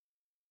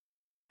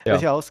Ja.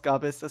 Welche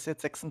Ausgabe ist das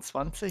jetzt?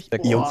 26?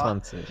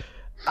 26.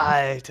 Oh,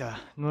 Alter,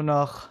 nur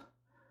noch,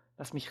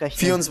 lass mich rechnen.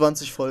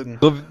 24 Folgen.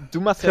 So,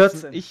 du machst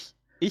 14. jetzt,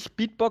 ich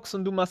Beatbox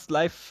und du machst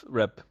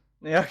Live-Rap.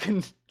 Ja,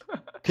 genau.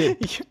 Okay.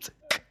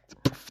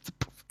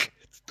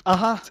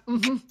 Aha,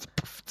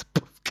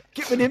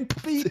 gib mir den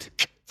Beat.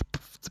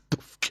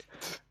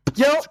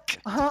 Yo,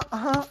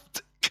 aha.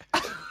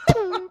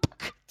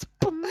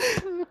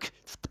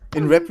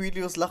 In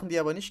Rap-Videos lachen die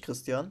aber nicht,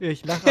 Christian.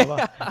 Ich lache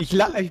aber.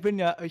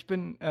 Ich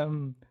bin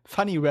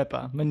Funny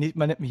Rapper. Man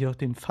nennt mich auch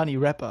den Funny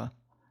Rapper.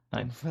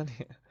 Nein.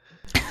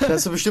 Da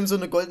hast du bestimmt so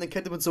eine goldene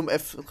Kette mit so einem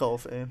F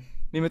drauf, ey.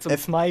 Nee, mit so einem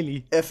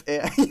Smiley.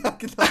 FR, ja,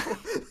 genau.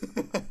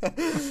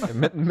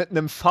 mit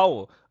einem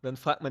V. Dann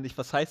fragt man dich,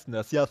 was heißt denn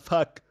das? Ja,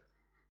 fuck.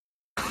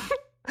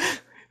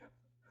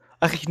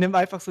 Ach, ich nehme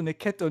einfach so eine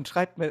Kette und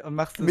schreibe mir und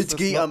mach's Mit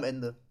G am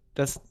Ende.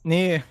 Das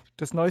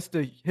neueste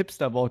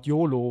Hipster-Wort,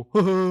 YOLO.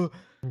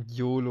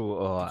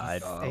 YOLO, oh,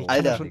 Alter. Ey,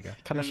 Alter.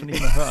 Ich kann das schon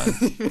nicht mehr hören.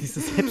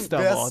 Dieses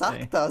Hipster-Wort, Wer sagt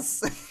ey.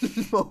 das?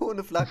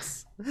 Ohne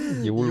Flachs.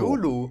 YOLO.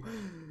 YOLO.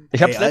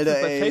 Ich hab's Ey, letztens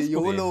Alter, bei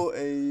Facebook YOLO,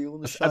 ey,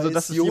 ohne Scheiß. also,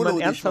 dass es YOLO jemand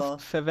nicht ernsthaft wahr.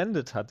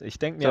 verwendet hat. Ich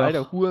denke mir, Doch.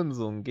 Alter,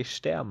 Hurensohn, geh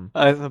sterben.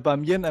 Also bei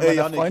mir in meiner Janik,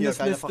 hier, keine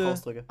Freundesliste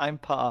Fachausdrücke. ein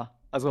paar.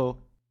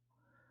 Also,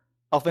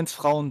 auch wenn es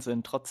Frauen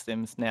sind,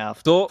 trotzdem, es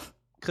nervt. So,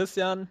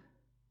 Christian.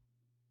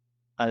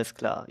 Alles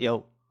klar,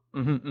 yo.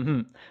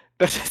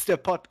 Das ist der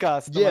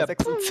Podcast Yeah.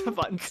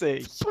 Nummer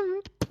 26.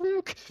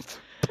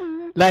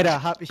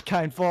 Leider habe ich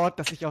kein Wort,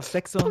 das sich auf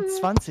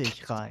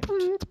 26 reimt.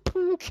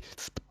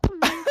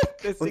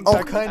 Deswegen Und auch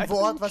sag ich kein einfach-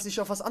 Wort, was sich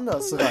auf was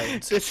anderes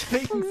reimt.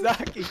 Deswegen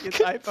sage ich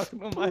jetzt einfach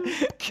nur mal,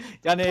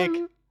 Janik,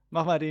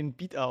 mach mal den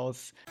Beat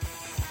aus.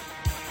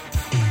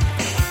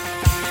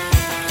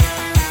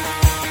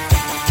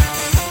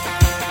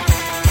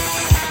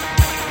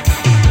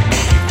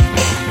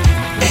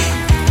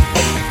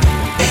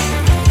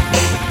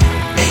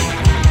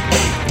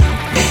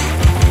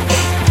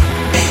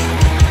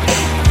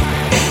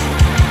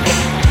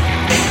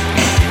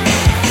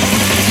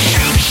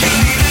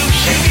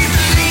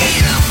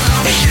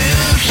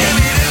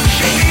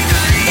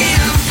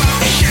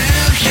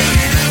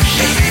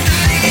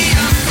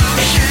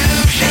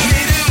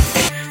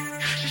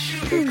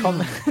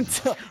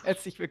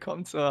 Herzlich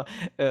willkommen zur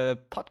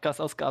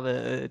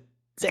Podcast-Ausgabe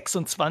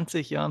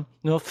 26, ja.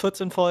 Nur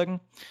 14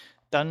 Folgen.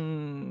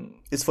 Dann.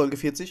 Ist Folge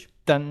 40?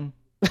 Dann.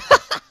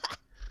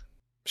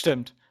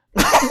 Stimmt.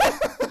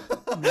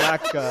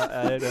 Nacker,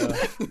 Alter.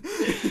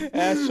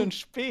 Er ist schon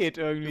spät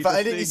irgendwie. Vor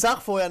allen Dingen, deswegen- ich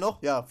sag vorher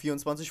noch, ja,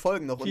 24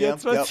 Folgen noch. Und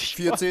 24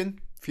 ja,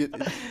 14.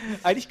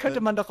 Eigentlich könnte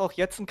man doch auch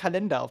jetzt einen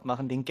Kalender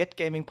aufmachen, den Get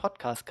Gaming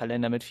Podcast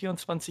Kalender mit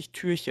 24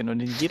 Türchen, und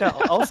in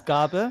jeder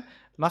Ausgabe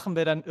machen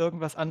wir dann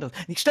irgendwas anderes.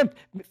 Nicht stimmt.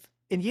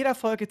 In jeder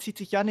Folge zieht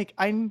sich Yannick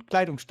ein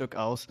Kleidungsstück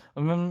aus.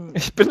 Und man,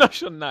 Ich bin doch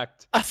schon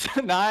nackt. achso,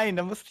 nein,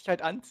 dann musst du dich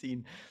halt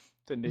anziehen,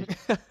 finde ich.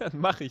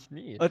 Mach ich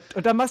nie.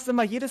 Und dann machst du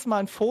immer jedes Mal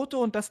ein Foto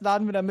und das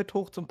laden wir dann mit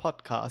hoch zum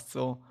Podcast.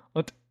 So.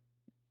 Und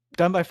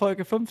dann bei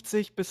Folge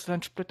 50 bist du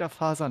dann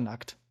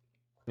splitterfasernackt.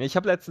 Ich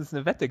habe letztens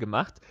eine Wette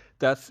gemacht,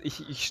 dass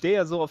ich stehe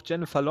ja so auf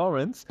Jennifer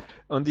Lawrence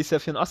und die ist ja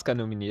für einen Oscar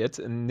nominiert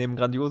in dem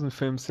grandiosen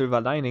Film Silver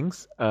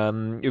Linings.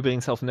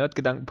 Übrigens auf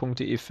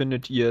nerdgedanken.de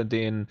findet ihr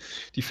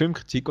die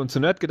Filmkritik, und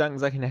zu Nerdgedanken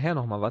sage ich nachher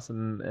nochmal was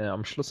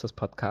am Schluss des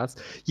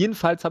Podcasts.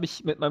 Jedenfalls habe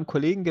ich mit meinem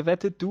Kollegen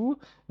gewettet,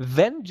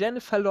 wenn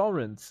Jennifer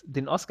Lawrence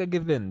den Oscar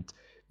gewinnt,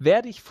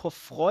 werde ich vor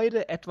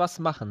Freude etwas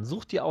machen.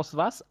 Such dir aus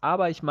was,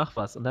 aber ich mache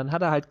was. Und dann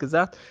hat er halt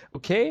gesagt,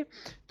 okay,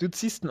 du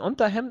ziehst ein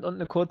Unterhemd und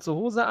eine kurze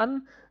Hose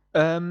an,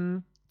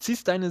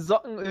 ziehst deine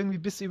Socken irgendwie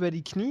bis über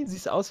die Knie,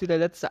 siehst aus wie der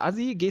letzte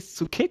Assi, gehst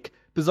zu Kick,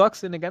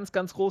 besorgst dir eine ganz,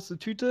 ganz große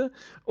Tüte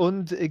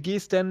und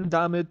gehst dann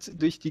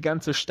damit durch die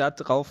ganze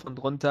Stadt rauf und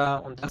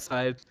runter, und das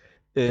halt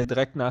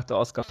direkt nach der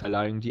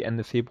Oscarverleihung, die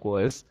Ende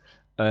Februar ist.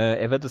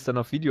 Er wird es dann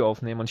auf Video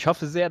aufnehmen, und ich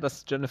hoffe sehr,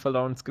 dass Jennifer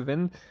Lawrence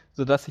gewinnt,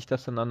 sodass ich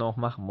das dann auch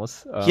machen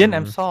muss. Hier in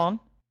Emshorn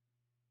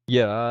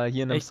Ja,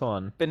 hier in Ich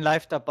Emshorn. bin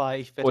live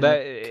dabei. Ich werde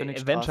Oder in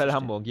Königstraße eventuell stehen.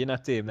 Hamburg, je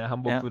nachdem. Ne?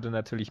 Hamburg Ja. würde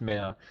natürlich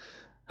mehr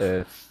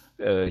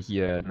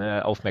hier,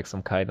 ne,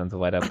 Aufmerksamkeit und so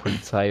weiter.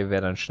 Polizei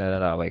wäre dann schneller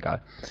da, aber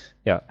egal.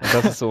 Ja, und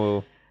das ist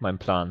so mein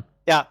Plan.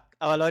 Ja,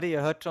 aber Leute,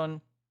 ihr hört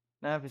schon,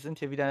 wir sind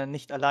hier wieder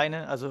nicht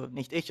alleine, also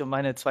nicht ich und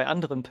meine zwei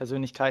anderen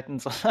Persönlichkeiten,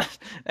 sondern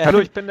Hallo,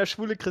 ich bin der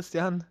schwule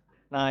Christian.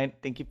 nein,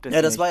 den gibt es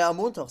Ja, das nicht. war ja am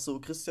Montag so.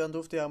 Christian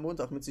durfte ja am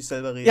Montag mit sich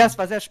selber reden. Ja, es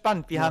war sehr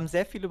spannend. Wir Ja. haben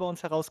sehr viel über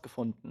uns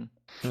herausgefunden.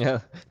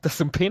 Ja, dass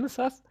du einen Penis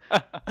hast?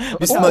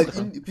 Bist Oh, mal Alter.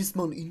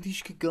 in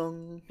dich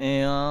gegangen?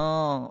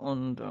 Ja,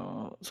 und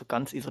so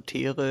ganz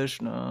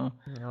esoterisch, ne?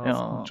 Ja, Ja. hast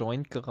einen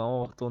Joint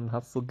geraucht und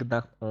hast so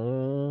gedacht,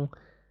 oh,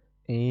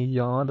 ey,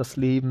 ja, das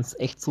Leben ist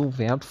echt so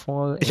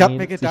wertvoll. Ich habe ey,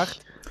 mir dass gedacht,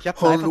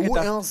 Hallo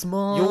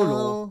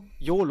erstmal.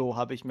 YOLO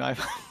habe ich mir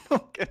einfach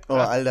nur gedacht. Oh,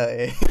 Alter,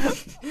 ey.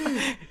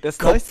 Das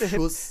neueste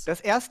Kopfschuss.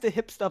 das erste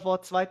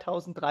Hipster-Wort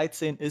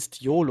 2013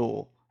 ist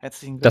YOLO.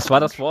 Herzlichen Glückwunsch. Das war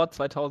das Wort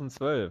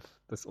 2012,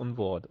 das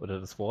Unwort. Oder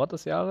das Wort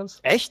des Jahres?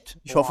 Echt?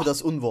 Ich hoffe, Boah.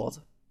 das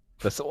Unwort.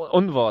 Das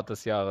Unwort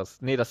des Jahres.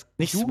 Nee, das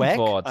Nicht Swag?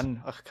 Jugendwort.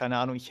 Ach, keine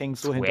Ahnung, ich hänge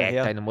so Swag.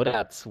 hinterher. Deine Mutter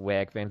hat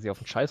Swag, während sie auf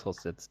dem Scheißhaus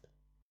sitzt.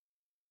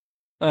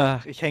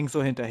 Ach, ich hänge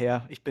so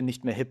hinterher. Ich bin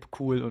nicht mehr hip,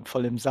 cool und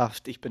voll im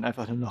Saft. Ich bin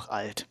einfach nur noch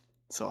alt.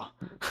 So.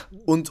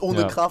 Und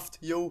ohne Ja. Kraft,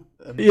 yo.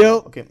 Jo.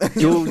 Okay.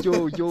 Jo,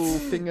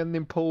 Finger in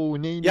den Po.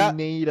 Nee, Ja.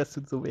 das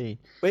tut so weh.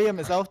 William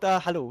ist auch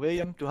da. Hallo,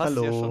 William. Du hast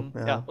ja Hallo, schon.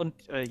 ja. Ja, und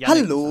Yannick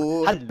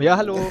Hallo. ist da. Ja,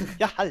 hallo.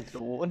 Ja,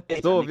 hallo. Und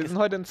der So, Yannick wir ist sind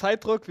heute in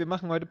Zeitdruck. Wir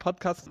machen heute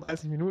Podcast in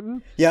 30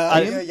 Minuten. Ja,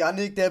 Allem? der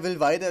Yannick, der will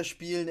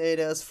weiterspielen, ey,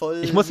 der ist voll.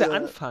 Ich muss ja hier-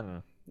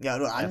 anfangen. Ja,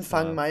 du Erstmal.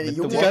 anfangen, meine Mit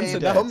Junge, The Walking ey,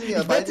 Dead. komm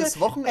hier, Ich bald wette, ist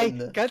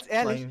Wochenende. Ey,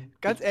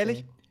 ganz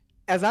ehrlich,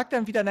 er sagt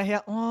dann wieder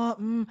nachher,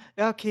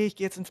 ja, okay, ich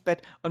gehe jetzt ins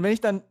Bett. Und wenn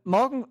ich dann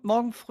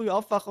morgen früh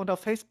aufwache und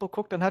auf Facebook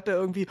gucke, dann hat er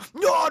irgendwie,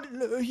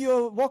 ja, hier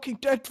Walking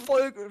Dead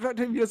Folge,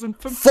 hat er wieder so ein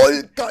 50.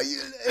 Voll geil,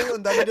 ey,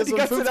 und dann wieder Die so ein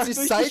ganze Nacht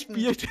 50 Seiten.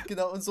 durchgespielt.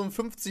 Genau, und so ein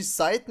 50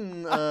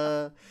 Seiten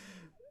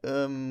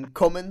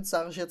Comment,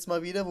 sag ich jetzt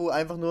mal wieder, wo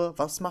einfach nur,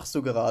 was machst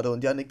du gerade?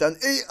 Und Yannick dann,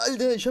 ey,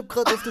 Alter, ich hab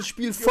gerade auf das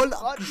Spiel voll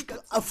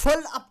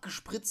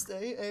abgespritzt,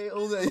 ey,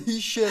 oder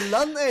ich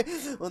lang, ey.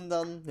 Und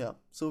dann, ja,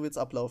 so wird's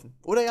ablaufen.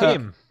 Oder ja?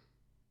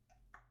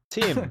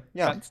 Themen.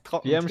 Ja. Ganz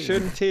trocken. Wir haben Themen.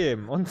 schöne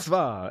Themen. Und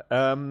zwar,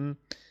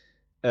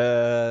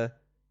 ja,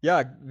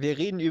 wir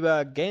reden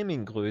über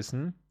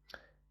Gaming-Größen.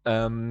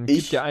 Gibt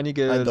Ich, ja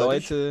einige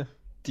eindeutig. Leute,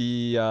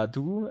 die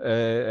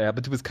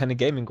aber du bist keine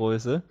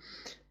Gaming-Größe.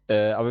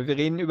 Aber wir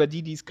reden über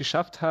die es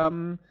geschafft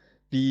haben,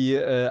 wie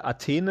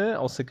Athene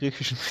aus der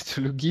griechischen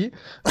Mythologie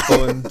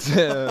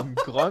und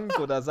Gronkh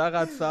oder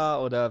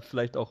Sarazar oder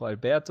vielleicht auch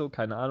Alberto,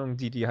 keine Ahnung,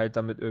 die halt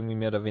damit irgendwie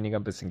mehr oder weniger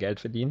ein bisschen Geld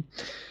verdienen.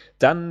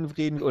 Dann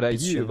reden wir hier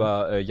Bisschen.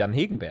 über Jan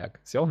Hegenberg,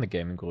 ist ja auch eine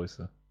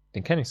Gaming-Größe.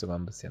 Den kenne ich sogar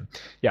ein bisschen.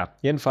 Ja,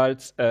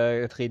 jedenfalls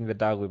reden wir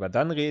darüber.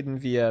 Dann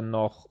reden wir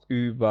noch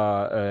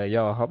über,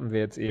 haben wir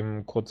jetzt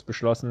eben kurz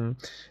beschlossen,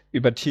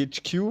 über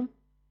THQ.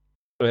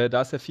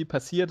 Da ist ja viel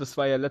passiert. Das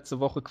war ja letzte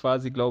Woche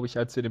quasi, glaube ich,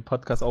 als wir den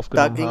Podcast Da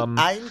aufgenommen ging haben.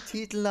 ein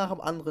Titel nach dem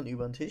anderen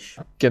über den Tisch.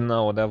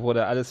 Genau, da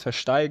wurde alles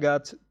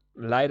versteigert.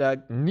 Leider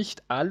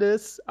nicht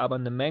alles, aber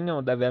eine Menge.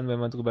 Und da werden wir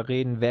mal drüber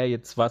reden, wer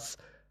jetzt was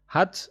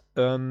hat.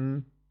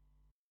 Und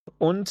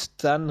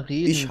dann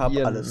reden Ich hab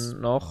wir alles.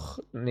 noch.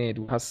 Nee,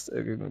 du hast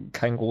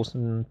keinen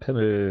großen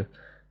Pimmel.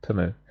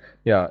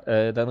 Ja,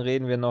 dann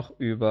reden wir noch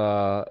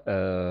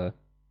über.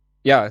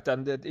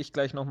 Dann werde ich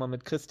gleich nochmal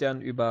mit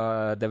Christian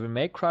über Devil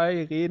May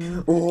Cry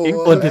reden. Oh,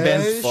 Und wir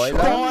werden ey,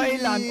 spoilern schon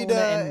ohne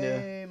wieder, Ende.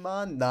 Ey,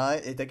 Mann, nein,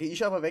 ey, da gehe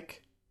ich aber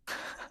weg.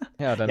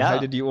 Ja, dann Ja.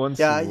 halte die Ohren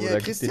Ja, zu. hier, oder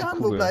gib dir die Christian,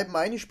 wo Kugel. bleiben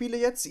meine Spiele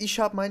jetzt? Ich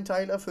habe meinen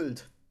Teil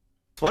erfüllt.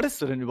 Was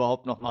wolltest du denn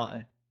überhaupt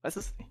nochmal? Weiß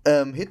es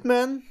nicht.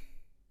 Hitman.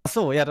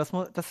 Achso, ja, das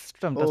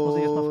stimmt. Das muss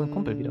ich jetzt mal von einem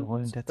Kumpel und,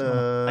 wiederholen. Der hat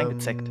immer noch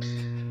eingezeckt.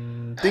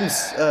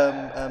 Dings,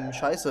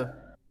 Scheiße.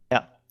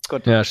 Ja,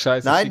 gut. Ja,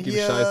 scheiße, Nein, schick ihm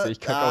hier, Scheiße. Ich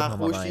kacke auch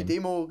wo nochmal ich die rein.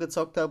 Demo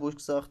gezockt habe, wo ich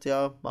gesagt,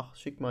 ja,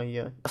 schick mal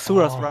hier.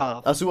 Asuras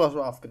Wrath. Asuras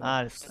Wrath, genau.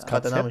 Alles klar.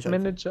 Gerade der Name nicht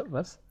einfällt. Manager,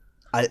 was?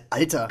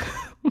 Alter.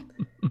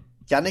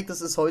 Yannick,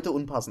 das ist heute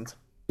unpassend.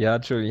 Ja,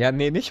 Entschuldigung. Ja,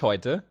 nee, nicht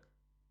heute.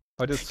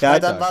 Heute ist Ja,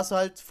 Freitag. dann war es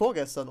halt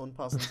vorgestern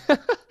unpassend.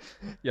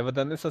 Ja, aber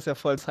dann ist das ja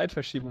voll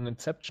Zeitverschiebung,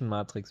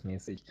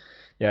 Inception-Matrix-mäßig.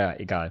 Ja,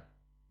 egal.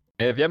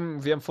 Wir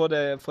haben vor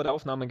der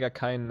Aufnahme gar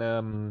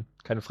keine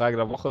Frage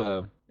der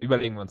Woche.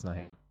 Überlegen wir uns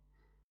nachher.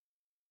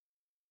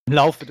 Im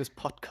Laufe des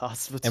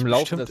Podcasts wird es Im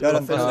Laufe bestimmt des Ja, da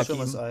Podcast fällt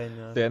irgendwas uns schon was geben. ein,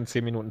 ja. Der in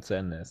 10 Minuten zu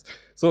Ende ist.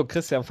 So,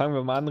 Christian, fangen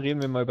wir mal an.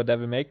 Reden wir mal über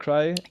Devil May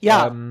Cry.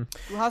 Ja.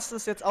 Du hast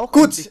es jetzt auch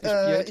Gut, endlich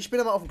gespielt. ich bin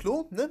aber auf dem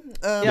Klo, ne?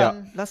 Ja,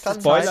 lass kann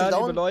uns ein bisschen Spoiler,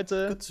 dauern. liebe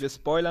Leute. Gut. Wir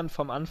spoilern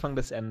vom Anfang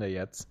bis Ende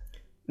jetzt.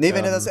 Nee,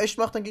 wenn er das echt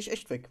macht, dann gehe ich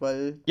echt weg,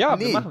 weil... Ja,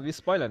 nee. wir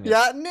spoilern jetzt.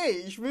 Ja, nee,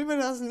 ich will mir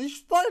das nicht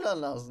spoilern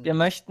lassen. Wir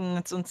möchten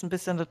jetzt uns ein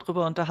bisschen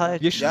darüber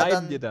unterhalten. Wir Ja, schreiben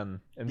dann- dir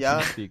dann im Ja,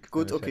 Teamspeak. wenn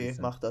gut, wir okay, fertig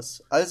sind. mach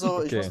das. Also,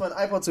 ich Okay. muss mein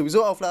iPod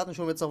sowieso aufladen, ich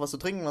hole mir jetzt noch was zu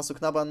trinken, was zu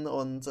knabbern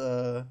und,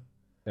 Ja,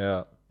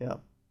 ja,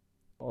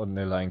 und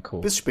eine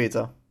Line-Code. bis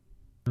später.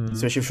 Mhm.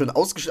 Das wäre ich schon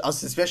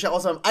das wäre ich ja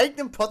aus meinem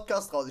eigenen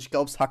Podcast raus. Ich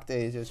glaub's hackt,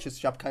 ey.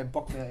 Ich hab keinen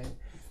Bock mehr,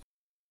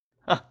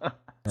 ey.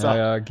 So.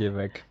 Ja, geh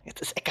weg.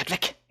 Jetzt ist Eckart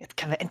weg. Jetzt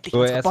können wir endlich So,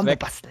 er unsere ist Bombe weg.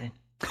 basteln.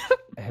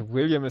 Ey,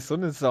 William ist so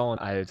eine Sau,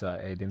 Alter,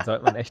 ey. Den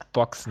sollte man echt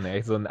boxen,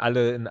 ey. So in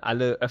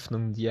alle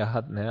Öffnungen, die er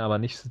hat, ne? Aber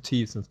nicht so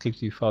tief, sonst kriegt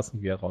die Faust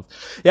nicht wieder raus.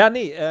 Ja,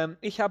 nee,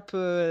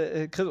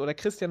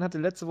 Christian hatte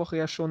letzte Woche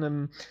ja schon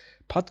im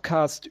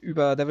Podcast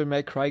über Devil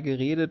May Cry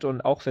geredet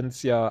und auch wenn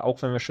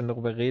wir schon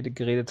darüber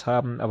geredet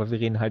haben, aber wir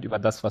reden halt über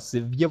das, was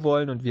wir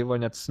wollen und wir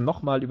wollen jetzt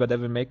nochmal über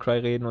Devil May Cry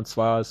reden und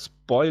zwar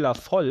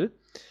spoilervoll,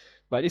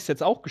 weil ich es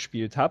jetzt auch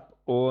gespielt habe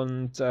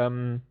und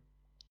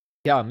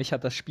mich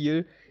hat das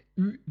Spiel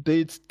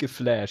übelst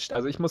geflasht.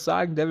 Also ich muss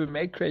sagen, Devil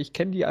May Cry, ich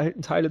kenne die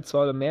alten Teile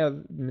zwar oder mehr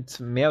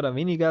oder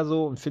weniger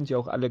so und finde die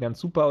auch alle ganz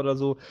super oder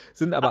so,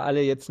 sind aber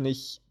alle jetzt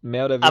nicht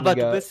mehr oder weniger. Aber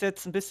du bist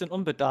jetzt ein bisschen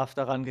unbedarft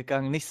daran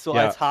gegangen, nicht so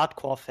Ja. als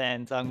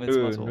Hardcore-Fan, sagen wir jetzt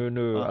mal so.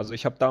 Nö. Ja. Also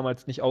ich habe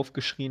damals nicht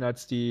aufgeschrien,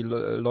 als die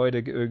Leute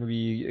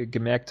irgendwie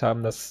gemerkt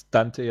haben, dass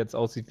Dante jetzt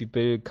aussieht wie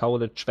Bill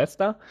Kaulitz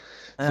Schwester.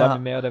 Das war Ja.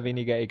 mir mehr oder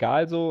weniger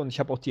egal so und ich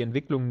habe auch die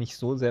Entwicklung nicht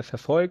so sehr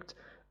verfolgt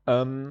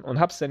und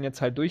habe es dann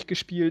jetzt halt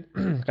durchgespielt,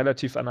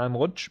 relativ an einem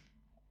Rutsch.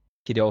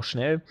 Geht ja auch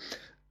schnell.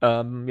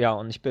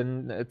 Und ich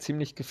bin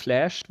ziemlich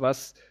geflasht,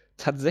 was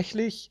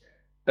tatsächlich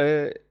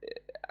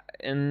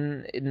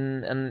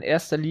in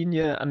erster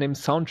Linie an dem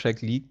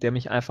Soundtrack liegt, der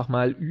mich einfach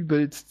mal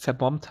übelst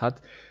zerbombt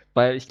hat.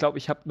 Weil ich glaube,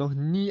 ich habe noch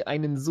nie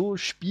einen so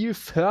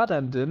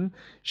spielfördernden,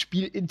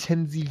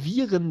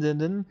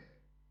 spielintensivierenden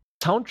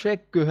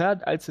Soundtrack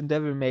gehört als in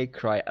Devil May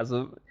Cry.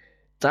 Also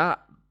da,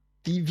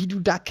 wie du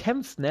da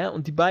kämpfst, ne?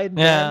 Und die beiden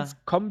Bands,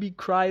 Combi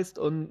Christ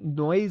und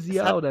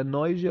Noisia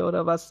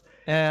oder was.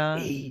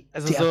 Ey,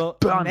 also der so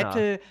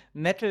Burner.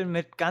 Metal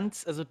mit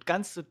ganz so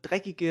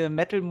dreckige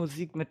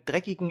Metal-Musik mit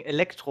dreckigem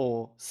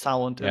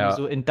Elektro-Sound. Irgendwie Ja.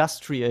 so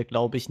Industrial,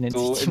 glaube ich, nennt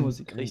So sich die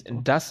Musikrichtung.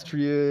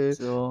 Industrial,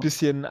 So.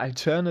 bisschen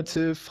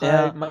Alternative,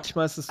 Ja.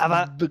 manchmal ist es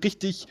Aber-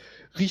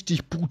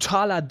 richtig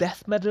brutaler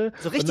Death Metal.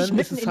 So und richtig dann mitten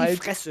ist es in die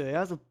halt, Fresse,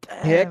 ja, so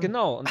Ja, bam.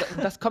 genau. Und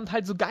das kommt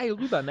halt so geil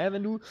rüber, ne?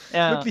 Wenn du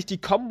Ja. wirklich die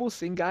Kombos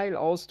sehen geil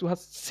aus, du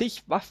hast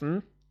zig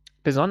Waffen,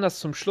 besonders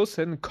zum Schluss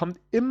hin, kommt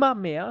immer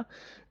mehr.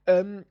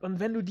 Und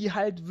wenn du die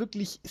halt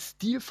wirklich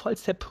stilvoll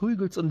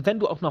zerprügelst und wenn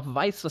du auch noch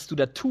weißt, was du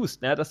da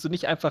tust, ne? Dass du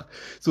nicht einfach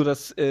so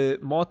das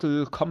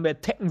Mortal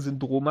Kombat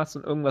Tekken-Syndrom hast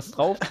und irgendwas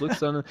draufdrückst,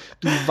 sondern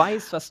du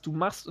weißt, was du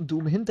machst und du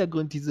im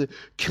Hintergrund diese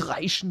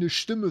kreischende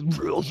Stimme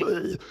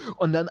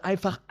und dann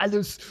einfach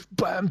alles,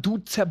 bam, du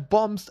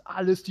zerbombst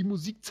alles, die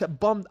Musik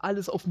zerbombt,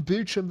 alles auf dem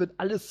Bildschirm wird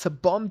alles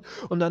zerbombt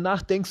und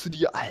danach denkst du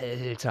dir,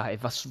 Alter,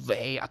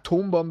 ey,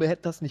 Atombombe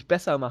hätte das nicht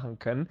besser machen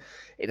können.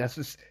 Ey, das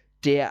ist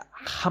der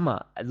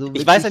Hammer. Also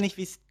Ich weiß ja nicht,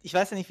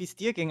 wie es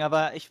dir ging,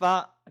 aber ich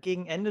war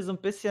gegen Ende so ein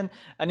bisschen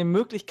an den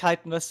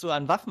Möglichkeiten, was du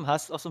an Waffen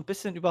hast, auch so ein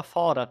bisschen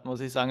überfordert, muss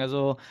ich sagen.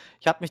 Also,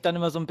 ich habe mich dann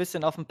immer so ein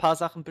bisschen auf ein paar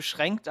Sachen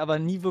beschränkt, aber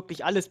nie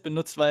wirklich alles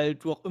benutzt, weil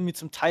du auch irgendwie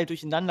zum Teil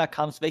durcheinander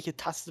kamst, welche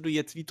Taste du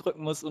jetzt wie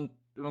drücken musst und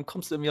dann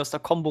kommst du irgendwie aus der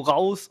Kombo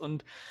raus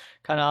und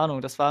keine Ahnung.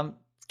 Das war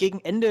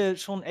gegen Ende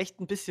schon echt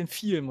ein bisschen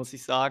viel, muss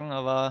ich sagen,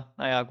 aber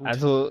na ja, gut.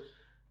 Also,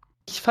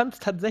 ich fand es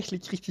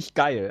tatsächlich richtig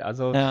geil.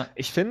 Also, Ja.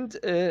 ich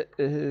finde,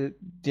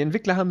 die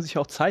Entwickler haben sich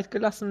auch Zeit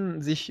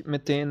gelassen, sich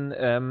mit den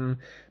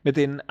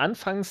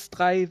Anfangs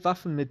 3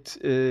 Waffen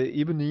mit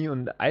Ebony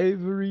und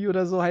Ivory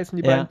oder so heißen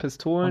die Ja. beiden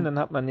Pistolen. Und- Dann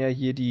hat man ja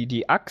hier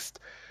die Axt,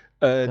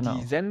 Genau.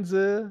 die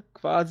Sense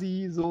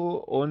quasi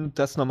so und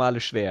das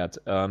normale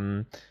Schwert.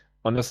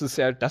 Und das ist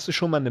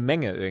schon mal eine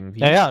Menge irgendwie.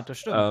 Ja, das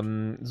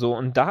stimmt. So,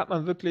 und da hat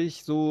man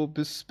wirklich so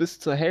bis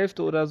zur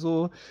Hälfte oder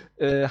so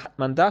hat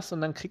man das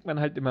und dann kriegt man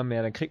halt immer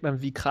mehr. Dann kriegt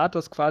man, wie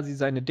Kratos quasi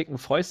seine dicken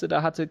Fäuste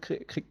da hatte,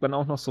 kriegt man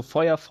auch noch so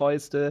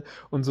Feuerfäuste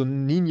und so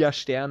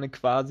Ninja-Sterne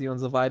quasi und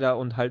so weiter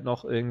und halt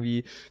noch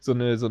irgendwie so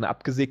eine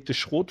abgesägte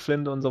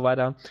Schrotflinte und so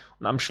weiter.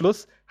 Und am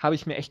Schluss habe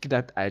ich mir echt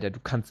gedacht, Alter, du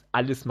kannst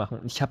alles machen.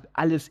 Und ich habe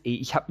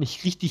ich habe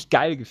mich richtig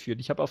geil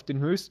gefühlt. Ich habe auf den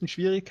höchsten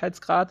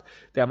Schwierigkeitsgrad,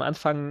 der am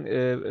Anfang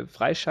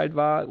Freischalt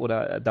war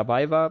oder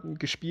dabei war,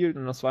 gespielt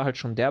und das war halt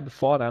schon derbe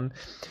fordernd.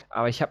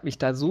 Aber ich habe mich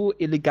da so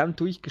elegant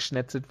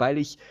durchgeschnetzelt, weil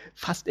ich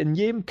fast in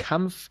jedem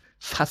Kampf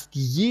fast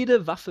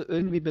jede Waffe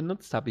irgendwie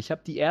benutzt habe. Ich habe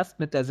die erst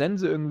mit der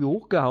Sense irgendwie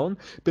hochgehauen,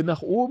 bin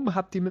nach oben,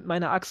 habe die mit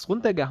meiner Axt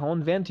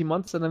runtergehauen, während die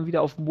Monster dann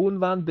wieder auf dem Boden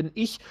waren, bin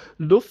ich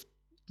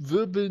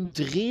Luftwirbeln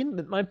drehen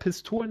mit meinen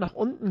Pistolen nach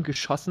unten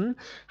geschossen,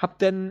 hab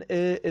dann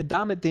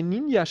damit den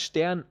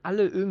Ninja-Stern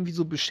alle irgendwie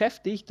so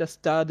beschäftigt,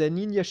 dass da der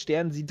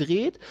Ninja-Stern sie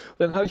dreht. Und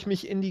dann habe ich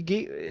mich die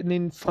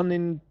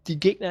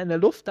Gegner in der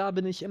Luft, da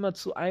bin ich immer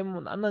zu einem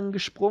und anderen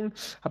gesprungen,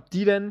 hab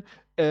die dann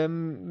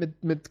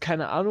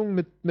keine Ahnung,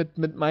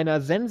 mit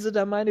meiner Sense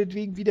da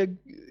meinetwegen wieder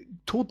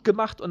tot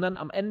gemacht und dann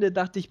am Ende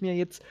dachte ich mir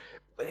jetzt,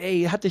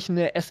 ey, hatte ich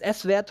eine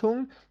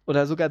SS-Wertung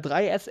oder sogar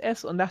 3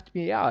 SS und dachte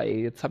mir, ja,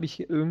 ey, jetzt habe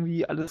ich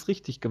irgendwie alles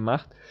richtig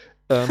gemacht.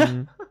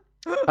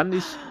 Fand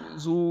ich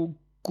so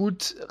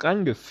gut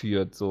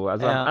rangeführt, so.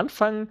 Also am Ja.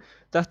 Anfang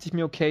dachte ich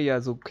mir, okay,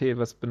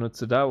 was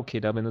benutze da?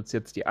 Okay, da benutze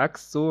jetzt die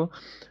Axt so,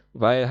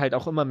 weil halt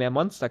auch immer mehr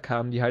Monster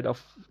kamen, die halt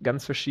auf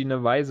ganz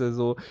verschiedene Weise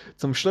so.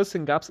 Zum Schluss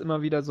hin gab es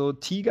immer wieder so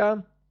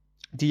Tiger,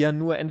 die ja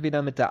nur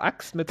entweder mit der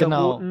Axt, mit der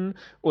Genau. roten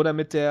oder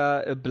mit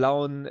der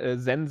blauen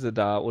Sense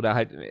da oder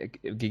halt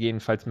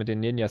gegebenenfalls mit den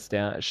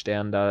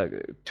Ninja-Sternen da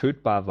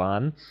tötbar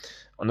waren.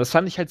 Und das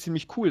fand ich halt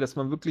ziemlich cool, dass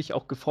man wirklich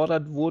auch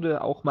gefordert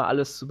wurde, auch mal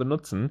alles zu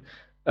benutzen.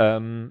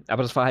 Aber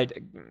das war halt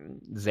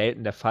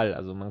selten der Fall.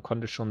 Also man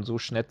konnte schon so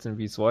schnetzeln,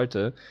 wie es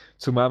wollte.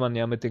 Zumal man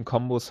ja mit den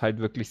Kombos halt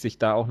wirklich sich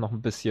da auch noch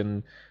ein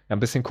bisschen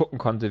gucken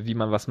konnte, wie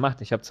man was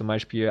macht. Ich habe zum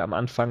Beispiel am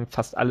Anfang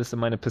fast alles in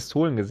meine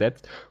Pistolen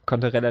gesetzt,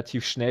 konnte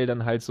relativ schnell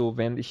dann halt so,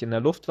 während ich in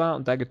der Luft war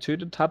und da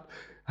getötet habe,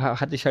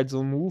 hatte ich halt so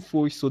einen Move,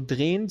 wo ich so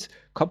drehend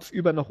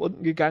kopfüber nach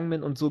unten gegangen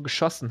bin und so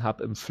geschossen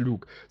habe im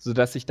Flug,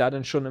 sodass ich da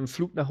dann schon im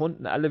Flug nach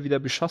unten alle wieder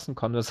beschossen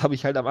konnte. Das habe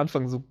ich halt am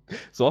Anfang so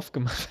oft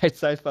gemacht, weil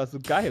es einfach so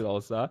geil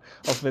aussah,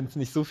 auch wenn es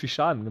nicht so viel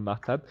Schaden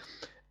gemacht hat.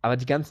 Aber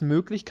die ganzen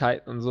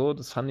Möglichkeiten und so,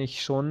 das fand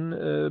ich schon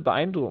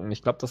beeindruckend.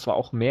 Ich glaube, das war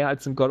auch mehr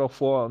als in God of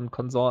War und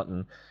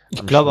Konsorten. Ich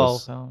am glaube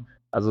Schluss. auch, ja.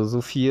 Also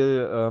so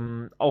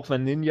viel, auch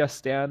wenn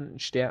Sterne, Ein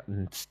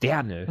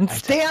Alter.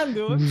 Stern,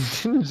 du!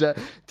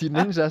 Die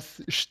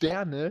Ninjas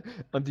Sterne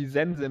und die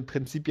Sense im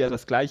Prinzip ja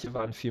das gleiche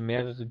waren für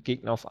mehrere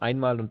Gegner auf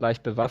einmal und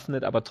leicht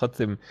bewaffnet, aber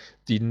trotzdem,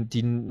 die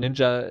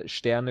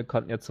Ninja-Sterne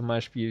konnten ja zum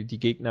Beispiel die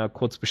Gegner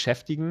kurz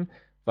beschäftigen,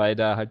 weil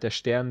da halt der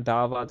Stern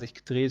da war, sich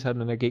gedreht hat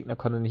und der Gegner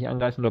konnte nicht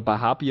angreifen. Oder bei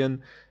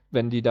Harpien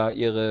wenn die da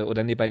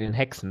bei den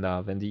Hexen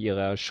da, wenn die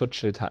ihre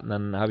Schutzschild hatten,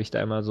 dann habe ich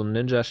da immer so einen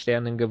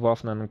Ninja-Stern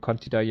hingeworfen, dann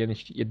konnte die da hier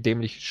nicht ihr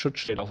dämliches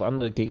Schutzschild auf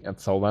andere Gegner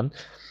zaubern,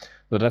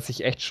 sodass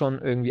ich echt schon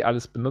irgendwie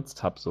alles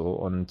benutzt habe, so.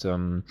 Und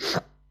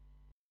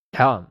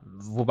ja,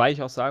 wobei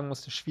ich auch sagen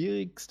muss, der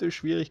schwierigste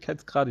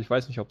Schwierigkeitsgrad, ich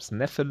weiß nicht, ob es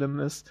Nephilim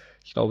ist,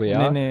 ich glaube Nee,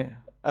 ja, nee.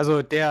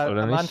 Also der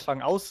oder am nicht? Anfang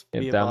Ja, der am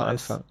auswählbar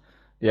ist. Anfang.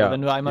 Aber Ja,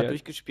 wenn du einmal ja,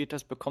 durchgespielt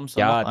hast, bekommst du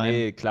noch ja, einen.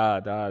 nee,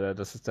 klar,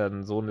 das ist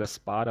dann Sohn der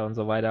Spada und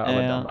so weiter, Ja, aber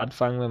am ja.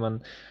 Anfang, wenn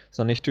man es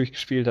noch nicht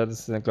durchgespielt hat,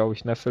 ist es dann, glaube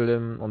ich,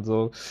 Nephilim und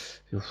so.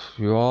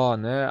 Ja,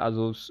 ne,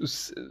 also es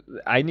ist,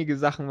 einige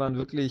Sachen waren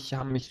wirklich,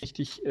 haben mich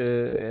richtig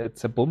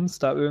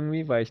zerbumst da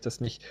irgendwie, weil ich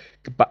das nicht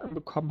gebacken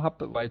bekommen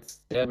habe, weil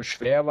es sehr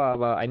schwer war,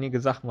 aber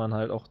einige Sachen waren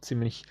halt auch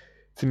ziemlich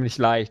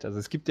leicht. Also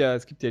es gibt ja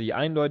die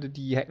einen Leute,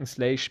 die Hack and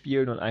Slay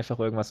spielen und einfach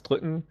irgendwas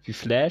drücken, wie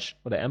Flash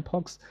oder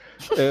Mpox.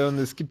 Und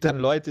es gibt dann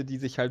Leute, die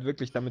sich halt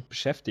wirklich damit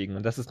beschäftigen.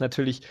 Und das ist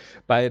natürlich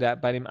bei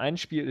dem einen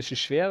Spiel ist es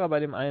schwerer,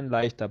 bei dem einen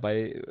leichter.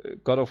 Bei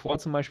God of War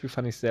zum Beispiel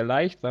fand ich es sehr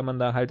leicht, weil man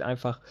da halt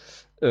einfach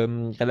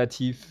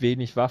relativ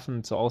wenig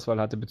Waffen zur Auswahl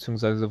hatte,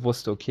 beziehungsweise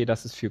wusste, okay,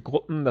 das ist für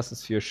Gruppen, das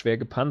ist für schwer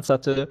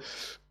gepanzerte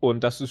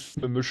und das ist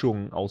eine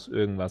Mischung aus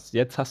irgendwas.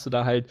 Jetzt hast du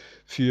da halt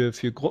für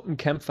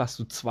Gruppenkämpfe hast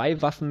du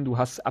 2 Waffen, du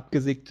hast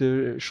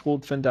abgesägte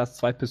Schrotflinte, hast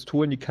 2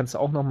 Pistolen, die kannst du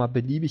auch nochmal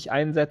beliebig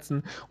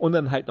einsetzen und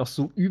dann halt noch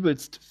so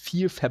übelst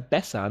viel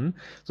verbessern,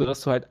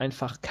 sodass du halt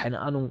einfach, keine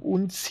Ahnung,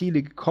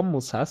 unzählige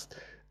Kombos hast.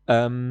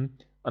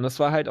 Und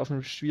das war halt auf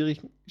dem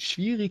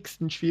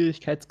schwierigsten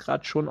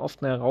Schwierigkeitsgrad schon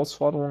oft eine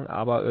Herausforderung,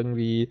 aber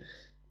irgendwie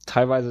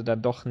teilweise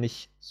dann doch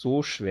nicht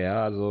so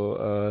schwer.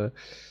 Also,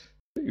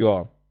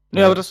 ja.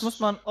 Ja, Ne, aber das muss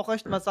man auch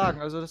echt mal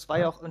sagen. Also, das war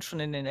ja auch schon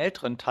in den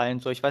älteren Teilen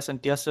so. Ich weiß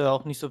nicht, die hast du ja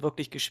auch nicht so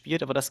wirklich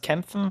gespielt, aber das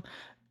Kämpfen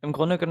im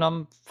Grunde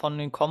genommen von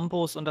den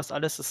Kombos und das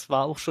alles, das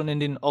war auch schon in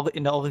der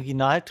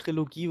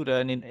Originaltrilogie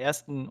oder in den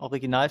ersten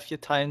Original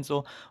 4 Teilen so.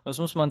 Und das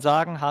muss man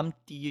sagen, haben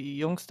die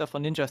Jungs da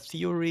von Ninja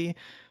Theory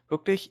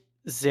wirklich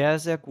sehr,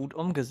 sehr gut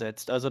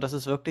umgesetzt. Also, das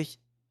ist wirklich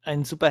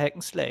ein super Hack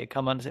 'n Slay,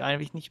 kann man sich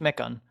eigentlich nicht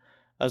meckern.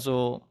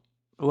 Also,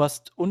 du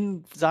hast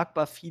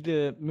unsagbar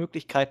viele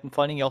Möglichkeiten,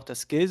 vor allen Dingen ja auch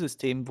das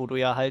Skillsystem, wo du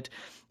ja halt,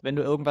 wenn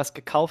du irgendwas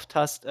gekauft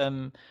hast,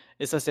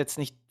 ist das jetzt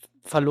nicht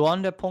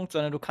verloren, der Punkt,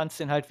 sondern du kannst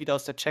den halt wieder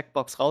aus der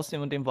Checkbox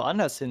rausnehmen und den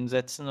woanders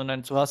hinsetzen. Und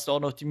dann so hast du auch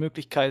noch die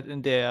Möglichkeit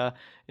in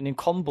den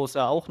Kombos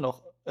ja auch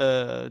noch,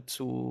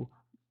 zu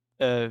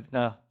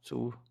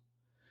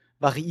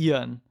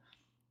variieren,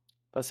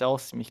 was ja auch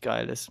ziemlich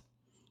geil ist.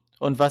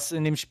 Und was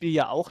in dem Spiel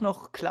ja auch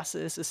noch klasse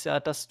ist, ist ja,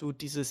 dass du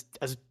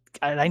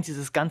allein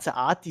dieses ganze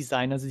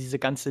Art-Design, also diese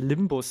ganze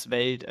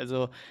Limbus-Welt,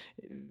 also,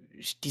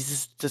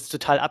 das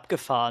total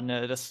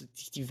Abgefahrene, dass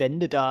sich die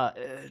Wände da,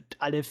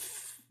 alle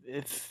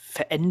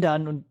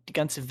verändern und die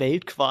ganze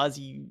Welt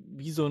quasi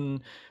wie so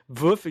ein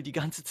Würfel die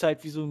ganze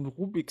Zeit wie so ein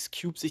Rubik's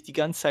Cube sich die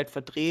ganze Zeit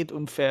verdreht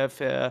und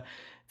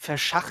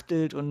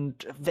verschachtelt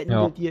und Wände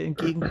ja. dir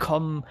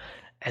entgegenkommen.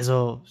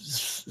 Also,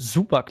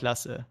 super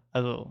klasse.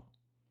 Also,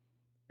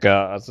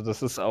 Ja, also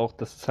das ist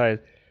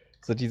halt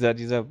so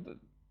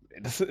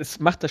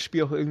macht das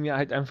Spiel auch irgendwie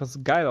halt einfach so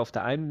geil. Auf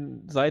der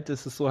einen Seite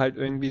ist es so halt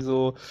irgendwie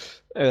so,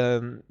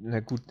 na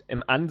gut,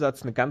 im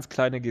Ansatz eine ganz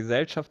kleine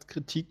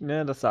Gesellschaftskritik,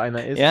 ne, dass da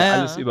einer ist, ja, der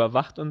alles ja.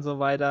 überwacht und so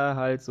weiter,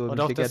 halt so Und ein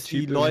auch, dicker dass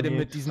die Typ Leute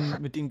irgendwie,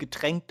 mit dem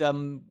Getränk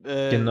dann,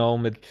 genau,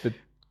 mit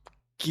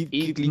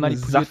ekligen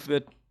manipuliert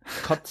wird.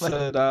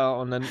 Saftkotze da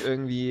und dann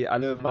irgendwie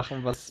alle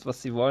machen,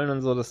 was sie wollen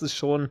und so. Das ist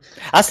schon,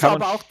 Hast du kann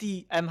man,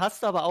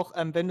 aber auch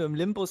wenn du im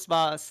Limbus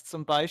warst,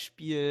 zum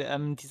Beispiel,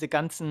 diese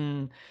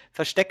ganzen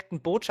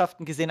versteckten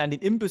Botschaften gesehen an den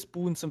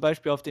Imbissbuden, zum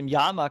Beispiel auf dem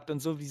Jahrmarkt und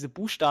so, diese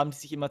Buchstaben, die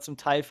sich immer zum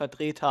Teil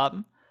verdreht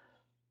haben?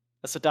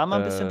 Hast du da mal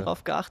ein bisschen äh,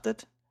 drauf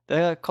geachtet?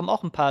 Da kommen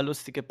auch ein paar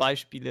lustige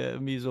Beispiele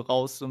irgendwie so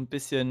raus, so ein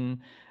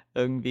bisschen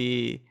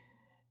irgendwie.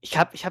 Ich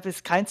habe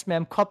jetzt keins mehr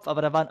im Kopf,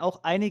 aber da waren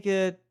auch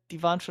einige,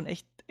 die waren schon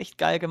echt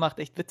geil gemacht,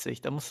 echt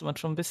witzig. Da musste man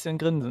schon ein bisschen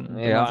grinsen, wenn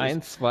man ja, sich.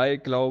 1, 2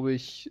 glaube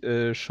ich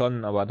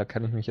schon, aber da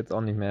kann ich mich jetzt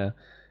auch nicht mehr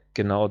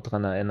genau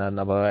dran erinnern.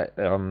 Aber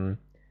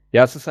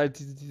ja, es ist halt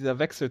dieser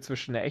Wechsel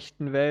zwischen der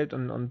echten Welt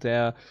und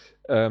der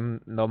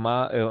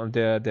und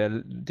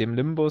dem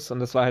Limbus. Und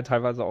das war halt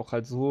teilweise auch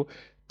halt so,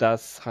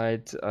 dass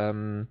halt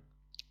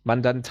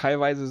man dann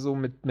teilweise so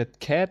mit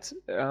Cat,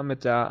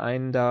 mit der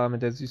einen da,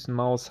 mit der süßen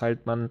Maus,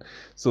 halt man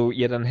so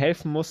ihr dann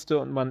helfen musste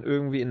und man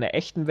irgendwie in der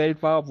echten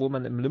Welt war, obwohl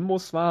man im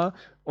Limbus war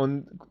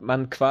und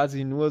man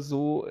quasi nur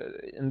so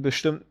in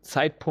bestimmten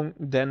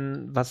Zeitpunkten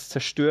denn was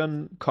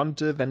zerstören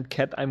konnte, wenn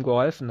Cat einem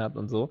geholfen hat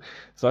und so.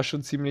 Es war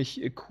schon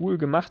ziemlich cool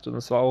gemacht und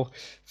es war auch,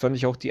 fand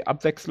ich auch, die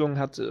Abwechslung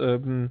hat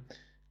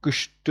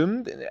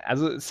gestimmt.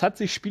 Also es hat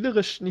sich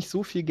spielerisch nicht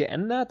so viel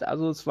geändert.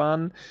 Also es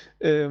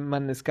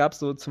gab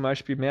so zum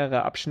Beispiel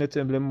mehrere Abschnitte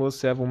im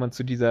Limbus, ja, wo man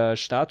zu dieser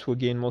Statue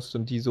gehen musste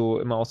und die so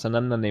immer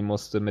auseinandernehmen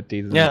musste mit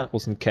diesen Ja,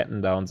 großen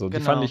Ketten da und so.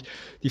 genau.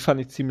 Die fand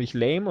ich ziemlich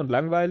lame und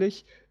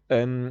langweilig.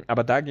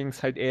 Aber da ging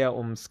es halt eher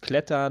ums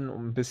Klettern,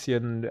 um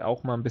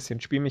auch mal ein bisschen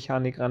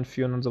Spielmechanik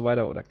ranführen und so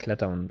weiter. Oder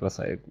Klettern und was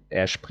halt,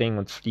 eher springen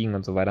und fliegen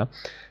und so weiter.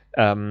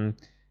 Ähm,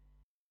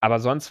 Aber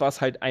sonst war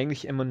es halt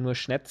eigentlich immer nur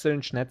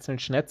Schnetzeln, Schnetzeln,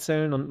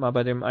 Schnetzeln und mal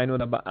bei dem einen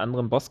oder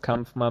anderen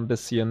Bosskampf mal ein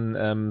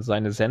bisschen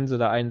seine Sense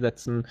da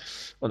einsetzen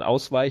und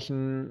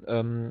ausweichen.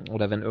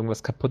 Oder wenn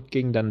irgendwas kaputt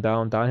ging, dann da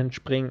und dahin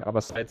springen. Aber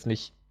es war jetzt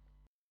nicht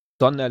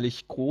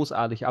sonderlich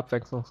großartig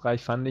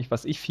abwechslungsreich, fand ich.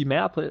 Was ich viel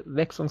mehr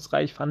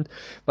abwechslungsreich fand,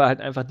 war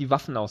halt einfach die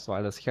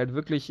Waffenauswahl, dass ich halt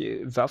wirklich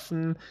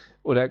Waffen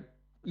oder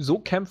so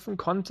kämpfen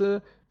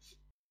konnte,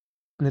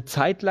 eine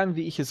Zeit lang,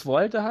 wie ich es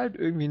wollte, halt,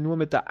 irgendwie nur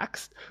mit der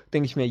Axt,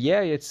 denke ich mir,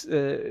 yeah, jetzt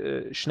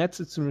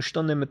schnetzelst du eine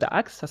Stunde mit der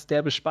Axt, hast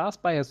derbe Spaß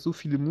bei, hast so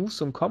viele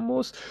Moves und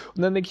Kombos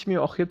und dann denke ich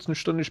mir, auch jetzt eine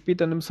Stunde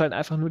später nimmst du halt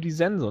einfach nur die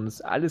Sense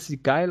und alles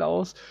sieht geil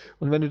aus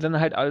und wenn du dann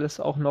halt alles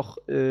auch noch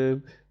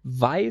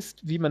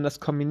weißt, wie man das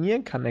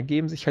kombinieren kann,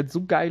 ergeben sich halt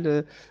so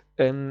geile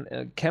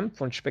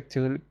Kämpfe und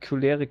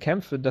spektakuläre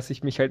Kämpfe, dass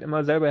ich mich halt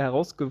immer selber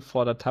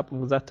herausgefordert habe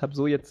und gesagt habe,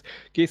 so jetzt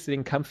gehst du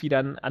den Kampf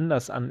wieder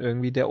anders an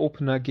irgendwie. Der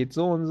Opener geht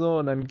so und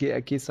dann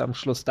gehst du am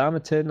Schluss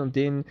damit hin und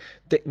den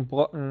dicken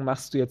Brocken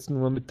machst du jetzt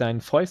nur mit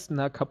deinen Fäusten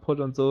da kaputt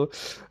und so.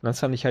 Und das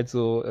fand ich halt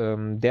so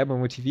derbe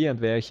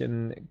motivierend, während ich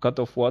in God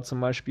of War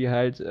zum Beispiel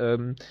halt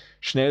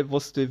schnell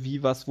wusste,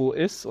 wie was wo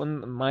ist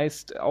und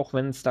meist, auch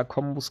wenn es da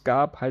Kombos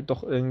gab, halt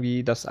doch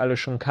irgendwie das alles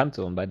schon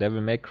kannte. Und bei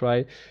Devil May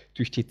Cry,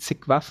 durch die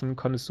zig Waffen,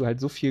 konntest du halt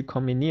so viel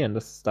kombinieren,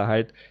 dass es da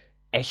halt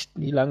echt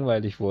nie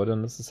langweilig wurde.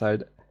 Und das ist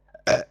halt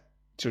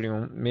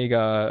Entschuldigung,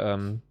 mega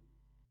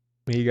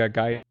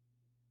geil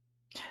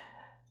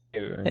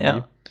irgendwie.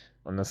 Ja.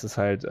 Und das ist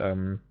halt,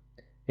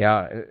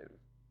 ja.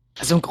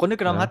 Also im Grunde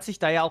genommen hat sich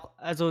da ja auch,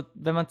 also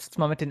wenn man es jetzt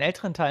mal mit den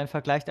älteren Teilen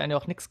vergleicht, eigentlich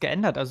auch nichts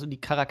geändert. Also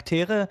die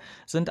Charaktere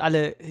sind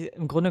alle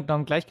im Grunde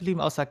genommen gleich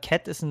geblieben, außer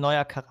Cat ist ein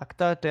neuer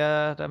Charakter,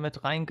 der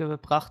damit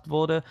reingebracht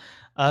wurde.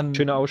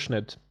 Schöner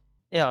Ausschnitt.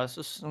 Ja, es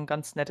ist ein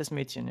ganz nettes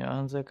Mädchen, ja,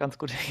 haben sie ganz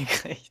gut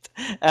hingekriegt.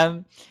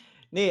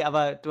 Ne,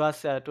 aber du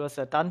hast ja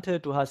Dante,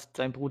 du hast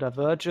seinen Bruder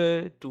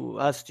Virgil,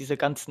 du hast diese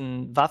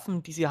ganzen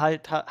Waffen, die sie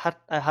halt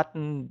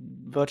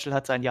hatten. Virgil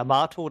hat sein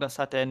Yamato, das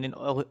hat er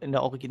in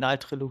der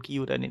Originaltrilogie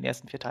oder in den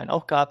ersten 4 Teilen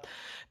auch gehabt.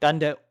 Dann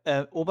der,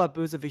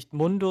 Oberbösewicht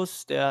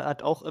Mundus, der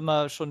hat auch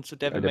immer schon zu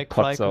Devil Alte May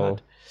Cry Potsau.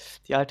 gehört.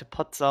 Die alte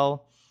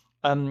Potsau.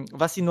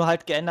 Was sie nur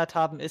halt geändert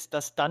haben, ist,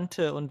 dass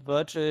Dante und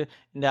Virgil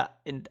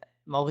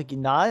im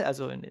Original,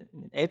 also in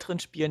den älteren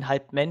Spielen,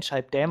 halb Mensch,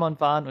 halb Dämon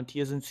waren und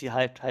hier sind sie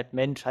halb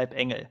Mensch, halb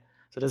Engel.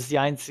 So, das ist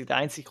der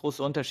einzig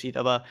große Unterschied.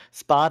 Aber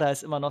Sparda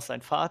ist immer noch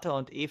sein Vater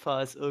und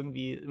Eva ist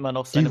irgendwie immer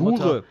noch seine Die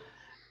Mutter. Hure.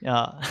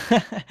 Ja,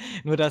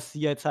 nur dass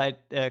sie jetzt halt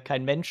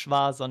kein Mensch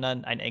war,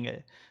 sondern ein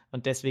Engel.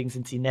 Und deswegen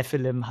sind sie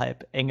Nephilim,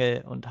 halb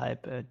Engel und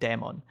halb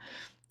Dämon.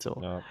 So.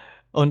 Ja.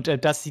 Und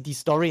dass sie die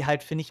Story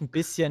halt, finde ich, ein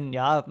bisschen,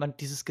 ja,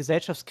 dieses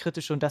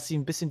Gesellschaftskritische und dass sie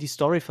ein bisschen die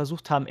Story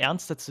versucht haben,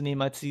 ernster zu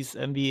nehmen, als sie es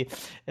irgendwie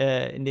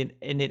in den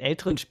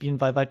älteren Spielen,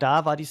 weil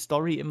da war die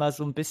Story immer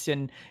so ein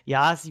bisschen,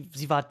 ja,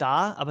 sie war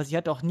da, aber sie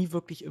hat auch nie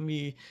wirklich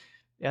irgendwie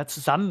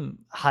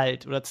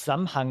Zusammenhalt oder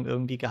Zusammenhang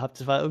irgendwie gehabt.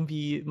 Sie war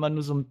irgendwie immer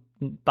nur so ein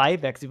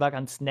Beiwerk. Sie war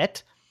ganz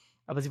nett,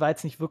 aber sie war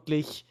jetzt nicht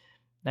wirklich,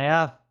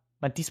 naja,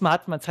 diesmal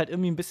hat man es halt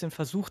irgendwie ein bisschen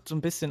versucht, so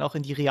ein bisschen auch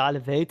in die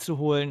reale Welt zu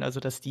holen, also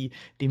dass die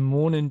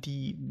Dämonen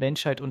die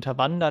Menschheit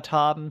unterwandert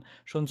haben,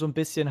 schon so ein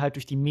bisschen halt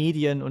durch die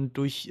Medien und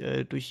durch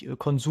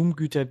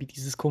Konsumgüter wie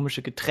dieses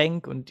komische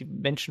Getränk und die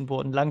Menschen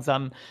wurden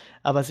langsam,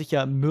 aber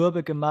sicher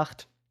mürbe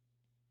gemacht.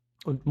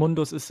 Und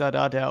Mundus ist ja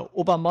da der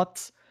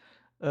Obermotz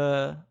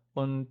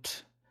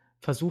und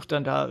versucht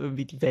dann da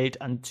irgendwie die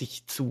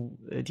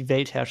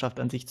Weltherrschaft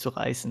an sich zu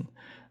reißen.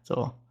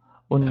 So.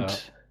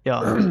 Und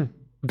ja.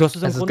 Das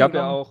ist im Also es Grunde gab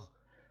ja genommen auch,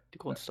 die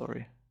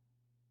Grundstory.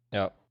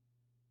 ja.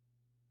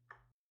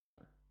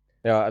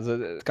 Ja, also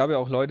es gab ja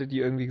auch Leute, die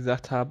irgendwie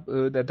gesagt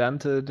haben, der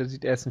Dante, der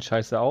sieht erstens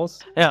scheiße aus.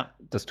 Ja.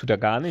 Das tut er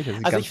gar nicht, er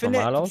sieht Also ganz ich finde,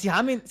 normal aus. sie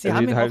haben ihn Er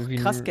sieht halt auch wie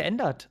krass ein-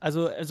 geändert.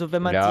 Also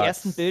wenn man die Ja,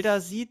 ersten es- Bilder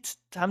sieht,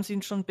 haben sie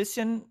ihn schon ein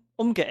bisschen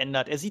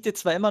umgeändert. Er sieht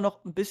jetzt zwar immer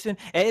noch ein bisschen,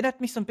 er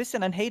erinnert mich so ein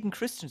bisschen an Hayden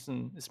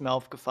Christensen, ist mir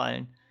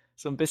aufgefallen.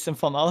 So ein bisschen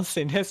vom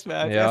Aussehen. Der ist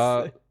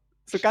Ja,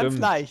 so ganz stimmt.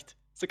 leicht.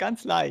 So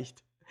ganz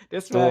leicht. Der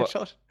ist mir So,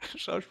 als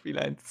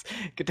Schauspieler ins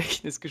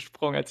Gedächtnis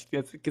gesprungen, als ich den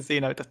jetzt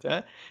gesehen habe. Ich dachte,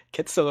 ja,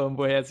 kennst du doch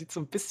irgendwoher. Sieht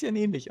so ein bisschen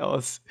ähnlich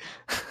aus.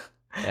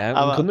 ja, im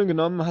Aber Grunde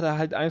genommen hat er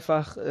halt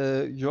einfach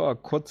ja,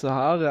 kurze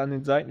Haare an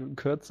den Seiten,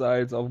 kürzer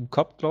als auf dem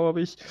Kopf,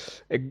 glaube ich.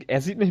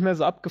 Er sieht nicht mehr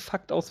so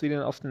abgefuckt aus wie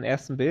auf den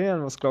ersten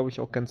Bildern, was glaube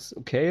ich auch ganz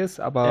okay ist,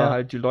 aber Ja.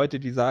 halt die Leute,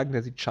 die sagen,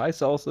 der sieht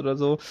scheiße aus oder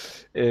so,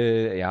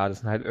 ja, das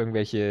sind halt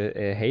irgendwelche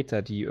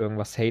Hater, die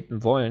irgendwas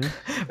haten wollen.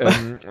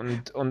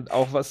 Und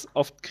auch was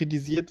oft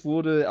kritisiert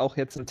wurde, auch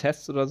jetzt in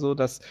Tests oder so,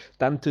 dass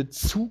Dante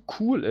zu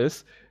cool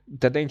ist.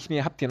 Da denke ich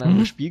mir, habt ihr ein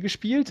anderes Spiel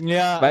gespielt?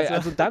 Ja, Weil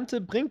also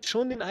Dante bringt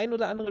schon den einen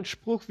oder anderen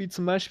Spruch, wie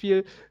zum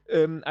Beispiel,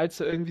 als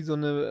er irgendwie so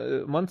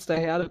eine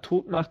Monsterherde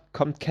tot macht,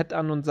 kommt Cat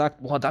an und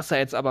sagt, boah, das sah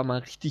jetzt aber mal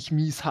richtig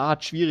mies,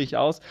 hart, schwierig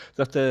aus.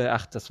 Sagt er,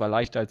 ach, das war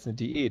leichter als eine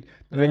Diät.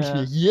 Dann denke ich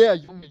mir, yeah,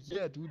 Junge,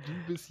 yeah, du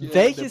bist hier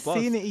der Welche Boss.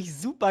 Szene ich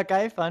super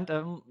geil fand,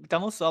 da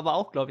musst du aber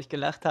auch, glaube ich,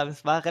 gelacht haben.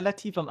 Es war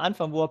relativ am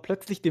Anfang, wo er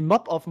plötzlich den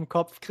Mob auf den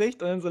Kopf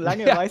kriegt und dann so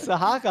lange Ja. weiße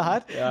Haare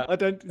hat. Ja,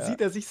 Und dann ja.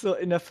 sieht er sich so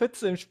in der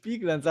Pfütze im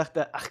Spiegel, dann sagt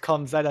er, ach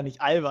komm, sei doch nicht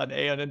albern,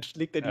 ey. Und dann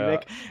schlägt er die Ja.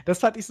 weg. Das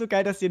fand ich so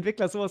geil, dass die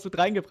Entwickler sowas mit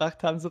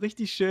reingebracht haben. So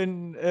richtig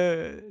schön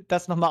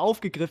das nochmal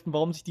aufgegriffen,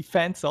 warum sich die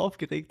Fans so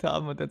aufgeregt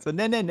haben. Und dann so,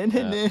 ne,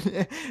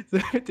 so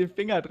mit dem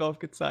Finger drauf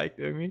gezeigt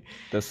irgendwie.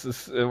 Das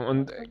ist,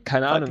 und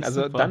keine Fand Ahnung, ich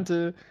also super.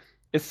 Dante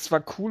ist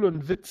zwar cool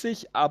und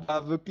witzig,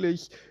 aber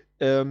wirklich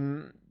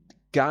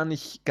gar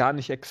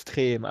nicht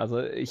extrem. Also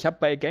ich habe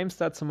bei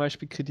GameStar zum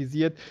Beispiel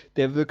kritisiert,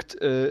 der wirkt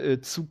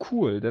zu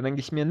cool. Dann denke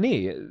ich mir,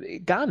 nee,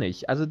 gar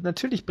nicht. Also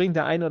natürlich bringt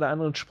der ein oder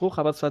andere einen Spruch,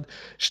 aber es war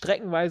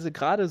streckenweise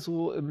gerade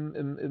so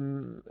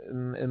im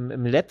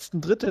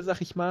letzten Drittel,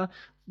 sag ich mal,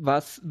 war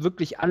es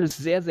wirklich alles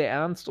sehr, sehr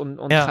ernst und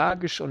Ja.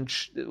 tragisch und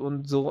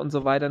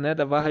so weiter. Ne?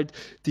 Da war halt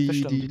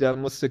da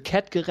musste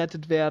Cat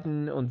gerettet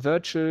werden und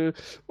Virgil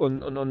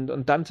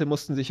und Dante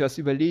mussten sich was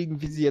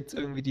überlegen, wie sie jetzt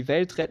irgendwie die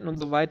Welt retten und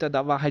so weiter.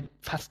 Da war halt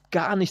fast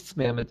gar nichts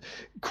mehr mit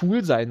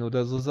cool sein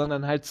oder so,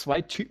 sondern halt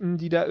zwei Typen,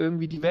 die da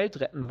irgendwie die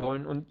Welt retten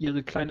wollen und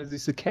ihre kleine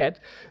süße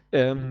Cat.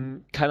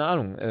 Keine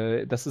Ahnung.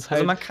 Das ist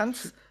halt.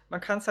 Also man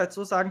kann's halt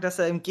so sagen, dass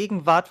er im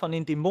Gegenwart von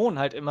den Dämonen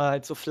halt immer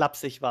halt so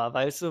flapsig war,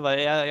 weißt du? Weil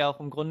er ja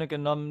auch im Grunde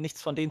genommen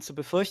nichts von denen zu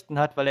befürchten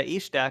hat, weil er eh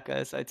stärker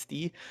ist als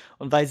die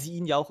und weil sie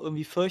ihn ja auch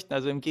irgendwie fürchten.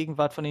 Also im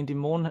Gegenwart von den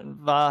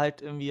Dämonen war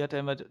halt irgendwie, hat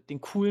er immer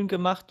den Coolen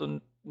gemacht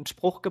und einen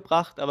Spruch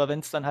gebracht, aber wenn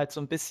es dann halt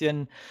so ein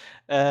bisschen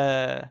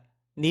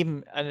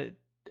neben,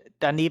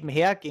 daneben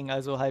herging,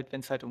 also halt,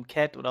 wenn es halt um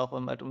Cat oder auch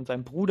halt um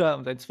seinen Bruder,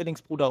 um seinen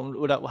Zwillingsbruder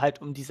oder halt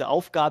um diese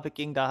Aufgabe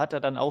ging, da hat er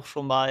dann auch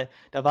schon mal,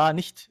 da war er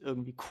nicht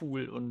irgendwie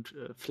cool und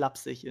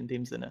flapsig in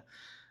dem Sinne.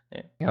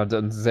 Nee. Ja, und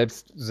dann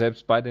selbst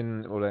bei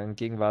den, oder in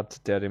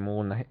Gegenwart der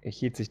Dämonen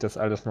hielt sich das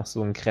alles noch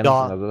so in Grenzen.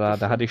 Ja, Also das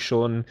da hatte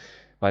schon. ich schon,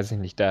 weiß ich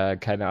nicht,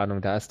 keine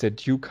Ahnung, da ist der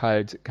Duke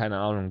halt, keine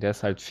Ahnung, der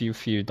ist halt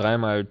viel,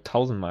 dreimal,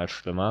 tausendmal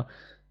schlimmer.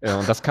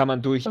 Und das kann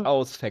man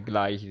durchaus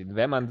vergleichen.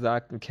 Wenn man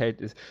sagt, ein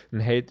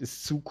Held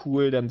ist zu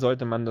cool, dann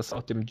sollte man das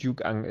auch dem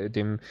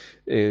guten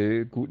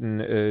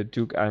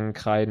Duke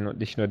ankreiden und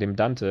nicht nur dem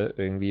Dante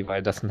irgendwie,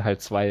 weil das sind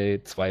halt zwei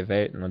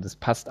Welten und es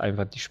passt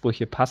einfach, die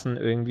Sprüche passen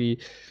irgendwie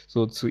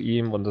so zu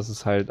ihm und das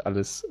ist halt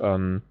alles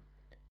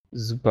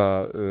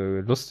super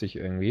lustig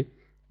irgendwie,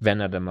 wenn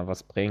er dann mal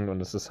was bringt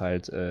und es ist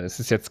halt, es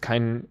ist jetzt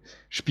kein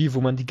Spiel, wo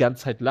man die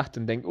ganze Zeit lacht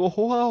und denkt, oh,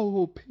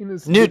 wow,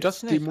 Penis, Nö, Witz,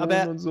 das nicht.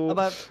 Dämonen und so.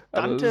 Aber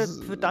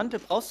Also, für Dante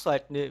brauchst du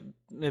halt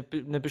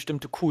eine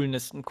bestimmte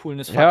Coolness, einen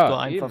Coolness-Faktor ja,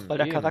 einfach, weil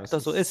der eben, Charakter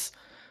es so ist.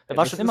 Der ja,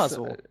 war das schon immer ist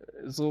so.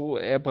 so,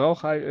 er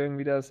braucht halt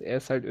irgendwie er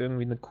ist halt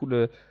irgendwie eine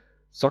coole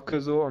Socke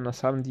so und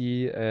das haben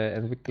die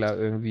Entwickler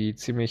irgendwie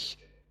ziemlich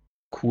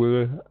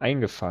cool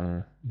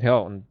eingefangen. Ja,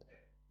 und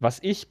was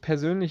ich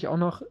persönlich auch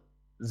noch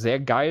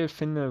sehr geil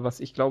finde, was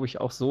ich glaube ich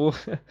auch so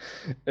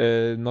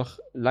noch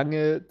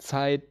lange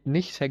Zeit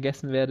nicht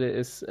vergessen werde,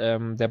 ist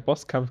der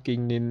Bosskampf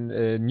gegen den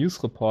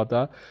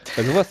Newsreporter.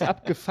 Weil sowas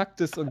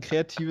Abgefucktes und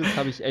Kreatives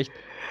habe ich echt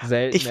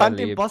selten Ich fand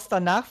den erlebt. Boss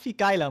danach viel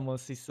geiler,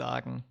 muss ich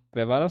sagen.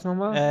 Wer war das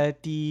nochmal?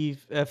 Die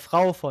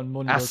Frau von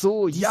Mundus. Ach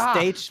so, Die ja,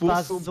 Stage wo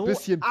war es so ein so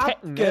bisschen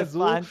Tekken, ne?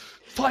 So, abgefahren.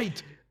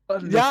 Fight!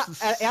 Und Ja, das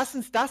ist,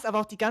 erstens das,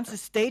 aber auch die ganze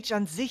Stage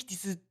an sich,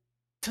 diese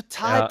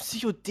total Ja.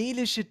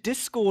 psychedelische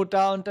Disco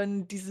da und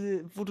dann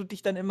diese, wo du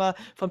dich dann immer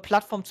von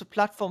Plattform zu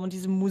Plattform und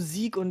diese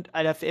Musik und,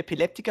 Alter, für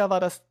Epileptiker war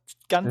das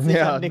ganz sicher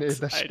Ja, nee, nix,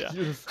 das Alter.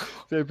 Spiel ist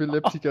für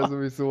Epileptiker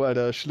sowieso,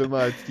 Alter, schlimmer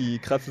als die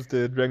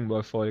krasseste Dragon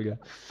Ball Folge.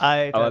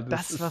 Alter, Aber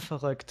das war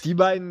verrückt. die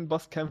beiden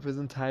Bosskämpfe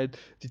sind halt,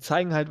 die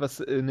zeigen halt, was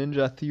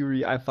Ninja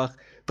Theory einfach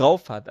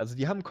drauf hat. Also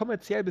die haben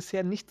kommerziell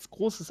bisher nichts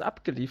Großes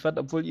abgeliefert,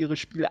 obwohl ihre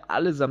Spiele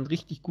allesamt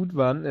richtig gut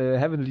waren.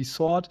 Heavenly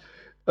Sword.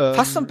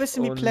 Fast so ein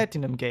bisschen wie und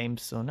Platinum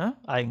Games, so, ne?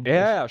 Eigentlich.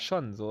 ja,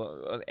 schon. So.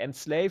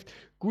 Enslaved.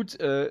 Gut,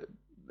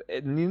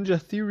 Ninja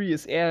Theory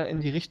ist eher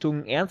in die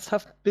Richtung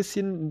ernsthaft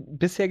bisschen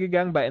bisher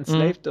gegangen. Bei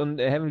Enslaved und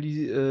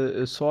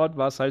Heavenly Sword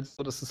war es halt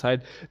so, dass es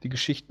halt die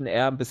Geschichten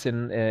eher ein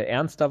bisschen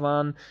ernster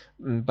waren.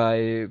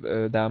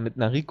 Bei da mit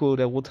Nariko,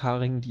 der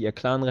Rothaarigen, die ihr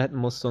Clan retten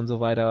musste und so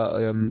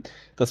weiter,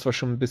 das war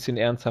schon ein bisschen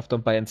ernsthafter.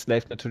 Und bei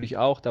Enslaved natürlich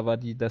auch. Da war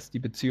die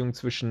Beziehung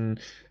zwischen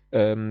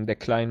der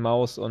kleinen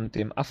Maus und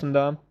dem Affen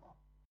da.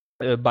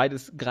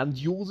 Beides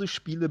grandiose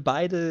Spiele,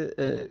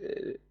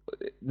 beide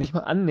nicht mal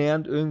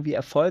annähernd irgendwie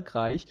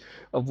erfolgreich,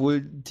 obwohl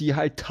die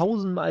halt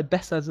tausendmal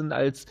besser sind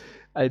als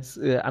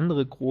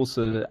andere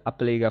große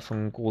Ableger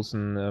von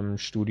großen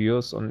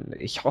Studios. Und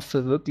ich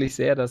hoffe wirklich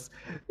sehr, dass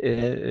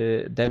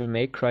Devil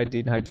May Cry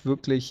denen halt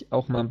wirklich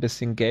auch mal ein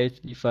bisschen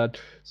Geld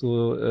liefert,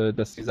 so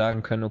dass sie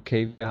sagen können,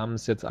 okay, wir haben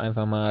es jetzt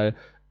einfach mal,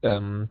 wir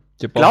brauchen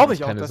Glaube uns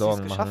ich auch, keine dass sie es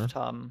Sorgen machen. geschafft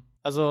haben.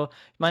 Also,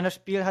 ich meine, das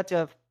Spiel hat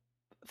ja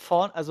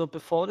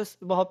bevor das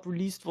überhaupt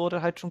released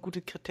wurde, halt schon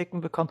gute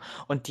Kritiken bekommen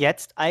und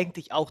jetzt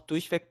eigentlich auch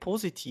durchweg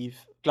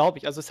positiv, glaube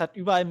ich. Also, es hat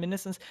überall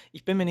mindestens,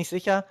 ich bin mir nicht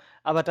sicher,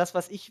 aber das,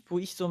 wo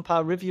ich so ein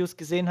paar Reviews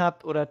gesehen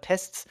habe oder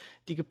Tests,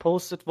 die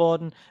gepostet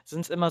wurden,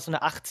 sind es immer so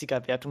eine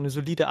 80er-Wertung, eine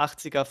solide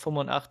 80er,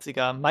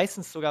 85er,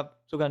 meistens sogar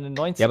eine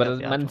Ja, aber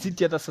 90er-Wertung. man sieht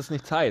ja, dass das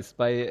nichts heißt.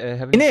 Bei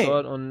Having Nee.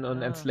 Sword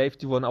und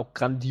Enslaved, die wurden auch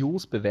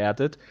grandios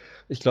bewertet.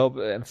 Ich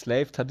glaube,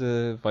 Enslaved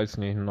hatte, weiß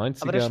nicht, einen Aber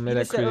das 90er Spiel ist ja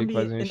Metacritic, irgendwie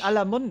weiß ich in nicht.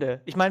 aller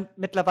Munde. Ich meine,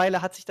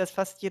 mittlerweile hat sich das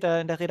fast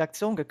jeder in der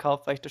Redaktion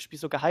gekauft, weil ich das Spiel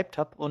so gehypt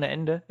habe, ohne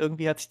Ende.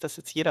 Irgendwie hat sich das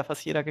jetzt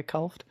fast jeder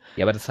gekauft.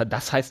 Ja, aber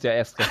das heißt ja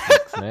erst recht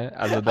nichts, ne?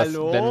 Also,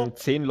 Hallo? wenn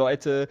 10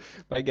 Leute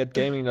bei Get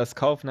Gaming das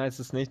kaufen, heißt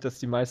es nicht, dass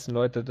die meisten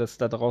Leute das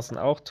da draußen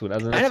auch tun.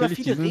 Also, Nein, aber natürlich,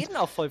 viele die sind. reden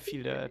auch voll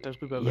viel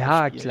darüber, über das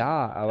Ja, Spiel.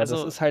 klar, aber das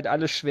Also, ist halt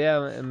alles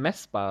schwer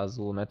messbar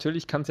so.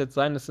 Natürlich kann es jetzt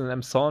sein, dass in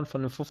einem Sound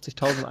von den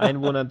 50.000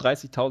 Einwohnern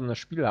 30.000 das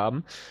Spiel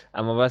haben,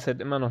 aber man weiß halt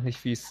immer noch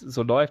nicht, wie es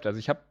so läuft. Also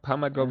ich habe ein paar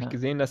Mal, glaube ich, Ja.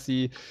 gesehen, dass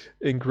sie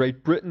in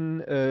Great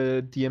Britain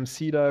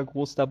DMC da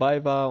groß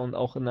dabei war und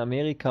auch in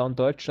Amerika und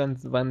Deutschland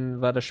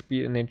war das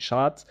Spiel in den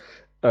Charts.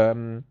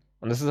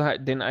 Und das ist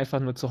halt denen einfach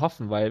nur zu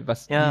hoffen, weil die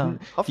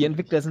hoffentlich.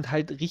 Entwickler sind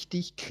halt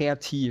richtig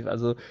kreativ.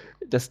 Also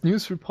das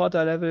News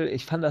Reporter Level,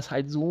 ich fand das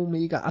halt so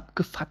mega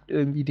abgefuckt,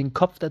 irgendwie den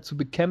Kopf da zu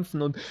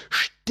bekämpfen und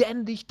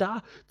ständig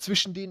da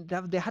zwischen den,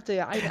 der hatte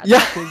ja eine Ja.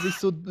 Attacke, sich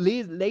so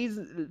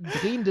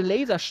drehende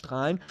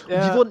Laserstrahlen und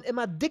Ja. die wurden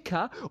immer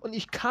dicker und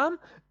ich kam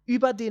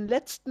über den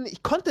letzten,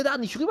 ich konnte da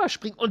nicht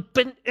rüberspringen und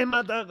bin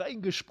immer da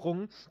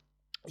reingesprungen.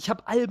 Ich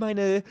habe all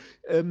meine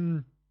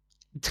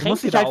Du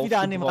musst Tränke dich da halt wieder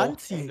an dem aufgebraucht.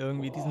 ranziehen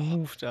irgendwie, diesen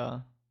Move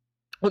da.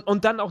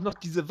 Und dann auch noch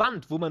diese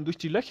Wand, wo man durch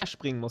die Löcher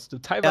springen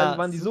musste. Teilweise Ja,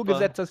 waren die so super.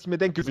 gesetzt, dass ich mir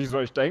denke, wie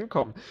soll ich da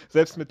hinkommen?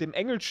 Selbst mit dem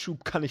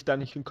Engelschub kann ich da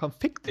nicht hinkommen.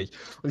 Fick dich.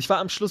 Und ich war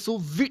am Schluss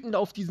so wütend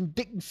auf diesen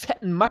dicken,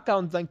 fetten Macker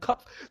und seinen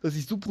Kopf, dass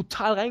ich so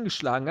brutal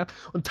reingeschlagen habe.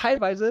 Und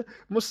teilweise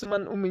musste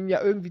man, um ihn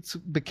ja irgendwie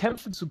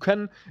bekämpfen zu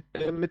können,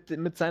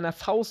 mit seiner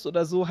Faust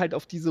oder so halt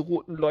auf diese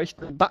roten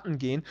leuchtenden Button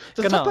gehen.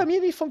 Das Genau. hat bei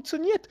mir nicht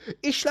funktioniert.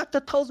 Ich schlag da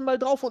 1000-mal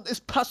drauf und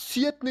es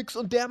passiert nichts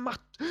und der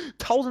macht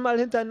 1000-mal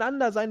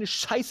hintereinander seine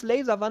scheiß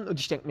Laserwand und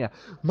ich denke mir,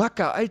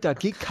 Macker, Alter,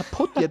 geh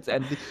kaputt jetzt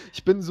endlich.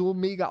 Ich bin so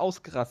mega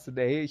ausgerastet,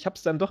 ey. Ich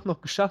hab's dann doch noch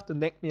geschafft und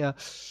denk mir,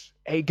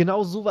 ey,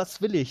 genau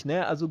sowas will ich,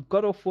 ne? Also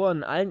God of War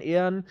in allen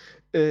Ehren,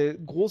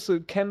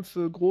 große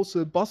Kämpfe,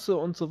 große Bosse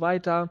und so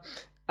weiter.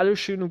 Alles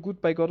schön und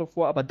gut bei God of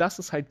War, aber das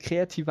ist halt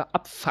kreativer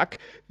Abfuck,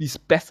 wie es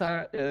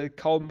besser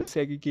kaum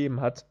bisher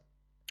gegeben hat.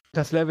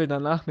 Das Level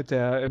danach mit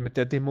der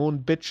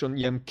Dämonen-Bitch und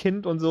ihrem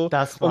Kind und so.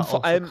 Das war Und vor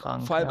auch allem, so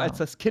krank, vor allem ja. als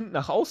das Kind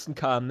nach außen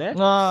kam, ne?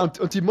 Ah.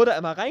 Und die Mutter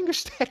immer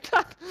reingesteckt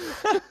hat.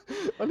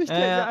 Und ich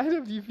denke Ja. mir,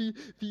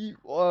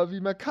 Alter, wie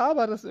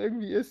makaber das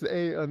irgendwie ist,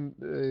 ey. Und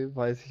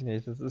weiß ich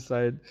nicht. Das ist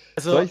halt.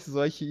 Also,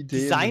 solche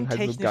Ideen sind halt so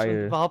designtechnisch und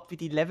geil. überhaupt wie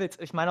die Levels,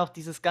 ich meine auch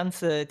diese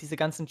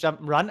ganzen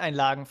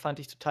Jump'n'Run-Einlagen fand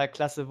ich total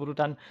klasse, wo du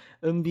dann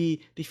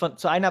irgendwie dich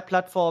zu einer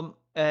Plattform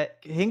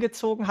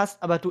hingezogen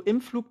hast, aber du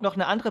im Flug noch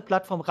eine andere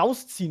Plattform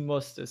rausziehen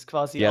musstest,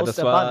 quasi Ja, aus das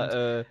der war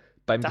Wand.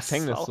 beim Das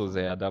Gefängnis war so auch,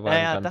 sehr. Da war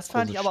ein ganz das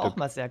fand großes ich aber auch Stück.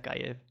 mal sehr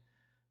geil.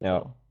 Ja.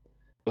 So.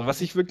 Und was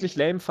ich wirklich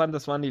lame fand,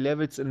 das waren die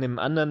Levels in dem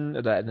anderen,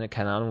 oder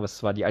keine Ahnung,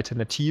 was war die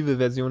alternative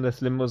Version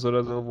des Limbus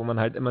oder so, wo man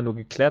halt immer nur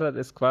geklettert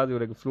ist quasi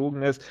oder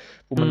geflogen ist,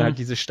 wo man halt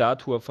diese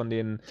Statue von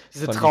Diese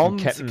diesen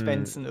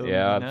Traumsequenzen Ketten,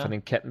 irgendwie, ne? von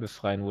den Ketten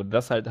befreien wurde.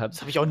 Das halt Das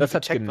habe ich auch nie das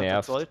hat gecheckt, was das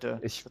genervt. sollte.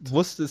 Ich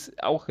wusste es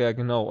auch, ja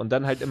genau. Und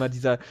dann halt immer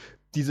diese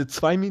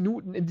 2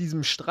 Minuten in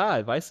diesem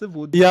Strahl, weißt du,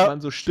 wo Ja. man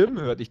so Stimmen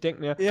hört. Ich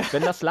denke mir, Ja.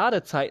 wenn das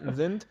Ladezeiten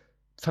sind,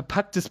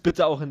 verpackt es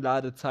bitte auch in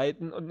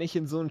Ladezeiten und nicht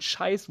in so einen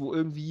Scheiß, wo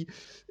irgendwie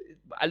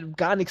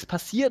gar nichts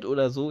passiert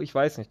oder so. Ich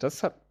weiß nicht.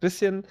 Das hat ein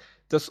bisschen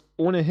das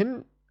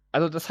ohnehin,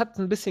 also das hat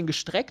ein bisschen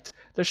gestreckt,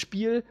 das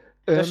Spiel.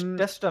 Das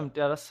stimmt,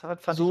 ja, fand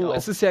ich auch.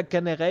 Es ist ja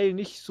generell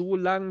nicht so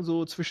lang,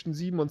 so zwischen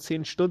 7 und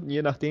 10 Stunden,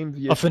 je nachdem,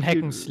 wie Aber es für ein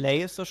spielt.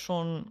 Hack'n'Slay ist das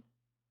schon,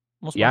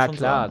 muss man Ja, schon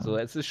klar, sagen. so,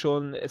 es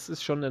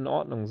ist schon in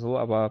Ordnung so,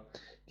 aber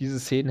diese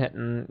Szenen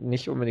hätten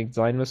nicht unbedingt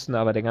sein müssen,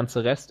 aber der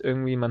ganze Rest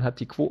irgendwie, man hat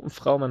die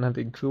Quotenfrau, man hat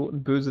den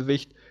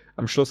Quotenbösewicht,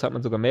 am Schluss hat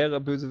man sogar mehrere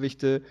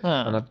Bösewichte,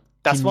 man hat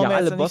Das wollen wir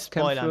jetzt geniale ja nicht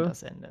spoilern, Bosskämpfe.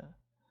 das Ende.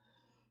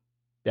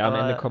 Ja, am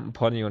Aber- Ende kommt ein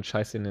Pony und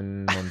scheißt ihn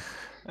in den Mund.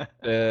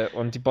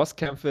 Und die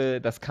Bosskämpfe,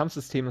 das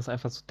Kampfsystem ist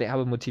einfach so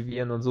derbe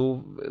motivierend und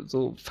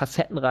so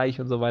facettenreich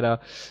und so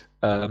weiter.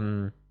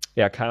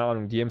 Ja, keine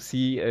Ahnung,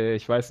 DMC,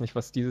 ich weiß nicht,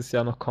 was dieses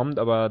Jahr noch kommt,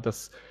 aber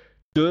das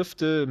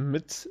dürfte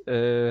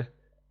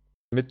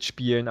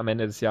mitspielen am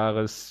Ende des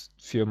Jahres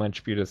für mein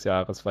Spiel des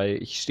Jahres, weil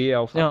ich stehe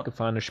auf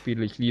abgefahrene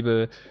Spiele. Ich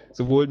liebe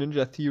sowohl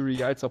Ninja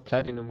Theory als auch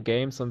Platinum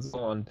Games und so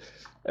und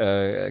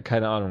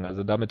keine Ahnung,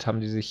 also damit haben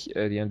die sich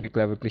die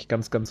Entwickler wirklich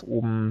ganz, ganz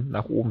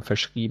nach oben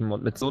verschrieben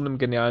und mit so einem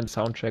genialen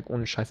Soundtrack,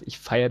 ohne Scheiß, ich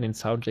feiere den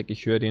Soundtrack,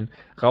 ich höre den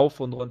rauf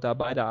und runter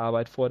bei der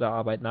Arbeit, vor der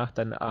Arbeit, nach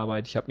der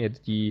Arbeit. Ich habe mir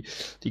die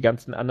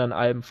ganzen anderen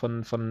Alben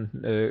von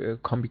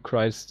Combi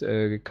Christ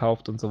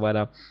gekauft und so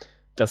weiter.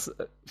 Das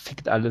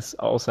fickt alles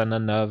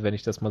auseinander, wenn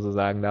ich das mal so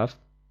sagen darf.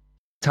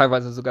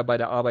 teilweise sogar bei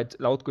der Arbeit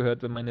laut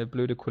gehört, wenn meine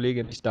blöde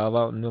Kollegin nicht da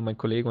war und nur mein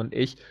Kollege und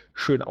ich.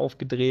 Schön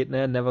aufgedreht,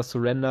 ne? Never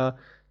Surrender.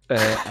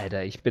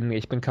 Alter, ich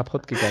bin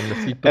kaputt gegangen.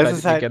 Das Lied Es bereitet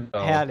ist mir halt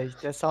Gänsehaut. herrlich.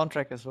 Der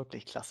Soundtrack ist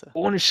wirklich klasse.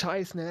 Ohne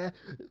Scheiß, ne?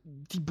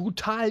 Die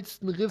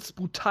brutalsten Riffs,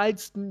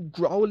 brutalsten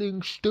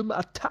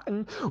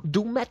Growling-Stimmattacken.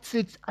 Du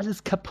metzelst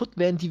alles kaputt,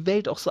 während die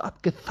Welt auch so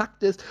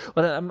abgefuckt ist.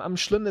 Und dann am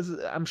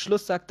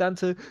Schluss sagt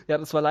Dante, ja,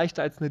 das war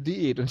leichter als eine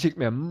Diät. Und ich denke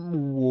mir,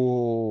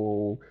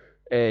 wow,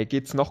 ey,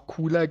 geht's noch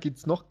cooler,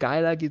 geht's noch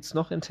geiler, geht's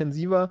noch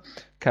intensiver?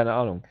 Keine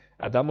Ahnung.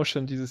 Ja, da muss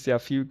schon dieses Jahr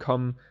viel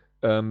kommen,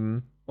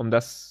 um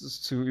das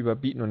zu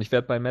überbieten. Und ich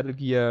werde bei Metal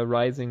Gear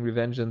Rising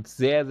Revengeance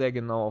sehr, sehr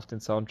genau auf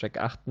den Soundtrack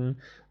achten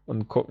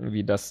und gucken,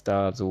 wie das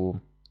da so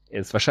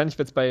ist. Wahrscheinlich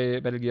wird es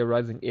bei Metal Gear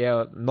Rising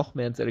eher noch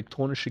mehr ins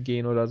Elektronische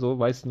gehen oder so,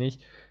 weiß ich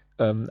nicht.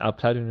 Aber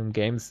Platinum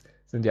Games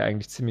sind ja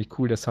eigentlich ziemlich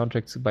cool. Der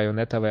Soundtrack zu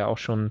Bayonetta war ja auch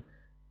schon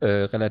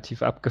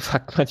relativ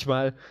abgefuckt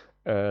manchmal.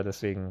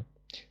 Deswegen,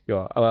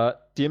 ja.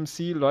 Aber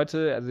DMC,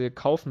 Leute, also ihr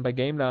kaufen bei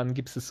Gameladen,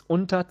 gibt es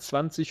unter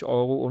 20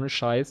 Euro ohne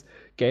Scheiß.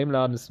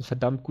 Gameladen ist ein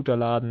verdammt guter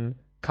Laden.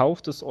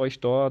 Kauft es euch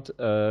dort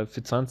für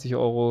 20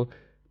 Euro.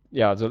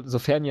 Ja,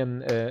 sofern ihr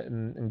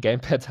ein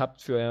Gamepad habt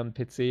für euren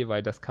PC,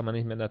 weil das kann man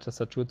nicht mit einer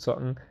Tastatur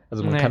zocken.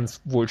 Also man kann es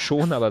wohl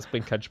schon, aber es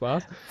bringt keinen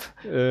Spaß.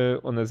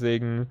 Und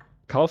deswegen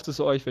kauft es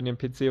euch, wenn ihr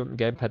einen PC und ein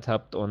Gamepad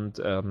habt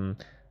und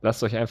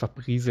lasst euch einfach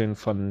berieseln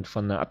von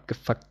einer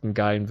abgefuckten,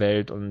 geilen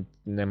Welt und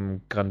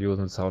einem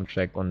grandiosen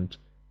Soundtrack und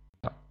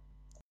ja.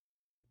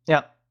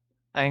 Ja,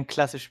 ein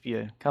klasse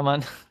Spiel. Kann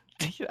man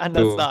nicht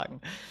anders sagen.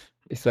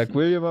 Ich sag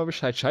William mal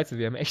Bescheid. Scheiße,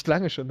 wir haben echt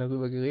lange schon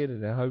darüber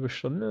geredet. Eine halbe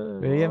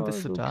Stunde. William,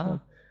 bist du da?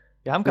 Knapp.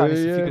 Wir haben gar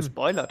nicht so viel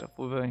gespoilert,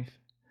 obwohl wir.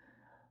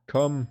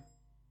 Komm.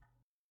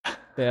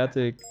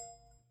 Fertig.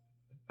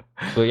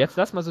 So, jetzt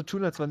lass mal so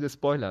tun, als wenn wir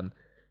spoilern.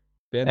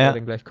 Während er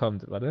denn gleich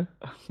kommt, warte.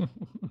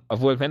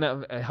 Obwohl, wenn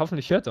er.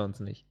 Hoffentlich hört er uns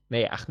nicht.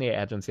 Nee,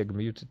 er hat uns ja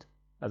gemutet.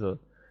 Also.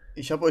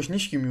 Ich habe euch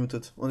nicht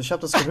gemutet. Und ich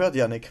habe das gehört,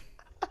 Yannick.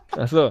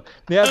 Achso.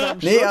 Nee, also am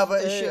Schluss,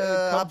 aber ich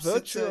kommt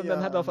Virtue und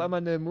dann hat auf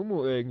einmal eine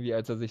Mumu irgendwie,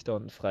 als er sich da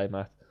unten frei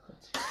macht.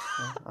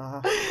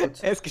 Aha,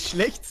 gut. Er ist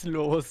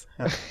geschlechtslos.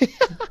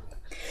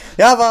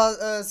 Ja,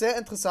 war sehr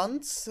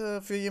interessant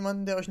für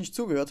jemanden, der euch nicht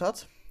zugehört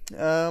hat.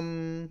 Ja.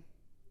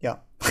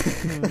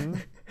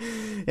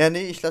 Ja,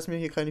 nee, ich lasse mir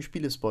hier keine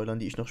Spiele spoilern,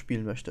 die ich noch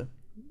spielen möchte.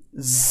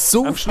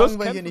 So am Schluss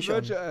fangen wir hier nicht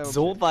an. Okay.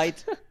 So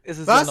weit ist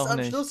es Was? ja noch Am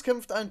nicht. Schluss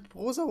kämpft ein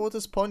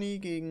rosarotes Pony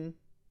gegen...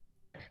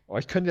 Oh,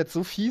 ich könnte jetzt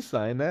so fies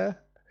sein, ne?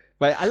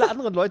 Weil alle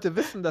anderen Leute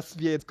wissen, dass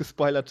wir jetzt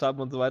gespoilert haben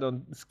und so weiter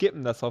und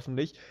skippen das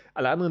hoffentlich.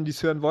 Alle anderen, die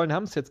es hören wollen,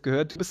 haben es jetzt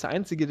gehört. Du bist der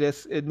Einzige, der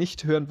es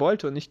nicht hören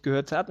wollte und nicht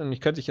gehört hat. Und ich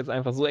könnte dich jetzt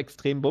einfach so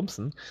extrem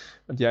bumsen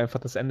und dir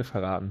einfach das Ende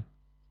verraten.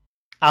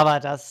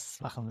 Aber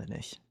das machen wir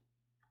nicht.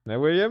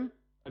 Na, William?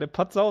 Eine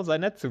Potsau, sei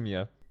nett zu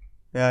mir.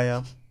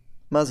 Ja.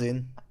 Mal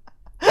sehen.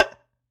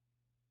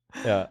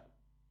 Ja.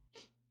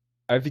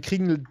 Aber wir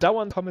kriegen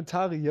dauernd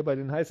Kommentare hier bei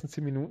den heißen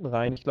 10 Minuten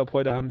rein. Ich glaube,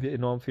 heute haben wir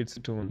enorm viel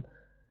zu tun.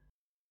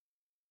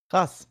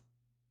 Krass.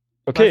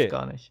 Okay. Weiß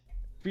gar nicht.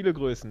 Viele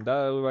Größen.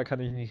 Darüber kann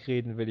ich nicht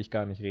reden, will ich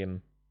gar nicht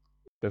reden.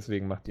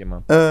 Deswegen macht ihr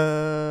mal.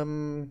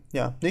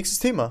 Ja, nächstes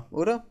Thema,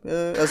 oder?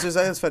 Also ihr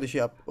seid jetzt fertig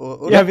hier ab,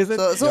 oder? Ja, wir sind...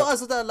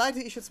 Also da leite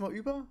ich jetzt mal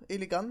über,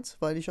 elegant,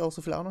 weil ich auch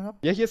so viel Ahnung habe.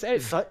 Ja, hier ist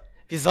Elton.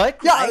 Wir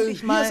sollten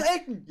eigentlich mal... Hier ist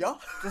Elton, ja.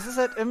 Das ist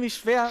halt irgendwie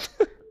schwer.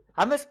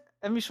 Haben wir es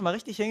irgendwie schon mal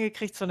richtig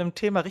hingekriegt, zu einem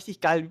Thema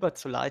richtig geil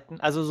überzuleiten?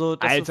 Also so...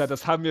 Alter,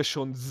 das haben wir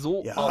schon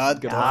so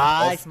oft gemacht.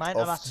 Ja, ich meine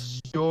aber...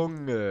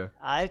 Junge.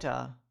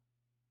 Alter.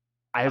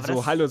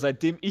 Also, hallo,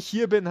 seitdem ich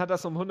hier bin, hat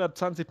das um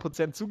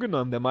 120%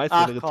 zugenommen, der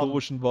Meister der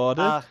rhetorischen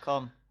Worte. Ach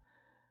komm.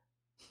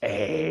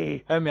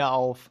 Ey. Hör mir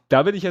auf.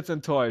 Da bin ich jetzt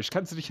enttäuscht.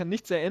 Kannst du dich an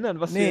nichts erinnern,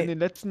 was wir in den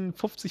letzten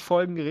 50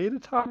 Folgen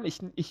geredet haben?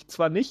 Ich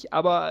zwar nicht,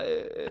 aber...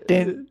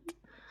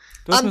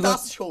 An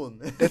das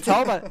schon. Der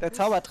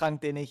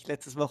Zaubertrank, den ich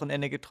letztes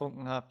Wochenende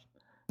getrunken habe.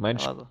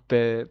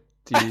 Der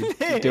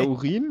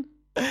Urin?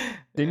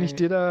 Den ich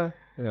dir da...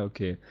 Ja,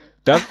 okay.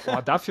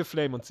 Dafür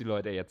flamen uns die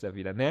Leute jetzt ja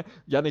wieder, ne?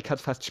 Yannick hat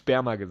fast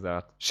Sperma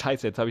gesagt.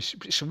 Scheiße, jetzt habe ich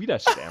schon wieder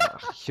Sperma.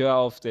 Ach, ich höre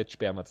auf, jetzt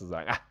Sperma zu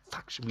sagen.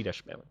 Fuck, schon wieder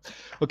Sperma.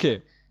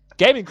 Okay.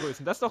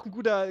 Gaming-Größen, das ist doch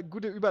eine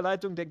gute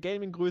Überleitung der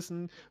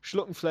Gaming-Größen.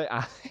 Schlucken vielleicht...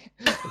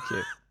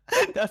 okay.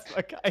 Das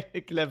war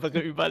keine clevere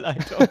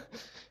Überleitung.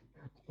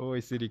 Oh,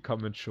 ich sehe die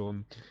Comments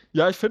schon.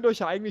 Ja, ich finde euch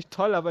ja eigentlich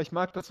toll, aber ich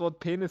mag das Wort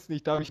Penis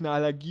nicht. Da habe ich eine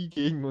Allergie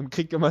gegen und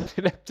kriege immer einen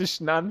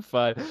epileptischen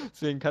Anfall.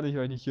 Deswegen kann ich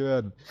euch nicht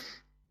hören.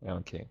 Ja,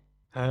 okay.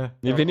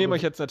 Nee, wir nehmen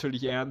euch jetzt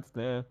natürlich ernst,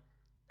 ne?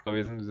 Aber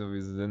wir sind so, wie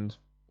sie sind.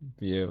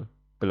 Wir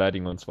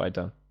beleidigen uns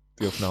weiter.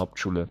 Wie auf einer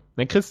Hauptschule.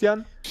 Ne,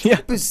 Christian? Ja.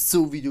 Du bist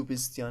so, wie du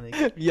bist, Yannick.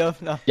 Wie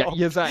auf einer Ja,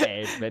 ihr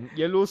seid, wenn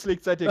ihr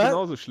loslegt, seid ihr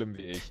genauso schlimm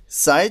wie ich.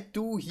 Seit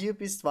du hier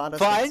bist, war das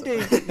vor allen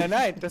Dingen,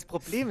 nein, das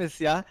Problem ist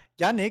ja,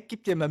 Yannick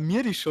gibt ja immer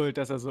mir die Schuld,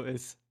 dass er so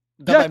ist.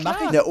 Dabei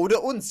mache ich... Ja,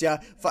 oder uns,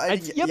 ja. Vor allen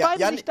Als ihr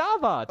beide nicht da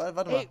wart.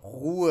 Warte mal,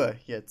 Ruhe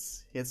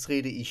jetzt. Jetzt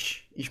rede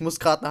ich. Ich muss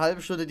gerade eine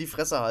halbe Stunde die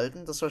Fresse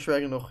halten. Das war schwer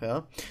genug,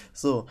 ja.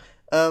 So,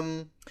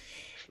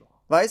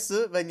 weißt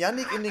du, wenn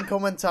Yannick in den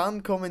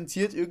Kommentaren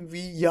kommentiert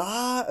irgendwie,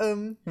 ja,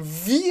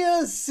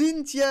 wir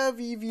sind ja,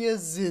 wie wir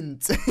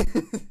sind.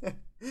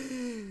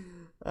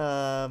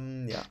 Ja.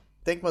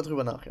 Denk mal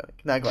drüber nach,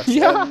 Yannick. Nein, Quatsch.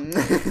 Ja.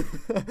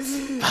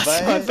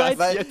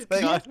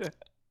 Gerade?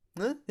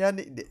 Ne?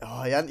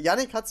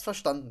 Yannick hat's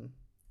verstanden.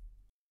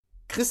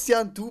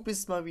 Christian, du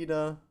bist mal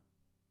wieder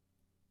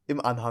im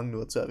Anhang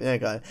nur zu erwähnen. Ja,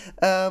 egal.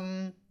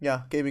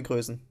 Ja,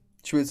 Gaming-Größen.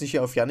 Ich will jetzt nicht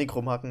hier auf Yannick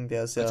rumhacken,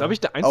 der ist ja. Als ob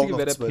ich der Einzige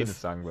wäre, der Penis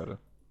sagen würde.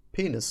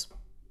 Penis.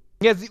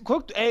 Ja,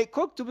 guck,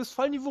 du bist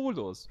voll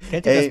niveaulos.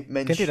 Kennt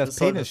ihr das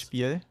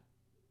Penis-Spiel?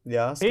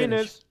 Ja, das kenn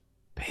ich.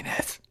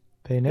 Penis.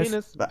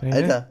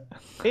 Alter.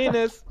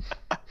 Penis.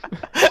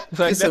 Das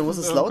habe ich Christian, muss letztens es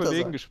mit einem lauter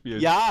Kollegen sein.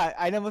 gespielt. Ja,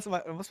 einer muss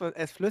man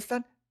erst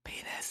flüstern.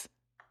 Penis.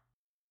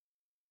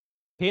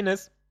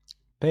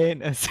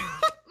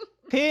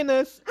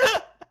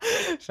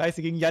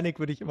 Scheiße, gegen Yannick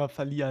würde ich immer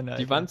verlieren,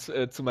 Alter. Die Wand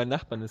zu meinen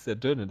Nachbarn ist sehr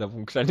dünn, da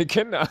wohnen kleine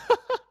Kinder.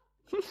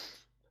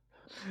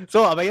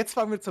 So, aber jetzt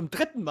fangen wir zum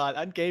 3. Mal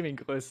an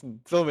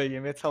Gaming-Größen. So,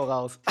 William, jetzt hau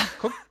raus.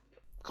 Guck,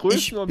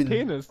 Größen und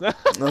Penis, ne?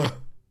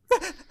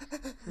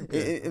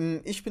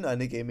 Ich bin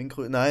eine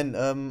Gaming-Größe. Nein,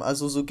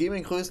 also so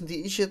Gaming-Größen,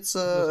 die ich jetzt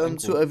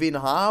zu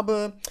erwähnen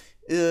habe,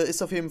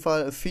 ist auf jeden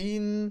Fall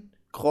Fien,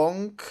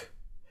 Gronkh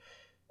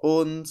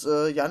und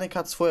Yannick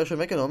hat es vorher schon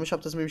weggenommen. Ich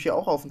habe das nämlich hier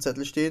auch auf dem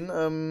Zettel stehen.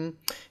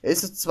 Er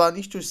ist jetzt zwar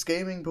nicht durchs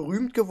Gaming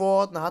berühmt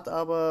geworden, hat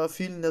aber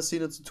viel in der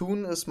Szene zu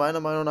tun, ist meiner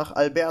Meinung nach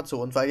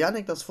Alberto. Und weil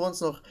Yannick das vor uns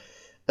noch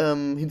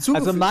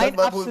hinzugefügt also mein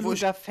hat,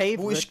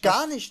 wo ich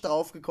gar nicht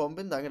drauf gekommen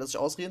bin, danke, dass ich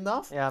ausreden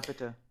darf. Ja,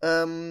 bitte.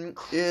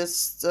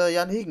 Ist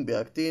Jan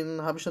Hegenberg.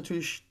 Den habe ich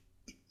natürlich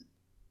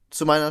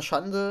zu meiner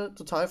Schande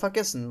total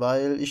vergessen,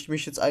 weil ich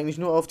mich jetzt eigentlich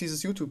nur auf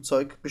dieses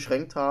YouTube-Zeug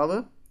beschränkt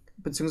habe,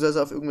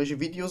 beziehungsweise auf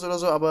irgendwelche Videos oder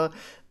so, aber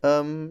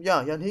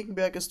ja, Jan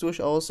Hegenberg ist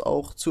durchaus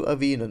auch zu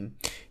erwähnen.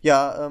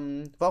 Ja,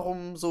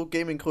 warum so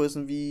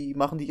Gaming-Größen, wie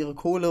machen die ihre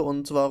Kohle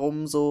und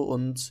warum so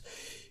und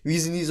wie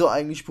sind die so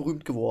eigentlich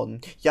berühmt geworden?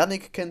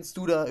 Yannick, kennst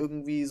du da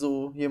irgendwie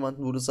so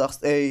jemanden, wo du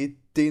sagst, ey,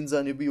 den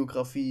seine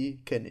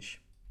Biografie kenne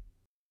ich?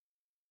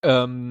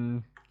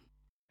 Kennt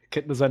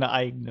nur seine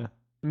eigene.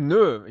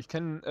 Nö, ich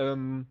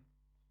kenne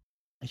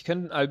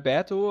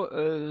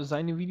Alberto,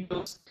 seine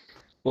Videos,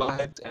 wo er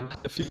halt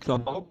viel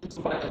Klamauk und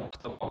so weiter,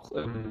 macht aber auch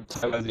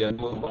teilweise ja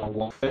nur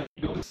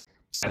Warfare-Videos.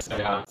 Das heißt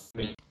ja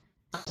nicht.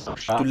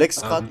 Du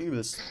leckst gerade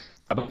übelst.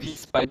 Aber wie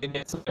es bei denen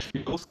jetzt zum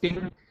Beispiel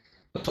losging,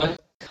 das war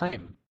halt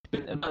kein. Ich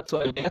bin immer zu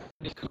Alberto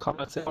nicht gekommen,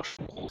 als er auch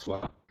schon groß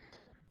war.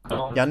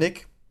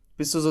 Yannick,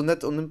 bist du so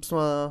nett und nimmst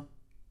mal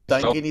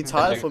dein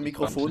Genital vom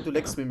Mikrofon? Du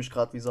leckst nämlich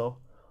gerade wie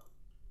Sau.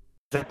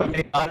 Und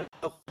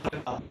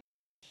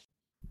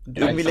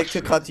irgendwie leckt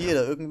hier gerade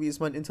jeder. Irgendwie ist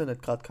mein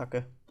Internet gerade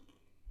kacke.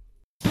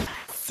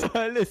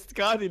 Was ist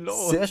gerade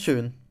los? Sehr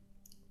schön.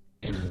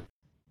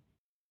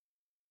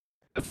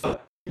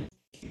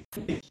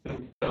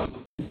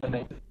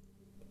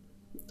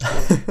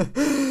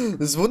 Das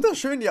ist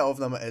wunderschön, die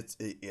Aufnahme.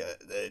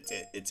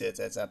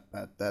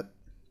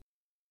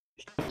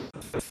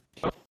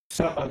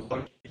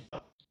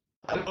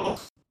 Hallo.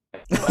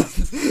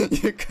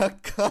 Ihr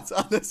kackt gerade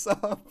alles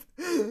ab.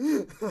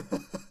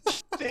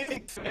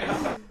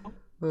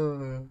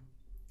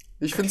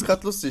 Ich find's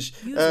gerade lustig.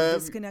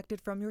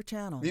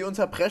 Wir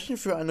unterbrechen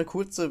für eine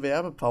kurze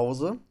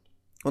Werbepause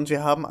und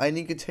wir haben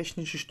einige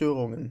technische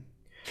Störungen.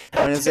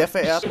 Meine sehr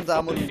verehrten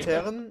Damen und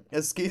Herren,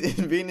 es geht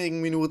in wenigen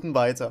Minuten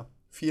weiter.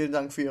 Vielen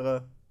Dank für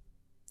Ihre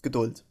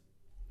Geduld.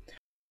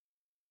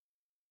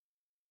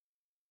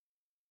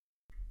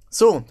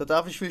 So, da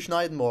darf ich viel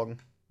schneiden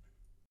morgen.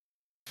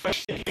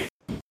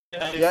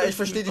 Ja, ich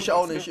verstehe dich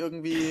auch nicht.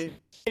 Irgendwie.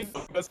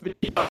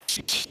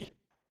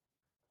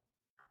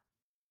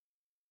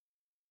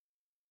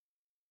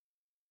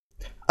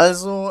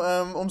 Also,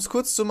 um es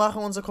kurz zu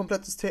machen, unser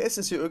komplettes TS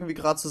ist hier irgendwie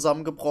gerade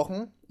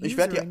zusammengebrochen. Ich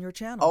werde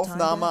die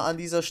Aufnahme an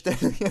dieser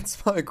Stelle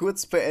jetzt mal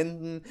kurz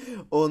beenden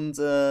und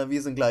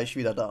wir sind gleich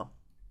wieder da.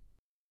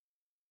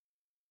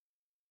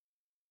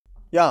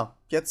 Ja,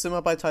 jetzt sind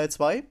wir bei Teil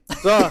 2.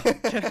 So, ja,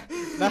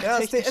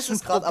 das TS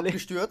ist gerade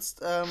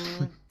abgestürzt.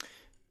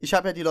 Ich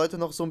habe ja die Leute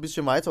noch so ein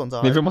bisschen weiter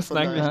unterhalten. Nee, wir mussten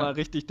eigentlich mal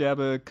richtig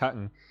derbe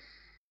kacken.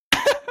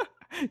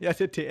 Ja,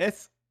 der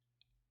TS.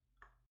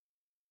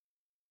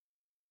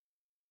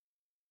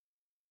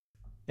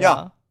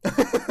 Ja.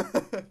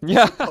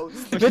 Ja.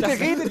 Bitte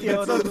redet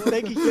ihr, sonst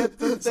denke ich,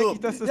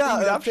 dass das ja,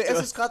 Ding wieder abstürzt.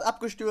 TS ist gerade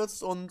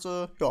abgestürzt und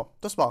ja,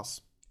 das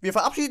war's. Wir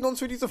verabschieden uns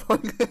für diese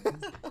Folge.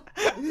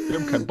 Wir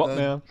haben keinen Bock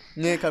mehr.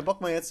 Nee, kein Bock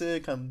mehr jetzt.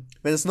 Wenn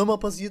es nochmal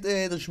passiert,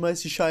 ey, dann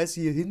schmeiß die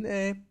Scheiße hier hin,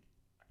 ey.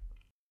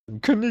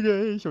 Dann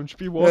kündige ich und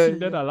spiele Walking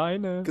Dead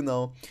alleine.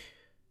 Genau.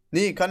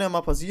 Nee, kann ja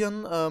mal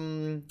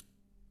passieren.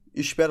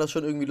 Ich werde das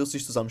schon irgendwie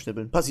lustig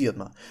zusammenschnippeln. Passiert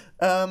mal.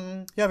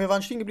 Ja, wir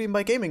waren stehen geblieben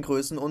bei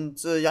Gaming-Größen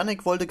und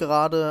Yannick wollte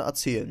gerade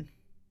erzählen.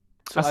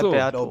 Achso,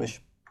 glaube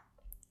ich.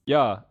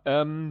 Ja,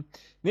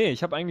 nee,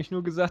 ich habe eigentlich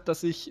nur gesagt,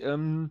 dass ich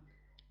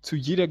zu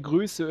jeder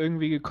Größe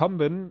irgendwie gekommen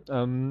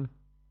bin,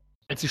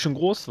 als sie schon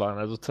groß waren.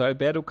 Also zu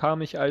Alberto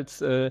kam ich, als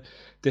der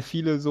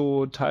viele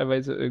so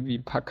teilweise irgendwie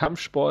ein paar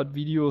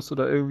Kampfsport-Videos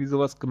oder irgendwie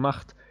sowas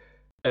gemacht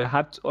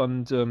hat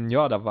und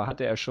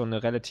hatte er schon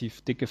eine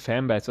relativ dicke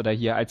Fanbase. Oder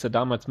hier, als er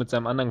damals mit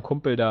seinem anderen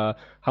Kumpel da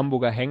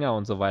Hamburger Hänger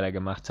und so weiter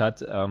gemacht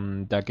hat,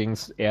 da ging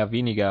es eher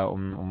weniger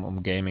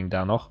um Gaming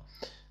da noch.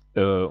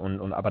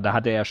 Aber da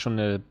hatte er schon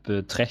eine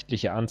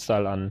beträchtliche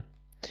Anzahl an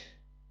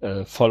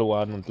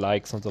Followern und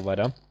Likes und so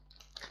weiter.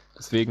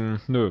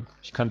 Deswegen, nö,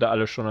 ich kannte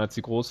alle schon, als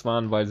sie groß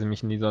waren, weil sie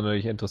mich nie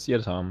sonderlich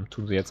interessiert haben.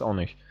 Tun sie jetzt auch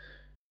nicht.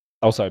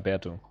 Außer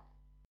Alberto.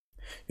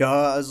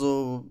 Ja,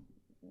 also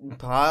ein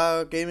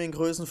paar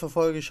Gaming-Größen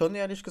verfolge ich schon,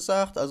 ehrlich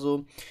gesagt.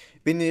 Also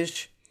bin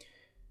ich,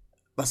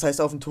 was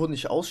heißt auf den Tod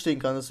nicht ausstehen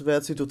kann, das wäre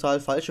jetzt die total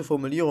falsche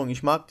Formulierung.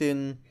 Ich mag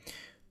den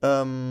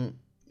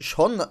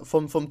schon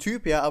vom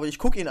Typ her, aber ich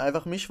gucke ihn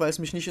einfach nicht, weil es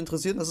mich nicht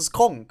interessiert. Das ist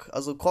Gronkh.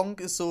 Also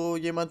Gronkh ist so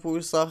jemand, wo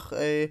ich sage,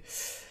 ey,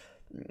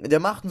 der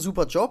macht einen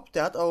super Job,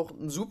 der hat auch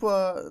eine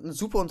super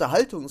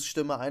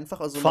Unterhaltungsstimme einfach.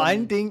 Also Vor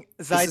allen Dingen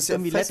seit ist ja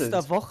irgendwie fesselnd.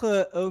 letzter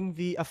Woche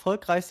irgendwie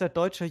erfolgreichster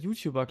deutscher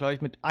YouTuber, glaube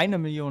ich, mit 1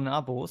 Million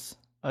Abos.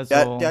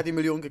 Also Der hat die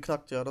Million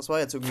geknackt, ja. Das war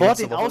jetzt irgendwie vor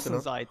letzte den Woche,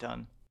 genau.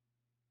 Außenseitern.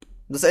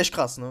 Das ist echt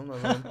krass, ne?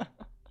 Also,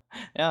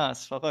 Ja,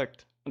 ist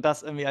verrückt. Und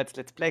das irgendwie als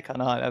Let's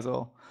Play-Kanal,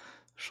 also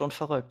schon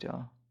verrückt,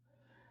 ja.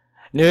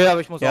 Nö,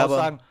 aber ich muss ja, auch aber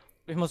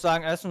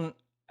sagen, er ist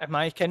ich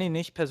meine, ich kenne ihn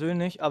nicht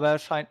persönlich, aber er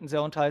scheint ein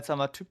sehr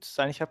unterhaltsamer Typ zu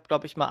sein. Ich habe,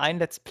 glaube ich, mal ein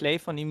Let's Play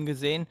von ihm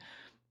gesehen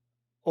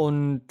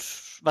und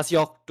was ich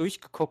auch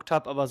durchgeguckt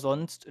habe, aber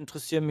sonst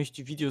interessieren mich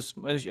die Videos,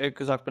 ehrlich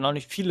gesagt, bin auch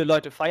nicht. Viele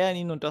Leute feiern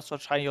ihn und das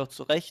wahrscheinlich auch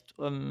zu Recht.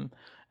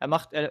 Er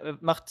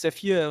macht sehr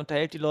viel, er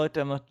unterhält die Leute,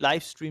 er macht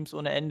Livestreams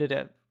ohne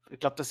Ende. Ich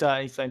glaube, das ist ja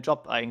eigentlich sein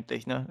Job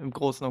eigentlich, ne? Im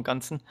Großen und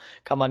Ganzen,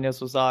 kann man ja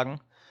so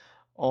sagen.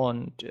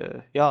 Und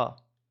ja,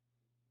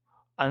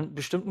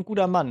 bestimmt ein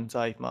guter Mann,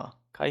 sag ich mal.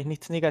 Kann ich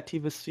nichts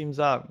Negatives zu ihm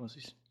sagen, muss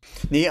ich.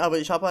 nee, aber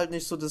ich habe halt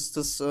nicht so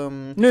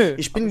Nö,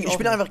 ich hab bin, ich ich auch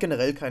bin nicht. einfach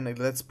generell kein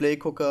Let's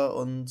Play-Gucker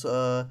und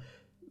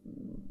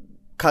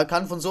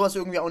kann von sowas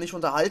irgendwie auch nicht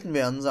unterhalten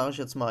werden, sage ich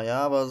jetzt mal,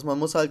 ja. Aber man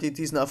muss halt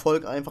diesen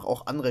Erfolg einfach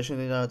auch anrechnen,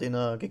 den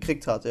er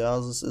gekriegt hat, ja.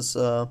 Also es ist,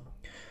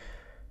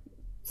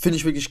 finde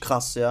ich wirklich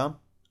krass, ja.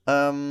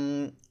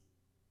 Ähm,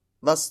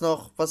 was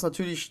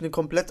natürlich eine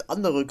komplett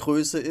andere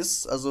Größe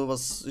ist, also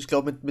was ich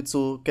glaube mit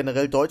so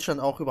generell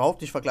Deutschland auch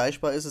überhaupt nicht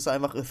vergleichbar ist, ist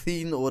einfach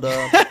Athene oder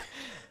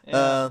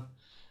Ja, äh,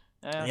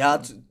 ja, ja,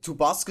 stimmt.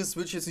 Tubaskis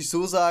würde ich jetzt nicht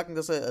so sagen,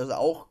 dass er also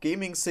auch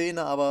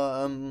Gaming-Szene,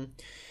 aber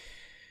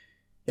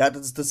ja,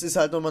 das ist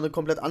halt nochmal eine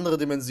komplett andere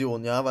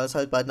Dimension, ja, weil es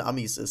halt bei den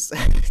Amis ist.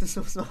 Das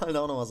muss man halt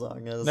auch nochmal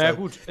sagen. Ja, das ist Naja, halt,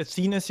 gut,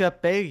 Athene ist ja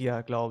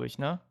Belgier, glaube ich,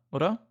 ne?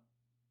 Oder?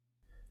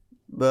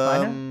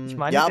 Ich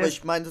meine, ja, aber der ich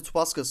ist. meinte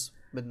Tubaskis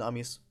mit den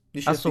Amis,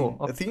 nicht Ach so,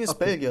 Athene. Athene ist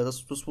okay. Belgier,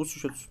 das wusste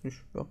ich jetzt nicht.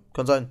 Ja,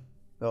 kann sein.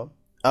 Ja.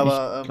 Ich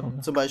Aber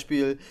glaube. zum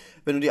Beispiel,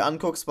 wenn du dir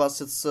anguckst, was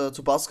jetzt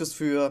Tubaskis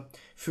für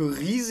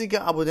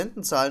riesige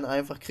Abonnentenzahlen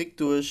einfach kriegt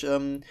durch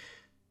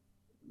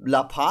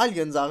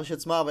Lappalien, sage ich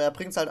jetzt mal, aber er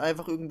bringt es halt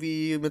einfach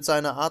irgendwie mit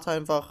seiner Art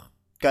einfach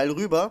geil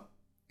rüber.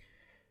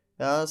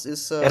 Ja, es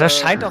ist, Ja, das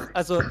scheint auch,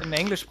 also im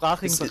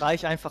englischsprachigen es,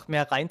 Bereich einfach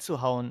mehr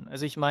reinzuhauen.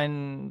 Also ich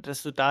meine,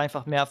 dass du da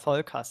einfach mehr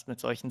Erfolg hast mit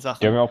solchen Die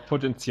Sachen. haben ja auch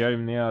potenziell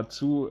mehr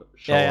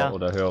Ja, Zuschauer ja,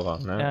 oder Hörer,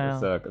 ne? ja,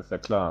 ja. Ist ja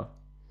klar.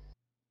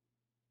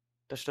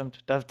 Das stimmt.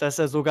 Das ist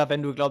ja sogar,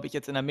 wenn du, glaube ich,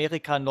 jetzt in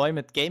Amerika neu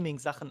mit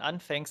Gaming-Sachen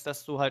anfängst,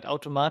 dass du halt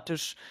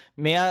automatisch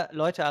mehr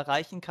Leute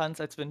erreichen kannst,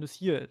 als wenn du es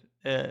hier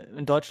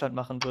in Deutschland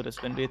machen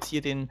würdest. Wenn du jetzt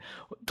hier den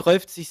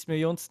 12.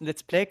 Millionensten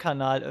Let's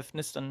Play-Kanal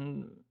öffnest,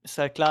 dann ist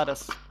halt klar,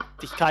 dass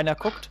dich keiner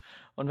guckt.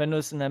 Und wenn du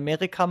es in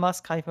Amerika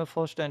machst, kann ich mir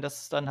vorstellen,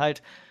 dass es dann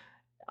halt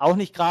auch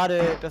nicht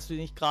gerade, dass du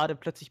nicht gerade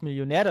plötzlich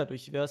Millionär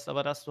dadurch wirst,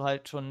 aber dass du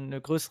halt schon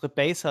eine größere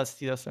Base hast,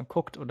 die das dann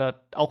guckt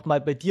oder auch mal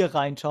bei dir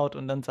reinschaut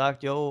und dann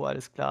sagt, yo,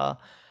 alles klar,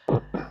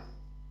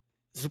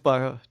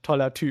 super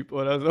toller Typ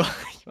oder so.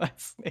 Ich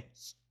weiß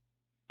nicht.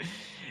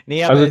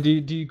 Nee, Also aber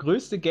die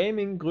größte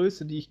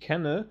Gaming-Größe, die ich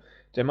kenne,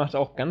 der macht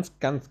auch ganz,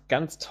 ganz,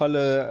 ganz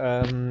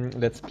tolle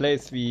Let's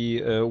Plays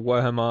wie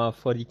Warhammer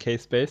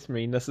 40k Space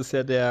Marine. Das ist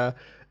ja der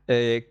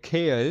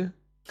Kale.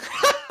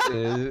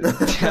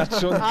 Der hat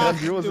schon ach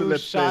grandiose du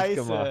Let's Plays Scheiße.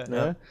 gemacht,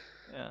 ja. ne?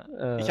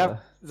 Ja. Ich Äh,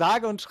 habe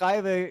sage und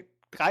schreibe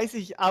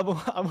 30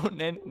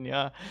 Abonnenten,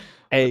 ja. Und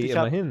ey, ich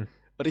habe immerhin.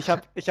 ich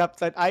hab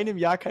seit einem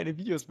Jahr keine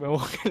Videos mehr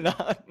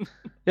hochgeladen.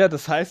 Ja,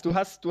 das heißt, du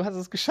hast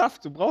es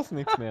geschafft, du brauchst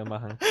nichts mehr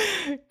machen.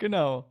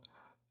 Genau.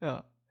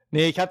 Ja.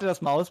 Nee, ich hatte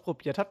das mal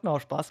ausprobiert, hat mir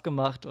auch Spaß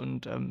gemacht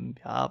und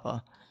ja,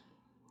 aber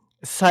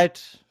es ist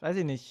halt, weiß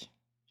ich nicht.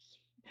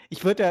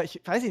 Ich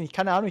weiß nicht,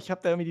 keine Ahnung, ich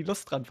habe da irgendwie die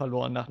Lust dran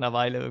verloren nach einer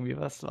Weile irgendwie,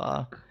 was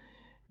war,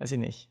 weiß ich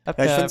nicht.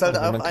 Ja, ich finde es halt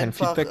Also wenn auch man kein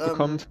einfach, Feedback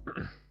bekommt.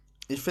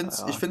 ich ja,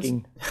 find's,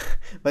 ging.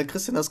 weil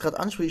Christian das gerade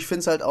anspricht, ich finde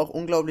es halt auch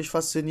unglaublich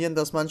faszinierend,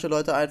 dass manche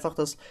Leute einfach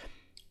das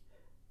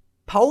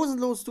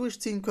pausenlos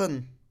durchziehen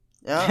können.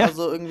 Ja, Ja,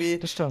 also irgendwie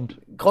das stimmt.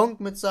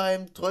 Gronkh mit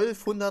seinem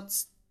 1200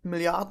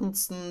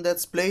 Milliardensten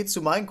Let's Play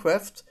zu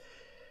Minecraft.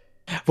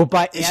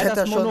 Wobei Ich er hätte das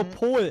da schon,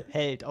 Monopol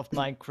hält auf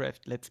Minecraft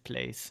Let's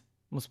Plays,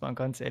 muss man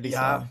ganz ehrlich ja,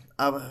 sagen.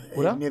 aber ey,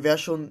 Oder? mir wäre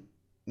schon,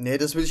 nee,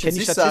 das will Ich ich kenne jetzt die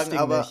nicht sagen,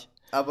 Statistiken nicht.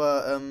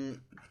 aber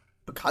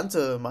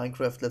bekannte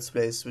Minecraft Let's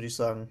Plays, würde ich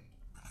sagen.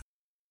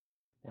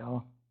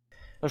 Ja,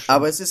 das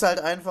Aber stimmt. es ist halt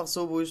einfach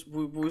so, wo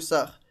ich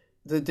sage,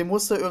 dem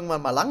musste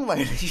irgendwann mal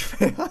langweilig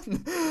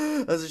werden.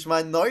 Also ich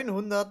meine,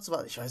 900,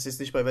 ich weiß jetzt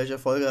nicht, bei welcher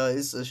Folge er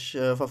ist, ich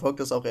verfolge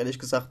das auch ehrlich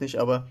gesagt nicht,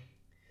 aber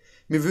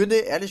mir würde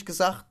ehrlich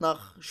gesagt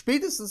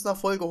spätestens nach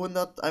Folge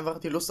 100 einfach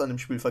die Lust an dem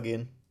Spiel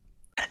vergehen.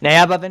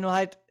 Naja, aber wenn du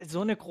halt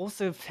so eine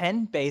große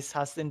Fanbase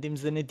hast in dem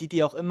Sinne, die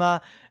dir auch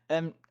immer,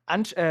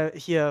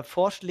 hier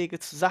Vorschläge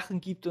zu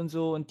Sachen gibt und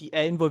so und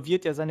er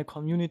involviert ja seine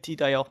Community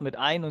da ja auch mit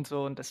ein und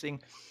so und deswegen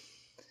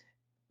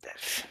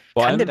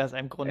Vor kann dir allem, das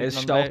im Grunde es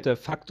genommen, ist auch weil der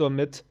Faktor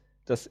mit,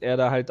 dass er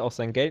da halt auch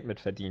sein Geld mit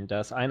verdient.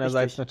 Da ist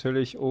einerseits richtig.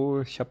 natürlich,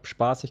 oh, ich habe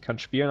Spaß, ich kann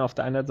spielen. Auf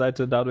der anderen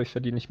Seite, dadurch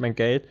verdiene ich mein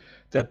Geld.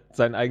 Der hat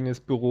sein eigenes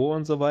Büro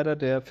und so weiter.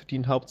 Der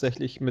verdient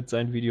hauptsächlich mit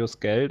seinen Videos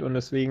Geld. Und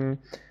deswegen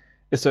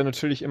ist da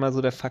natürlich immer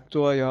so der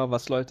Faktor, ja,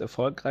 was läuft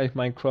erfolgreich?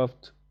 Minecraft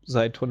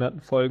seit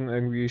hunderten Folgen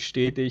irgendwie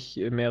stetig,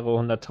 mehrere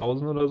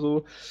hunderttausend oder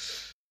so.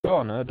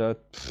 Ja, ne, da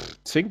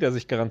zwingt er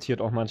sich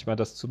garantiert auch manchmal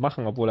das zu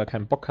machen, obwohl er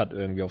keinen Bock hat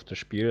irgendwie auf das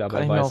Spiel, aber Kann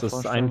er ich mir weiß, auch dass es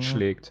vorstellen, ja.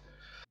 einschlägt.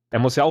 Er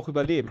muss ja auch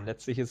überleben.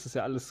 Letztlich ist es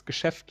ja alles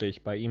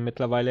geschäftlich. Bei ihm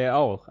mittlerweile ja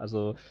auch.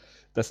 Also,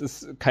 das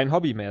ist kein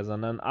Hobby mehr,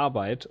 sondern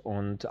Arbeit.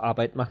 Und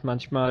Arbeit macht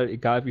manchmal,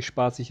 egal wie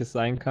spaßig es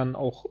sein kann,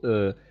 auch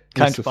Kein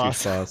nicht so viel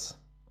Spaß. Spaß.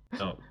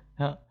 Ja.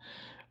 Ja.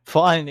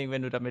 Vor allen Dingen,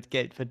 wenn du damit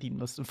Geld verdienen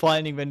musst und vor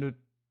allen Dingen, wenn du,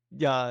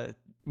 ja,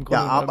 im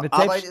Grunde Ja, genommen mit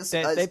Arbeit ist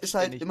halt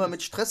selbstständig immer mit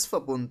bist. Stress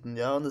verbunden,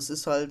 ja, und es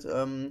ist halt,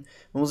 man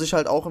muss sich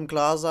halt auch im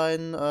Klar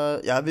sein,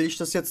 ja, will ich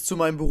das jetzt zu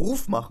meinem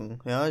Beruf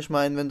machen, ja, ich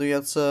meine, wenn du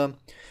jetzt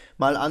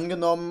mal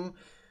angenommen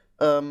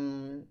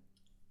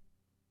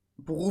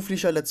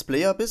beruflicher Let's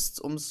Player bist,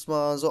 um es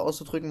mal so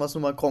auszudrücken, was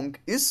nun mal Gronkh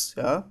ist,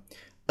 ja,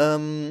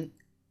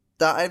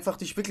 da einfach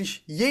dich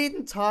wirklich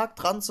jeden Tag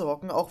dran zu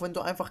hocken, auch wenn du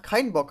einfach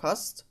keinen Bock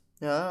hast,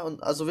 ja,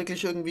 und also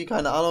wirklich irgendwie,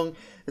 keine Ahnung,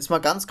 jetzt mal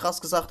ganz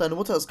krass gesagt, deine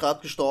Mutter ist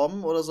gerade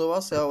gestorben oder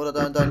sowas, ja, oder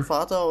dein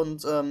Vater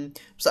und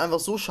bist einfach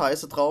so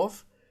scheiße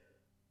drauf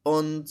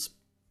und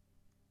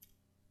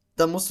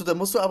dann musst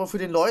du aber für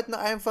den Leuten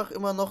einfach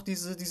immer noch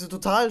diese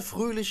total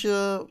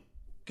fröhliche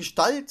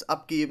Gestalt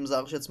abgeben,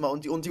 sag ich jetzt mal,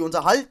 und die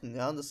unterhalten,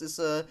 ja. Und das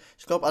ist,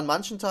 ich glaube, an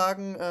manchen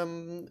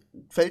Tagen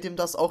fällt ihm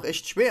das auch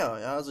echt schwer,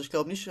 ja. Also ich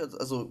glaube nicht,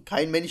 also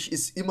kein Mensch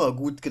ist immer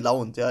gut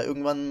gelaunt, ja.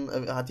 Irgendwann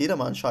hat jeder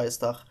mal einen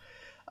Scheißtag.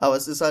 Aber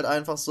es ist halt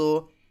einfach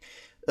so,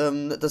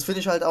 das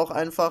finde ich halt auch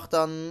einfach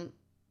dann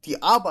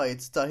die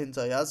Arbeit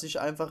dahinter, ja, sich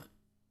einfach,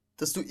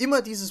 dass du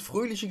immer dieses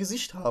fröhliche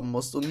Gesicht haben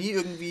musst und nie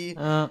irgendwie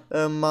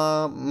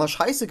mal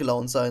scheiße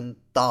gelaunt sein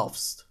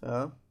darfst,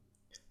 ja.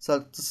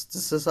 Das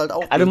ist halt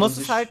auch Aber blöd und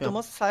sich, du ja.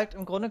 musst es halt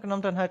im Grunde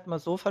genommen dann halt mal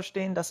so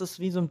verstehen, dass es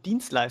wie so 'n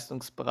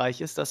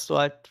Dienstleistungsbereich ist, dass du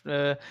halt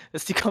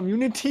dass die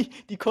Community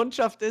die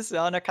Kundschaft ist,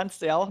 ja, und da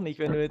kannst du ja auch nicht,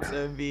 wenn du jetzt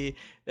irgendwie,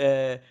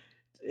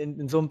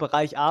 in so 'nem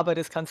Bereich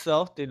arbeitest, kannst du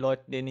auch den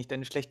Leuten denen nicht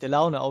deine schlechte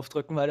Laune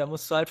aufdrücken, weil da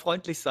musst du halt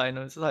freundlich sein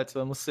und es ist halt so,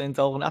 da musst du in den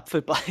sauren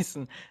Apfel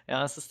beißen.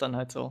 Ja, es ist dann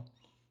halt so,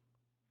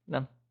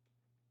 ne?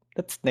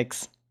 Nützt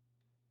nix.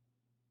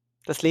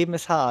 Das Leben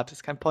ist hart,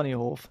 ist kein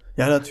Ponyhof.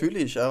 Ja,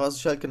 natürlich. Ja, was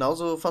ich halt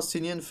genauso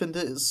faszinierend finde,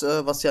 ist,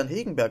 was Jan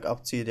Hegenberg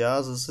abzieht, ja.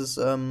 Also es ist,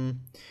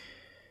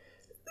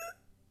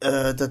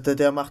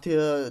 der macht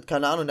hier,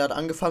 keine Ahnung, der hat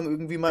angefangen,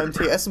 irgendwie mal im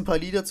TS ein paar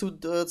Lieder zu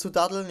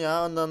daddeln,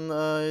 ja, und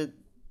dann,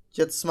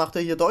 jetzt macht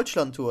er hier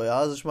Deutschland-Tour, ja.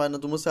 Also ich meine,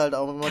 du musst ja halt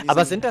auch immer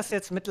Aber diese. sind das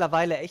jetzt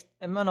mittlerweile echt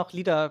immer noch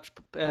Lieder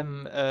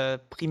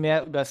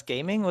primär übers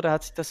Gaming oder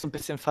hat sich das so 'n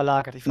bisschen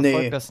verlagert? Ich verfolge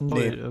Nee, das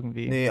null nee.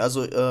 irgendwie. Nee,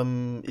 also,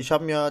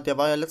 der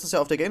war ja letztes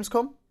Jahr auf der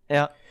Gamescom.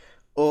 Ja.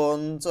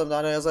 Und da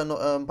hat er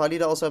ja ein paar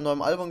Lieder aus seinem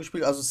neuen Album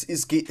gespielt. Also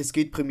es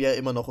geht primär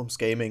immer noch ums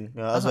Gaming.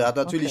 Ja, also er Aha, hat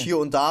natürlich okay. hier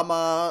und da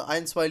mal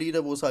ein, zwei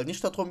Lieder, wo es halt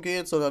nicht darum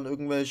geht, sondern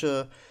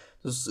irgendwelche,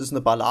 das ist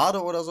eine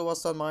Ballade oder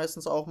sowas dann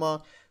meistens auch mal.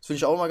 Das finde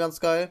ich auch immer ganz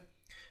geil.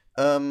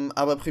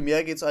 Aber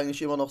primär geht es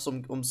eigentlich immer noch so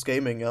ums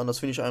Gaming, ja. Und das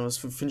finde ich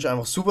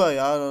einfach super,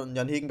 ja. Und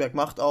Jan Hegenberg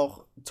macht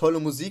auch tolle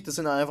Musik, das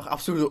sind einfach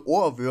absolute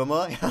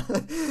Ohrwürmer, ja.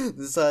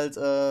 Das ist halt,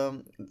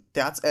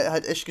 der hat es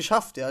halt echt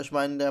geschafft, ja. Ich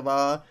meine, der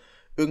war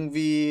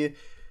irgendwie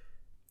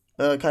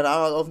keine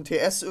Ahnung, hat auf dem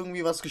TS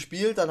irgendwie was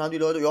gespielt, dann haben die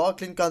Leute, ja,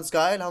 klingt ganz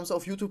geil, haben es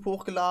auf YouTube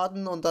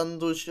hochgeladen und dann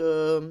durch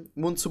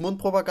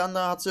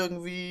Mund-zu-Mund-Propaganda hat es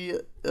irgendwie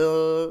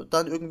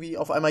dann irgendwie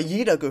auf einmal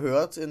jeder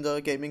gehört in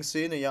der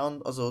Gaming-Szene, ja,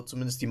 und also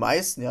zumindest die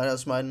meisten, ja,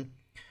 ich meine,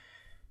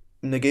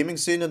 in der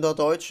Gaming-Szene in der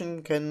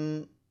Deutschen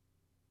kennen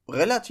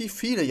relativ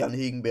viele Jan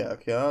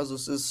Hegenberg, ja, also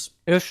es ist,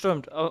 Ja,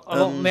 stimmt,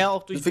 aber mehr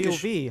auch durch ist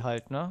wirklich, WoW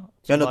halt, ne,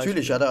 ja, zum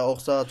natürlich Beispiel. hat er auch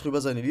da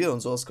drüber seine Lieder und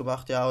sowas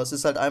gemacht, ja, aber es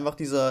ist halt einfach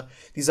dieser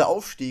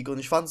Aufstieg und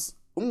ich fand's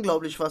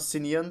unglaublich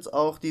faszinierend,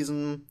 auch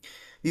diesen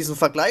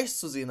Vergleich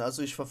zu sehen.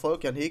 Also ich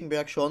verfolge Jan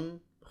Hegenberg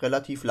schon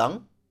relativ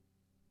lang,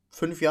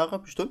 5 Jahre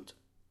bestimmt.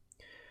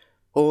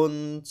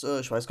 Und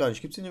ich weiß gar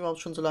nicht, gibt es ihn überhaupt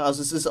schon so lange?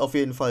 Also es ist auf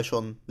jeden Fall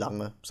schon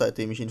lange,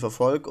 seitdem ich ihn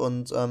verfolge.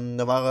 Und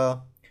da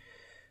war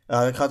er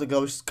hat gerade,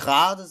 glaube ich,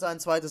 gerade sein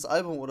zweites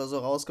Album oder so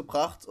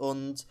rausgebracht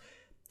und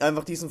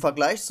einfach diesen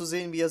Vergleich zu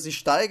sehen, wie er sich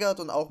steigert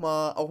und auch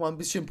mal ein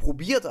bisschen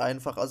probiert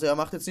einfach. Also er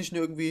macht jetzt nicht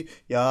nur irgendwie,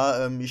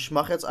 ja, ich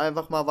mache jetzt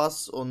einfach mal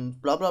was und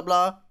bla bla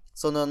bla,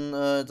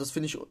 sondern ich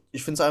finde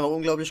es einfach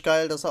unglaublich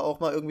geil, dass er auch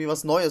mal irgendwie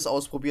was Neues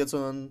ausprobiert,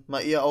 sondern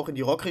mal eher auch in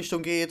die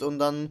Rockrichtung geht und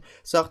dann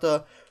sagt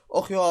er,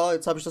 ach ja,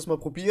 jetzt habe ich das mal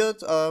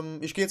probiert,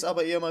 ich gehe jetzt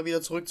aber eher mal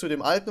wieder zurück zu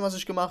dem Alten, was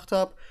ich gemacht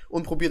habe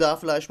und probiere da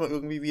vielleicht mal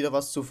irgendwie wieder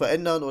was zu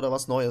verändern oder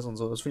was Neues und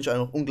so. Das finde ich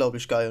einfach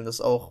unglaublich geil und das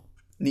ist auch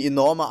eine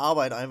enorme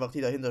Arbeit einfach,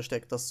 die dahinter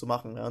steckt, das zu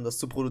machen, ja, und das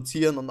zu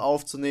produzieren und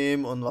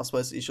aufzunehmen und was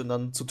weiß ich und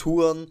dann zu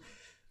touren,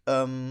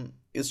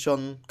 ist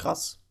schon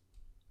krass.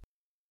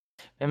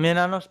 Wenn mir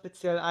da noch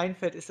speziell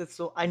einfällt, ist jetzt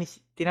so,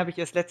 eigentlich, den habe ich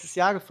erst letztes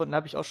Jahr gefunden,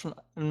 habe ich auch schon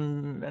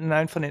in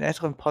einem von den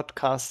älteren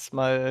Podcasts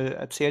mal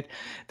erzählt.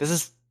 Das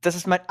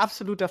ist mein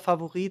absoluter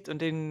Favorit und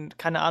den,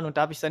 keine Ahnung,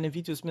 da habe ich seine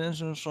Videos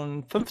mindestens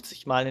schon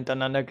 50 Mal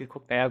hintereinander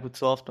geguckt. Naja, gut,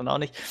 so oft und auch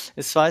nicht.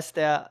 Es war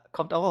der,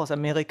 kommt auch aus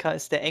Amerika,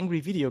 ist der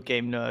Angry Video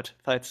Game Nerd,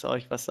 falls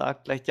euch was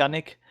sagt. Vielleicht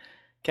Yannick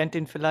kennt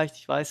den vielleicht,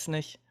 ich weiß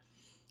nicht.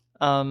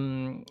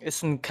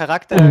 Ist ein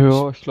Charakter,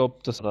 Ja, ich glaube,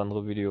 das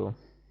andere Video.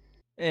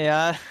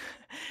 ja,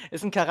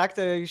 ist ein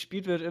Charakter, der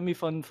gespielt wird irgendwie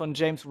von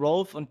James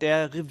Rolfe und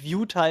der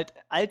reviewt halt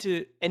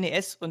alte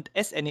NES und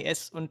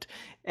SNES und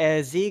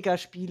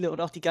Sega-Spiele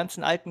und auch die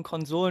ganzen alten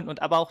Konsolen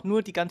und aber auch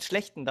nur die ganz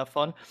schlechten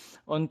davon.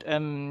 Und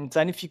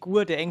seine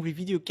Figur, der Angry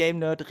Video Game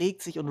Nerd,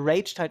 regt sich und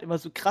raged halt immer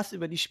so krass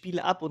über die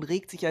Spiele ab und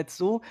regt sich halt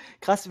so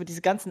krass über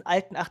diese ganzen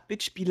alten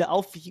 8-Bit-Spiele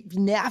auf, wie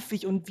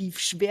nervig und wie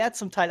schwer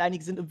zum Teil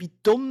einige sind und wie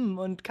dumm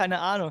und keine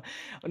Ahnung.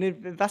 Und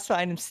in was für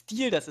einem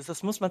Stil das ist,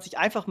 das muss man sich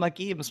einfach mal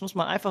geben. Das muss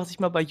man einfach sich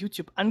mal bei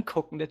YouTube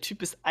angucken. Der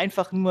Typ ist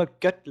einfach nur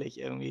göttlich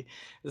irgendwie.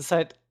 Das ist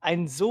halt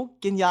ein so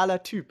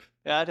genialer Typ.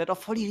 Ja, der hat auch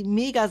voll die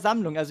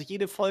Mega-Sammlung. Also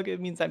jede Folge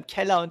irgendwie in seinem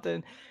Keller und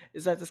dann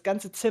ist halt das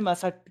ganze Zimmer,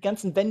 ist halt, die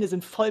ganzen Wände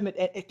sind voll mit,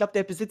 ich glaube,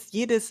 der besitzt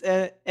jedes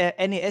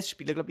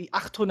NES-Spiel, ich glaube,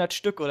 800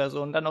 Stück oder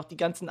so. Und dann auch die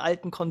ganzen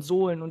alten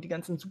Konsolen und die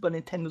ganzen Super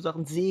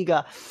Nintendo-Sachen,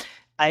 Sega.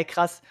 Ey,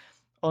 krass.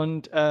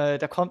 Und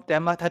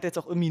hat jetzt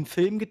auch irgendwie einen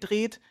Film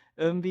gedreht,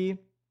 irgendwie.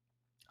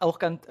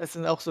 Es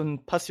ist auch so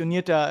ein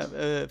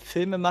passionierter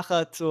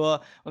Filmemacher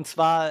und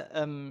zwar,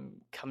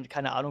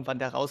 keine Ahnung, wann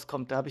der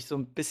rauskommt, da habe ich so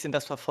ein bisschen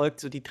das verfolgt,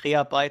 so die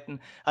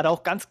Dreharbeiten. Hat er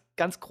auch ganz,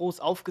 ganz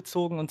groß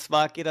aufgezogen und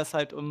zwar geht das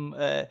halt um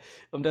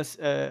das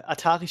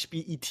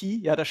Atari-Spiel E.T.,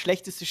 ja, das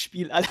schlechteste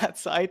Spiel aller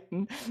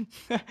Zeiten.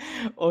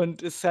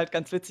 Und ist halt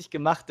ganz witzig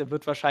gemacht. Der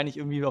wird wahrscheinlich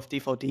irgendwie auf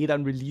DVD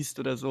dann released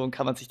oder so und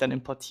kann man sich dann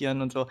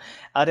importieren und so.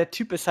 Aber der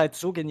Typ ist halt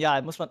so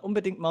genial. Muss man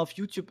unbedingt mal auf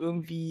YouTube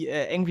irgendwie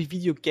Angry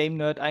Video Game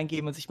Nerd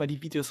eingeben und sich mal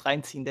die Videos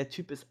reinziehen. Der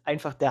Typ ist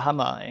einfach der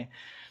Hammer, ey.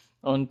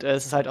 Und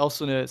es ist halt auch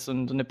so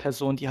eine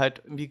Person, die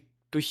halt irgendwie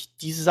durch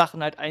diese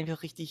Sachen halt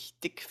einfach richtig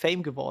dick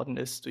Fame geworden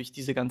ist, durch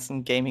diese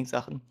ganzen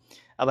Gaming-Sachen.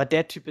 Aber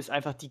der Typ ist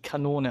einfach die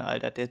Kanone,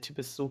 Alter. Der Typ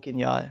ist so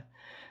genial.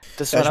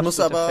 Das ist Ja, mein ich muss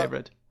absoluter aber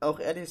Favorite. auch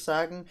ehrlich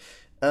sagen,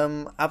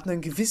 ab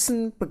einem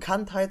gewissen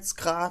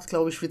Bekanntheitsgrad,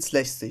 glaube ich, wird's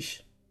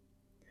lästig.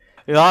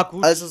 Ja,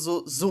 gut. Also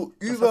so Das hast du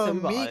über ja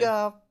überall.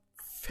 mega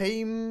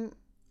Fame,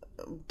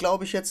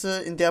 glaube ich jetzt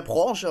in der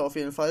Branche auf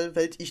jeden Fall,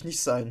 werde ich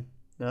nicht sein.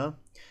 Ja,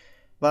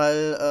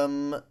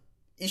 weil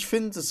ich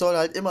finde, es soll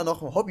halt immer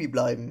noch ein Hobby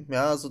bleiben.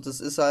 Ja, also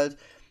das ist halt,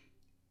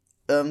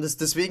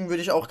 deswegen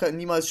würde ich auch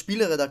niemals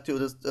Spieleredakteur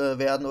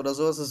werden oder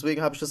sowas.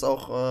 Deswegen habe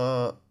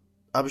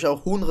ich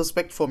auch hohen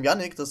Respekt vor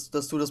Yannick, dass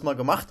du das mal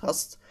gemacht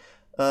hast.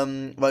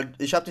 Weil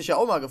ich habe dich ja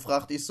auch mal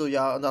gefragt, ich so,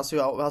 ja, und hast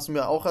du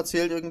mir auch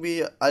erzählt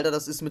irgendwie, Alter,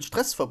 das ist mit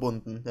Stress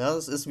verbunden, ja,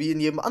 das ist wie in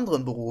jedem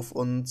anderen Beruf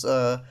und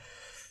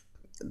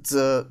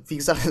wie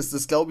gesagt,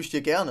 das glaube ich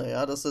dir gerne,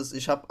 ja,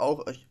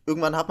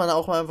 irgendwann hat man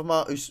auch einfach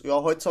mal,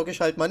 ja, heute zocke ich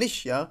halt mal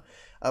nicht, ja,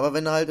 aber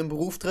wenn du halt im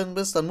Beruf drin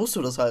bist, dann musst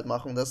du das halt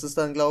machen, das ist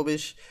dann, glaube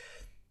ich,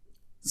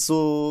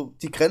 so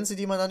die Grenze,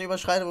 die man dann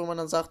überschreitet, wo man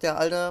dann sagt, ja,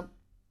 Alter,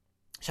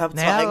 ich habe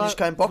zwar Naja, eigentlich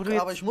keinen Bock, wo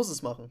du aber ich muss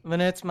es machen.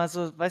 wenn du jetzt mal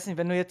so, weiß nicht,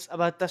 wenn du jetzt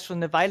aber das schon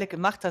eine Weile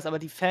gemacht hast, aber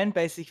die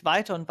Fanbase sich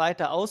weiter und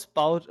weiter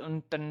ausbaut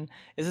und dann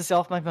ist es ja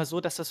auch manchmal so,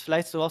 dass das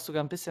vielleicht so auch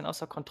sogar ein bisschen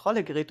außer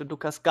Kontrolle gerät und du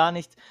kannst gar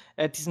nicht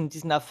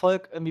diesen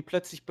Erfolg irgendwie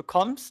plötzlich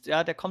bekommst,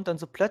 ja, der kommt dann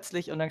so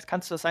plötzlich und dann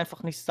kannst du das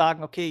einfach nicht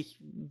sagen, okay, ich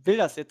will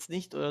das jetzt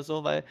nicht oder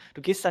so, weil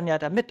du gehst dann ja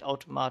damit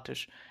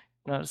automatisch.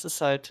 Ja, das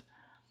ist halt,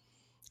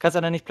 kannst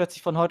dann nicht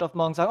plötzlich von heute auf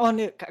morgen sagen, oh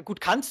nee,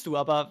 gut, kannst du,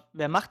 aber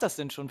wer macht das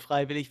denn schon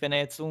freiwillig, wenn er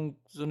jetzt so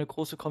eine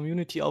große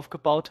Community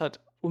aufgebaut hat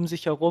um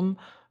sich herum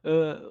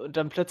und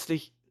dann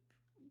plötzlich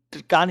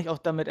gar nicht auch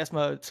damit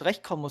erstmal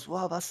zurechtkommen muss,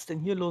 wow, was ist denn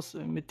hier los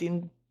mit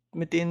den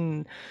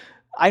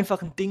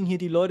einfachen Dingen hier,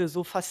 die Leute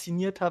so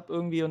fasziniert habe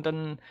irgendwie und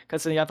dann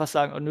kannst du nicht einfach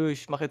sagen, oh nö,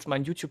 ich mache jetzt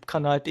meinen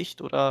YouTube-Kanal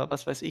dicht oder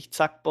was weiß ich,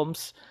 zack,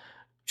 Bums,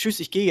 tschüss,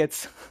 ich gehe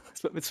jetzt.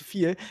 Das wird mir zu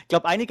viel. Ich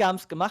glaube, einige haben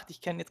es gemacht.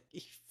 Ich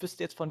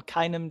wüsste jetzt von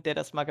keinem, der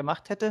das mal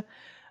gemacht hätte.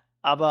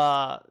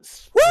 Aber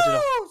es würde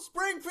doch. Woo!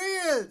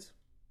 Springfield!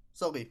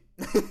 Sorry.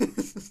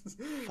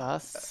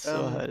 Was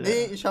zur Hölle?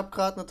 Nee, ich habe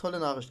gerade eine tolle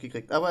Nachricht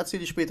gekriegt, aber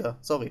erzähl ich später.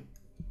 Sorry.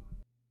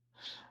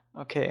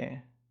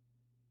 Okay.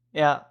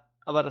 Ja,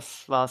 aber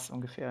das war's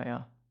ungefähr,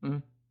 ja.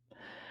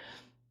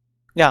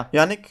 Ja.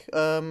 Yannick,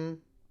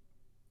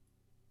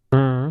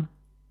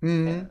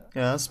 Mhm.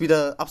 ja, ist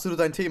wieder absolut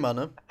ein Thema,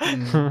 ne?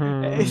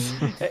 Er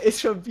ist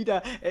schon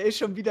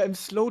wieder im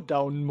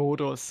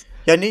Slowdown-Modus.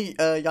 Ja, nee,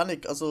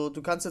 Yannick, also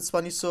du kannst jetzt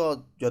zwar nicht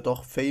so, ja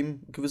doch,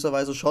 Fame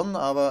gewisserweise schon,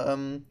 aber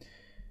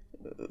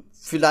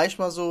vielleicht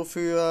mal so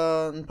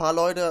für ein paar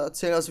Leute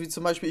erzählen, also wie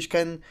zum Beispiel, ich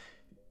kenne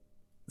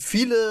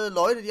viele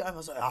Leute, die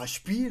einfach so, ja,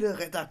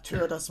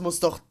 Spieleredakteur, das muss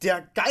doch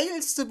der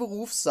geilste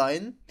Beruf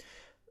sein.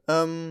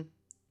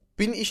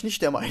 Bin ich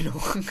nicht der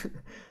Meinung.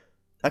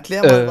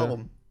 Erklär mal,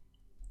 warum.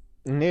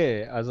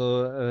 Nee,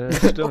 also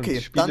stimmt.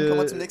 Okay, dann kommen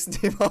wir zum nächsten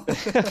Thema.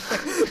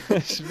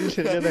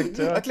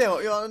 Spieleredakteur. Erklär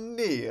mal, ja,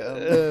 nee.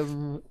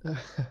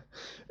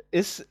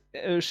 Ist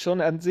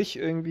schon an sich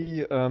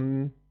irgendwie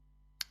ein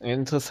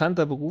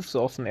interessanter Beruf,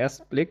 so auf den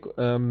ersten Blick.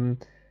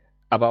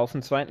 Aber auf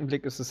den zweiten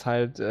Blick ist es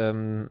halt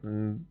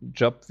ein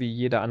Job wie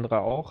jeder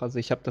andere auch. Also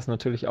ich habe das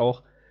natürlich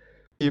auch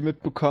viel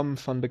mitbekommen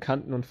von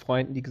Bekannten und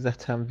Freunden, die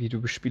gesagt haben, wie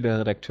du bist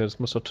Spieleredakteur, das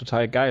muss doch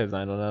total geil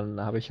sein. Und dann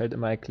habe ich halt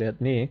immer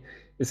erklärt, nee,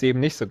 ist eben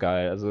nicht so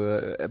geil. Also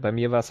bei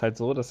mir war es halt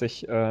so, dass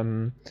ich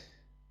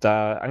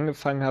da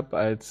angefangen habe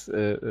als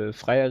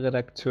freier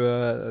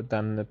Redakteur,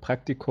 dann ein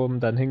Praktikum,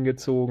 dann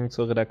hingezogen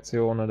zur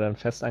Redaktion und dann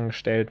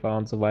festangestellt war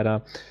und so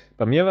weiter.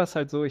 Bei mir war es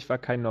halt so, ich war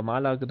kein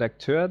normaler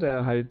Redakteur,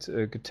 der halt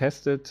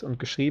getestet und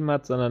geschrieben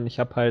hat, sondern ich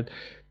habe halt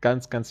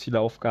ganz, ganz viele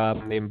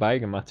Aufgaben nebenbei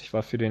gemacht. Ich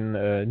war für den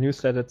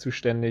Newsletter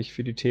zuständig,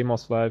 für die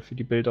Themenauswahl, für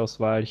die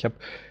Bildauswahl. Ich habe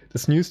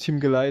das News-Team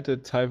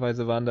geleitet.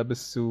 Teilweise waren da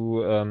bis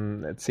zu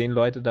 10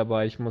 Leute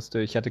dabei.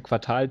 Ich hatte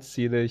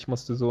Quartalsziele, ich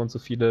musste so und so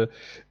viele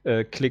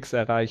Klicks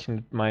erreichen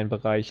mit meinen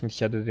Bereichen.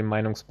 Ich hatte den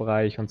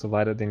Meinungsbereich und so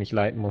weiter, den ich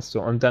leiten musste.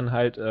 Und dann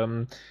halt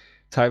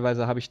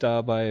teilweise habe ich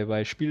da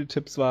bei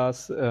Spieletipps war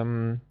es,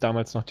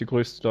 damals noch die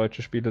größte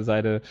deutsche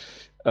Spieleseite,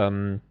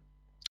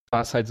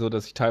 war es halt so,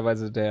 dass ich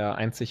teilweise der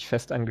einzig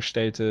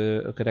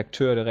festangestellte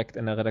Redakteur direkt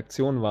in der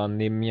Redaktion war.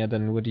 Neben mir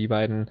dann nur die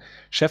beiden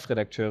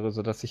Chefredakteure,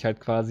 sodass ich halt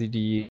quasi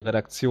die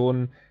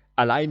Redaktion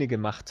alleine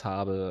gemacht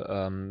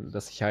habe.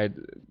 Dass ich halt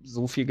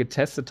so viel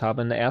getestet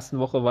habe. In der ersten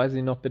Woche, weiß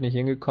ich noch, bin ich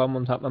hingekommen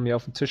und habe mir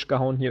auf den Tisch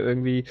gehauen, hier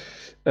irgendwie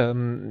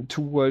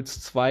Two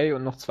Worlds 2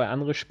 und noch 2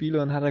 andere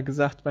Spiele und hat er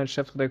gesagt, mein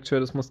Chefredakteur,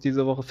 das muss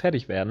diese Woche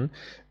fertig werden.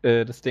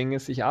 Das Ding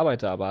ist, ich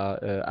arbeite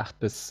aber 8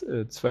 bis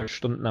 12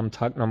 Stunden am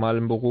Tag normal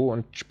im Büro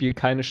und spiele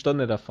keine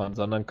Stunde davon,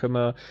 sondern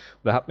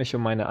habe mich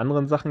um meine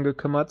anderen Sachen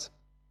gekümmert.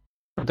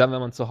 Und dann,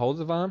 wenn man zu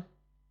Hause war,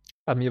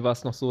 bei mir war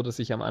es noch so, dass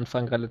ich am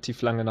Anfang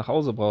relativ lange nach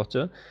Hause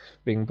brauchte,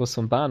 wegen Bus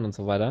und Bahn und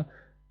so weiter.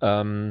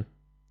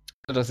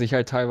 Dass ich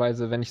halt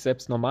teilweise, wenn ich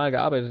selbst normal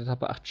gearbeitet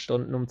habe, 8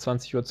 Stunden um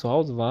 20 Uhr zu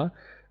Hause war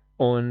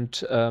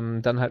und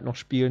dann halt noch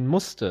spielen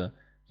musste,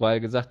 weil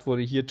gesagt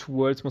wurde, hier Two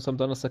Worlds muss am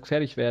Donnerstag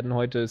fertig werden,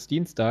 heute ist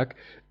Dienstag,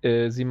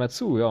 sieh mal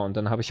zu, ja, und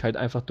dann habe ich halt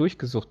einfach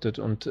durchgesuchtet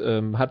und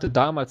hatte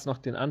damals noch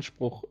den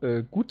Anspruch,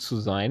 gut zu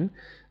sein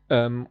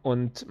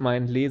und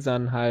meinen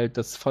Lesern halt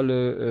das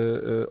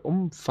volle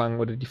Umfang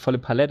oder die volle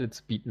Palette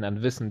zu bieten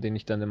an Wissen, den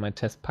ich dann in meinen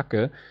Test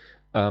packe.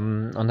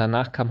 Und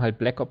danach kam halt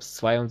Black Ops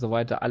 2 und so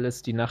weiter,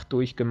 alles die Nacht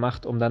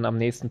durchgemacht, um dann am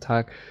nächsten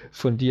Tag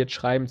fundiert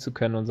schreiben zu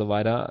können und so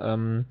weiter.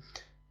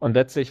 Und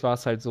letztlich war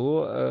es halt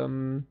so,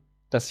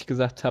 dass ich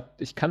gesagt habe,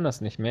 ich kann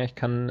das nicht mehr. Ich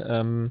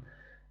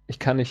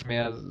kann nicht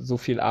mehr so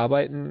viel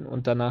arbeiten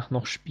und danach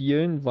noch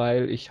spielen,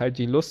 weil ich halt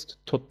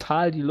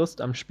total die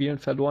Lust am Spielen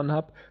verloren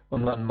habe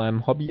und an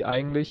meinem Hobby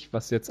eigentlich,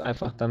 was jetzt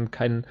einfach dann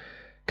kein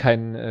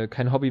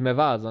Hobby mehr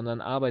war,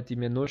 sondern Arbeit, die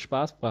mir nur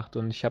Spaß brachte.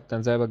 Und ich habe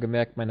dann selber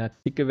gemerkt, meine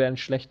Artikel werden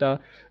schlechter.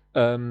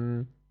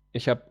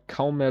 Ich habe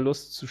kaum mehr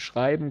Lust zu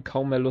schreiben,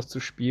 kaum mehr Lust zu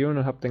spielen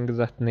und habe dann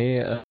gesagt,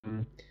 nee,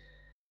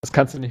 das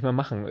kannst du nicht mehr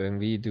machen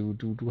irgendwie.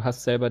 Du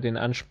hast selber den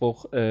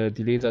Anspruch,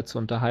 die Leser zu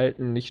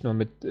unterhalten, nicht nur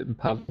mit ein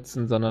paar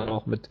Witzen, sondern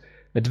auch mit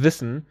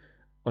Wissen.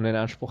 Und den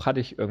Anspruch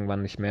hatte ich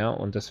irgendwann nicht mehr.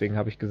 Und deswegen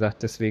habe ich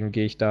gesagt, deswegen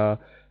gehe ich da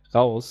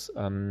raus.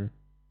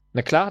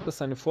 Na klar hat das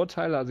seine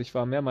Vorteile. Also ich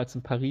war mehrmals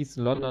in Paris,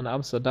 in London,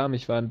 Amsterdam.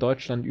 Ich war in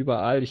Deutschland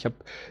überall. Ich habe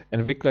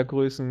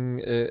Entwicklergrößen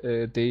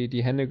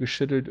die Hände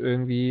geschüttelt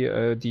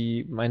irgendwie,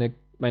 die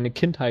meine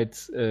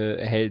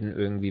Kindheitshelden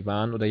irgendwie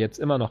waren oder jetzt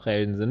immer noch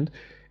Helden sind.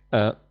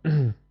 Äh,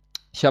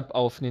 Ich habe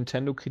auf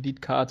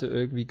Nintendo-Kreditkarte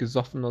irgendwie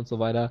gesoffen und so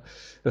weiter.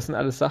 Das sind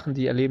alles Sachen,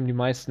 die erleben die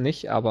meisten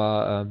nicht,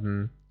 aber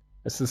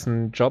es ist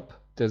ein Job,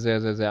 der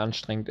sehr, sehr, sehr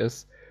anstrengend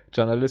ist.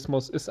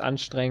 Journalismus ist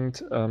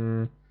anstrengend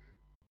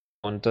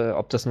und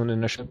ob das nun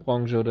in der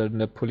Spielbranche oder in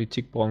der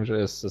Politikbranche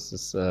ist,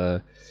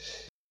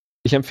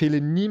 ich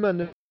empfehle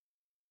niemanden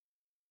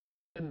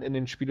in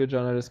den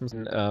Spielejournalismus.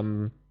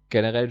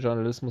 Generell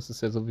Journalismus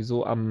ist ja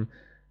sowieso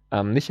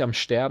nicht am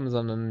Sterben,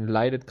 sondern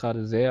leidet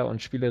gerade sehr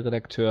und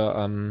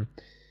Spieleredakteur,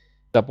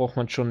 da braucht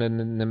man schon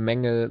eine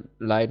Menge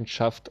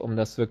Leidenschaft, um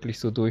das wirklich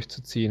so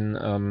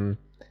durchzuziehen.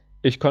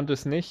 Ich konnte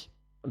es nicht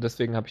und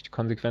deswegen habe ich die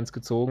Konsequenz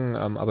gezogen,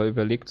 aber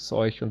überlegt es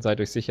euch und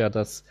seid euch sicher,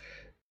 dass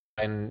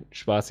ein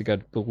spaßiger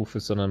Beruf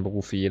ist, sondern ein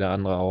Beruf wie jeder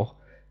andere auch,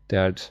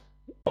 der halt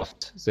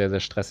oft sehr, sehr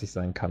stressig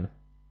sein kann.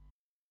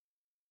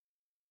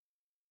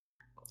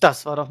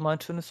 Das war doch mal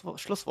ein schönes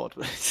Schlusswort,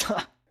 würde ich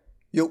sagen.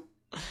 Jo.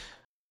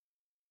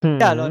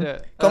 Ja,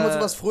 Leute. Kommen wir zu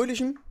was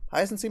Fröhlichem?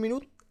 Heißen 10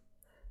 Minuten?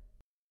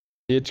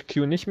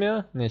 THQ nicht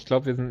mehr? Nee, ich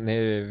glaube, wir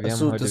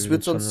Achso, haben heute. das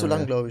wird sonst zu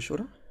lang, glaube ich,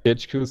 oder?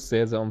 THQ ist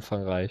sehr, sehr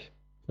umfangreich,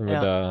 wenn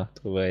wir da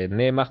drüber reden.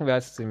 Nee, machen wir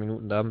erst 10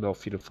 Minuten, da haben wir auch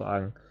viele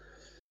Fragen.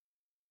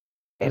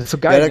 Das ist so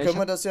geil. Ja, da können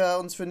wir das ja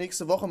uns für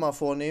nächste Woche mal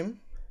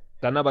vornehmen.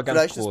 Dann aber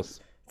ganz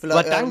groß.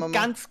 Aber dann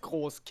ganz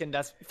groß,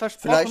 Kinder. Versprochen.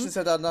 Vielleicht ist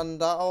ja dann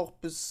da auch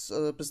bis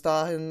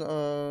dahin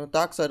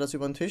Darksiders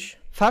über den Tisch.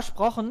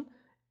 Versprochen.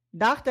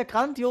 Nach der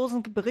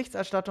grandiosen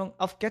Berichterstattung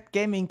auf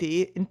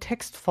getgaming.de in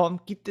Textform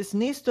gibt es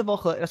nächste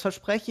Woche, das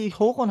verspreche ich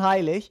hoch und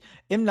heilig,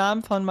 im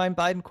Namen von meinen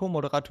beiden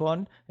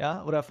Co-Moderatoren,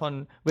 ja, oder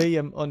von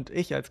William und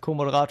ich als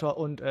Co-Moderator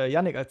und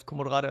Yannick als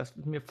Co-Moderator, das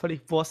ist mir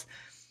völlig Wurst.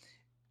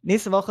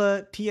 Nächste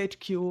Woche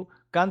THQ,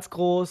 ganz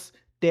groß,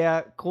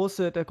 der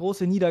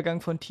große Niedergang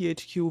von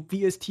THQ.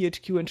 Wie ist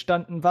THQ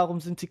entstanden? Warum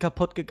sind sie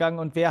kaputt gegangen?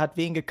 Und wer hat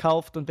wen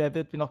gekauft? Und wer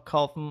wird wir noch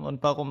kaufen?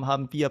 Und warum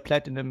haben wir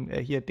Platinum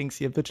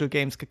Virtual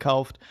Games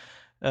gekauft?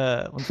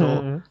 Und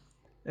so.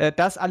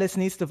 Das alles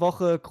nächste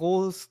Woche,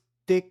 groß,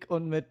 dick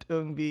und mit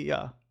irgendwie,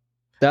 ja.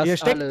 Ihr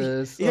steckt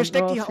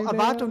die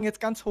Erwartungen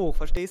jetzt ganz hoch,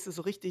 verstehst du?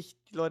 So richtig,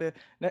 die Leute.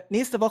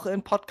 Nächste Woche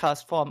in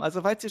Podcast-Form.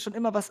 Also, falls ihr schon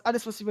immer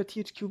alles, was ihr über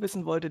THQ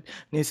wissen wolltet,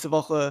 nächste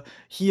Woche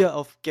hier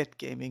auf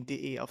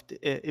getgaming.de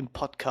im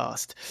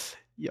Podcast.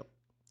 Ja.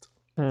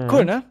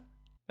 Cool, ne?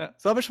 Ja.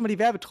 So habe ich schon mal die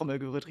Werbetrommel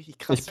gerührt. Richtig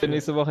krass. Ich bin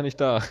nächste Woche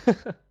nicht da.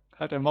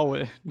 Halt dein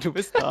Maul. Du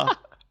bist da.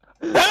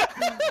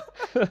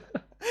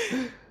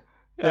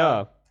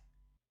 Ja.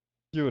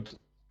 Gut.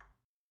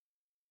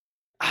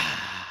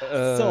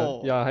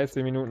 So. Ja,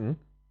 heiße Minuten.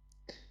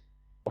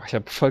 Oh, ich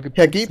habe voll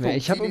Herr geputzt, G. ne?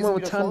 Ich habe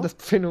momentan das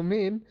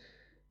Phänomen,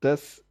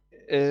 dass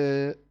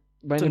meine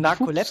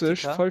Pupse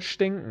voll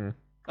stinken.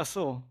 Ach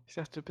so, ich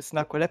dachte, du bist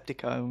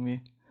Narkoleptiker irgendwie.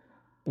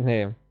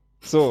 Nee.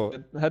 So,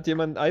 hat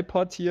jemand ein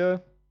iPod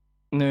hier?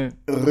 Nö.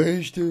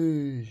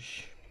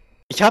 Richtig.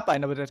 Ich habe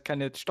einen, aber der hat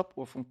keine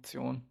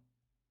Stoppuhrfunktion.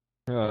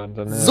 Ja,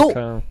 dann so,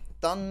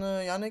 dann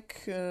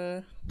Yannick,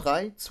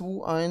 3,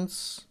 2,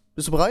 1.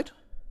 Bist du bereit?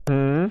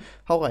 Mhm.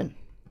 Hau rein.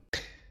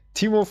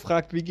 Timo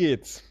fragt, wie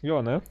geht's?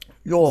 Ja, ne?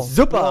 Ja,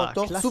 super, ja,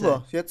 doch, klasse.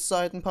 super. Jetzt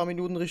seit ein paar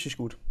Minuten richtig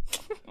gut.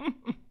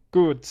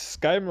 Gut,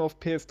 Skyrim auf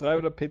PS3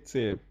 oder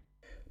PC?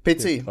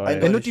 PC,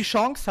 wenn du die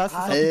Chance hast, es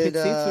auf dem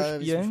PC zu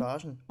spielen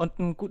verarschen. und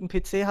einen guten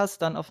PC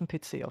hast, dann auf dem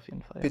PC auf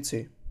jeden Fall.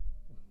 PC.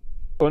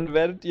 Und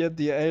werdet ihr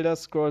die Elder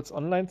Scrolls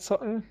Online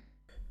zocken?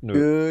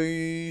 Nö.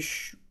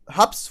 Ich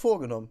hab's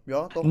vorgenommen,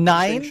 ja, doch.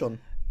 Nein, schon.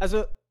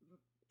 Also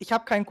ich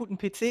habe keinen guten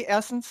PC.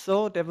 Erstens,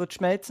 so, der wird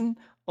schmelzen.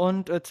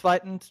 Und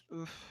zweitens,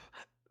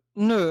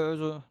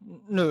 nö.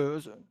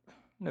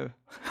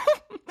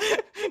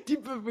 Die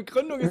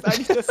Begründung ist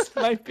eigentlich, dass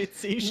mein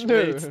PC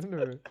schmelzt.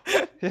 Nö.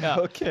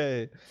 Ja,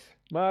 okay.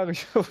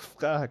 Mario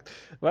fragt,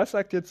 was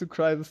sagt ihr zu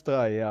Crysis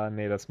 3? Ja,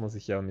 nee, das muss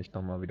ich ja auch nicht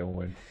nochmal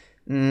wiederholen.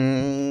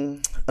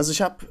 Also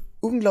ich habe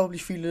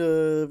unglaublich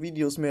viele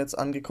Videos mir jetzt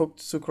angeguckt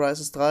zu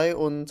Crysis 3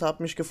 und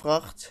habe mich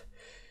gefragt,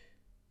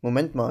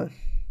 Moment mal,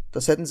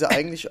 das hätten sie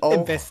eigentlich auch...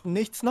 Im Westen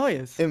nichts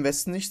Neues. Im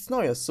Westen nichts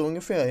Neues, so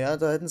ungefähr, ja.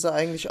 Da hätten sie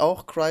eigentlich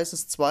auch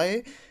Crysis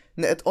 2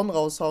 ein Add-on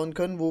raushauen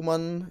können, wo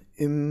man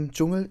im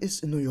Dschungel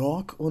ist in New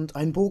York und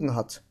einen Bogen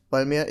hat.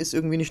 Weil mehr ist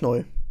irgendwie nicht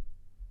neu.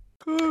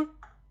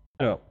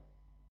 Ja.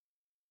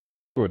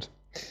 Gut.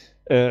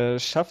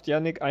 Schafft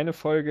Yannick eine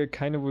Folge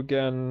keinen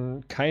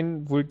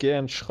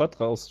vulgären Schrott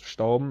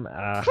rausstauben?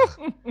 Ach.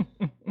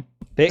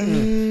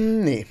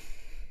 Denken. Nee.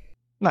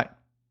 Nein.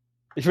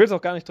 Ich will es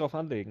auch gar nicht drauf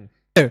anlegen.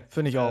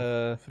 Finde ich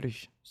auch.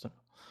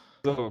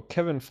 So,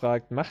 Kevin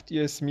fragt, macht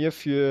ihr es mir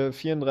für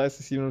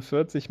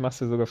 34,47?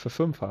 Machst du sogar für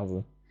 5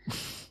 Hase?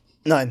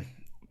 Nein.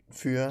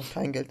 Für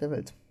kein Geld der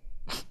Welt.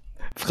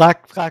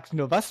 Fragt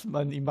nur, was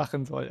man ihm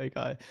machen soll,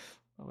 egal.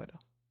 Mal weiter.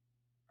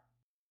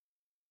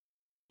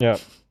 Ja.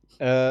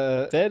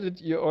 Werdet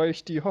ihr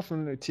euch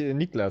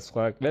Niklas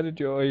fragt,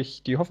 werdet ihr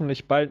euch die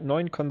hoffentlich bald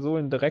neuen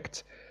Konsolen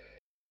direkt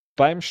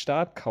beim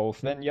Start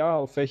kaufen? Wenn ja,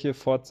 auf welche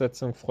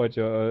Fortsetzung freut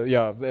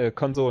ihr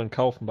Konsolen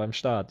kaufen beim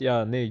Start?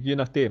 Ja, nee, je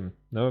nachdem.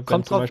 Ne?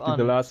 Wenn zum Beispiel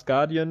The Last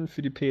Guardian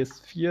für die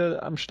PS4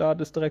 am Start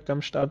ist, direkt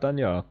am Start, dann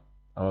ja.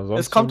 Aber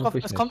sonst es kommt,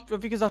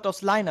 wie gesagt,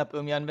 aufs Line-Up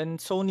irgendwie an. Wenn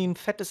Sony ein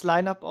fettes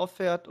Line-Up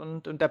auffährt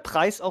und der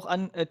Preis auch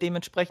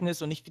dementsprechend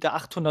ist und nicht wieder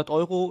 800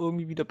 €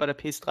 irgendwie wieder bei der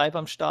PS3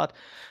 beim Start,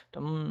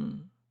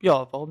 dann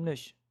ja, warum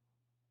nicht?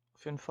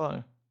 Auf jeden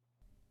Fall.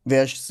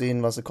 Werde ich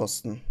sehen, was sie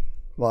kosten.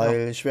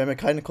 Weil ich werde mir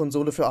keine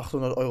Konsole für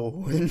 800 €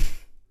 holen.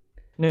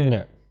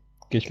 Nee.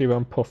 Gehe ich lieber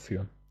am Puff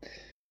für.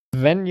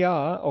 Wenn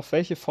ja, auf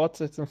welche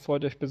Fortsetzung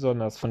freut ihr euch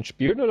besonders? Von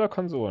Spielen oder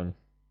Konsolen?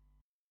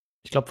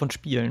 Ich glaube von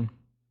Spielen.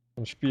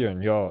 Von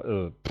Spielen,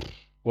 ja,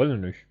 wollen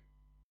nicht.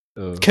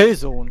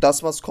 Killzone.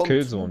 Das, was kommt.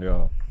 Killzone,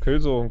 ja.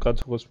 Killzone und Gran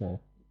Turismo.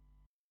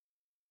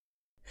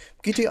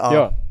 GTA.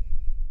 Ja.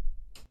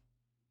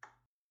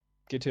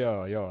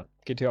 GTA, ja.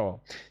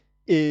 GTA.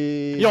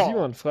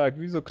 Simon fragt,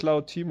 wieso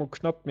klaut Timo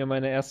Knopp mir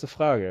meine erste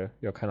Frage?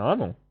 Ja, keine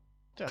Ahnung.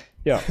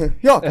 Ja.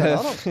 Ja, keine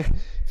Ahnung.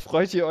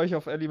 Freut ihr euch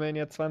auf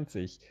Alimania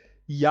 20?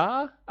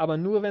 Ja, aber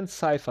nur wenn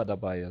Cypher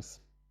dabei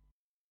ist.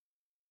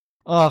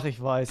 Ach,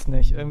 ich weiß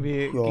nicht.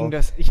 Irgendwie ging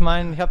das. Ich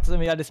meine, ich habe das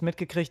irgendwie alles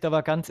mitgekriegt,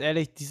 aber ganz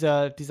ehrlich,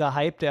 dieser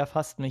Hype, der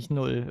erfasst mich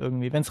null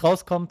irgendwie. Wenn es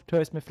rauskommt,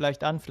 höre ich es mir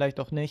vielleicht an, vielleicht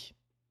auch nicht.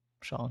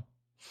 Schauen.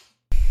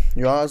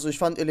 Ja, also ich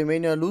fand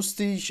Alimania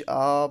lustig,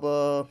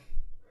 aber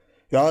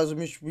ja, also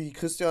mich wie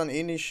Christian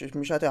ähnlich.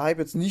 Mich hat der Hype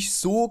jetzt nicht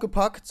so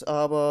gepackt,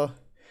 aber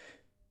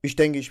ich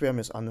denke, ich werde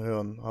mir es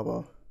anhören.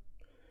 Aber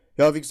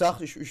Ja, wie gesagt,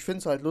 ich finde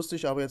es halt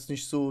lustig, aber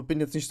bin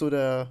jetzt nicht so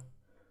der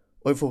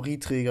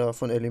Euphorieträger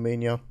von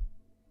Alimania.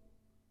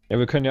 Ja,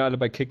 wir können ja alle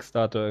bei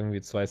Kickstarter irgendwie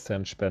 2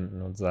 Cent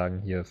spenden und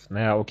sagen hier,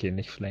 naja, okay,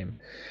 nicht Flame.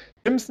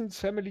 Simpsons,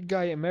 Family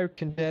Guy,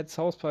 American Dad,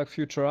 South Park,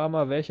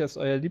 Futurama, welcher ist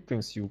euer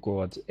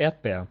Lieblingsjoghurt?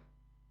 Erdbeer.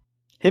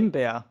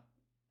 Himbeer.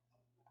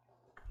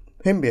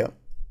 Himbeer.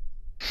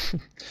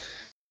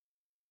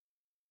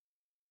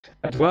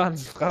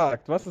 Advance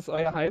fragt, was ist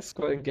euer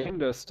Highscore in Game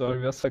Dev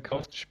Story, was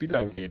verkaufte Spiele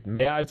angeht?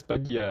 Mehr als bei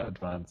dir,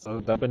 Advance.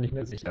 Also da bin ich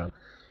mir sicher.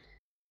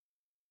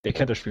 Der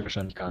kennt das Spiel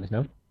wahrscheinlich gar nicht,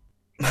 ne?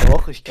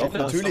 Doch, ich kenne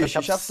das. Natürlich,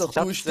 ich hab's doch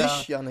durch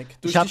dich, Yannick.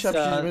 Durch dich hab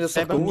ich mir das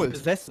doch selber nie geholt.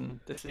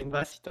 besessen, deswegen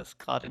weiß ich das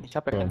gerade nicht. Ich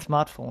habe ja Ja. kein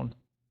Smartphone.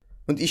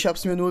 Und ich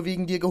hab's mir nur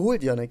wegen dir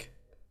geholt, Yannick.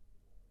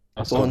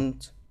 Ach so.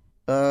 Und,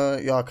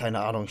 ja,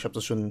 keine Ahnung, ich habe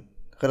das schon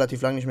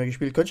relativ lange nicht mehr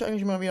gespielt. Könnte ich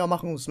eigentlich mal wieder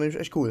machen, das ist nämlich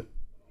echt cool.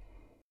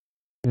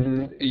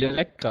 Ihr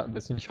leckt gerade ein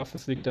bisschen. Ich hoffe,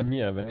 es liegt an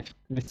mir. Wenn ich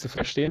nicht zu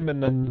verstehen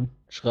bin, dann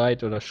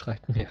schreit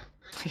mir.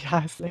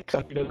 Ja, es leckt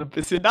gerade wieder so ein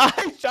bisschen. Nein,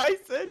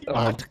 scheiße, die Oh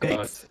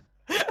Matrix.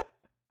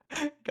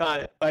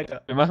 Geil,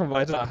 weiter. Wir machen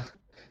weiter.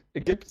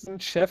 Gibt es einen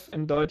Chef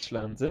in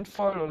Deutschland?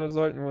 Sinnvoll oder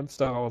sollten wir uns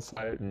da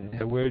raushalten?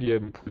 Herr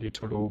William,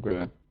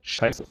 Politologe.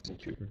 Scheiß auf den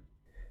Typen.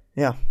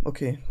 Ja,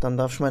 okay, dann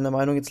darf ich meine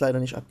Meinung jetzt leider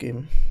nicht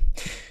abgeben.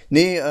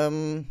 Nee,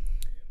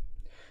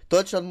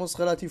 Deutschland muss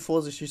relativ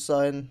vorsichtig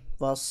sein,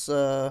 was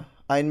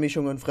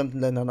Einmischung in fremden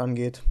Ländern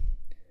angeht.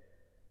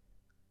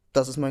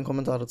 Das ist mein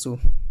Kommentar dazu.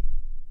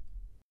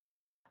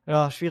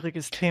 Ja,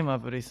 schwieriges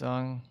Thema, würde ich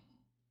sagen.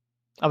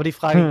 Aber die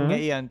Frage ging ja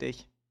eher an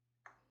dich.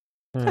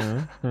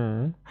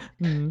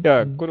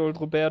 Ja, Good Old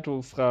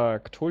Roberto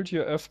fragt, holt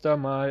ihr öfter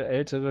mal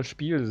ältere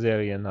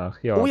Spielserien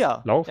nach? Ja, Oh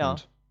ja,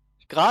 laufend.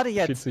 Gerade Viel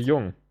jetzt. zu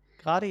jung.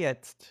 Gerade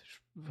jetzt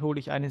hole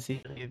ich eine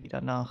Serie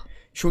wieder nach.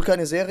 Ich hole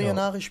keine Serie Ja.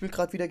 nach, ich spiele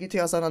gerade wieder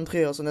GTA San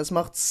Andreas und es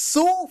macht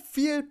so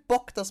viel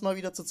Bock, das mal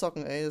wieder zu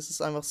zocken, ey. Es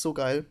ist einfach so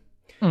geil.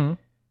 Mhm.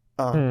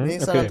 Nee,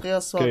 San Okay.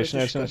 Andreas war Okay,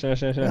 richtig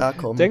schnell. geil. Ja,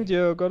 komm. Denkt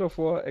ihr, God of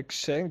War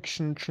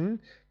Extinction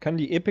kann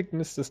die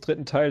Epicness des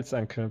dritten Teils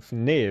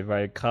anknüpfen? Nee,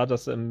 weil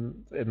Kratos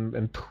im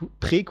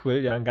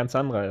Prequel ja ein ganz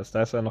anderer ist.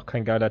 Da ist er noch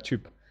kein geiler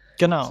Typ.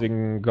 Genau.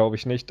 Deswegen glaube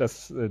ich nicht,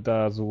 dass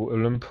da so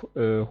Olymp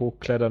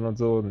hochklettern und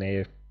so.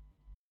 Nee.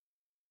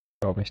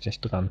 Glaube ich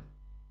nicht dran.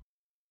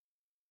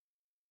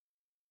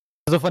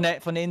 Also von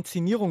der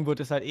Inszenierung wird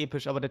es halt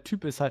episch, aber der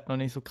Typ ist halt noch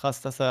nicht so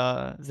krass, dass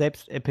er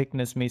selbst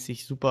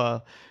Epicness-mäßig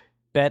super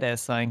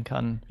badass sein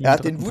kann. wie Er im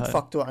hat den dritten Teil.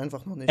 Wutfaktor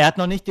einfach noch nicht. Er hat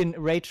noch nicht den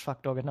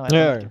Rage-Faktor, genau. Er hat noch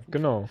Ja, nicht den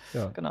genau.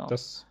 Ja, Genau.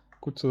 das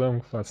gut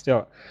zusammengefasst.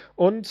 Ja.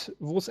 Und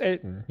wo ist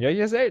Elton? Ja,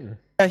 hier ist Elton.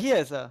 Ja, hier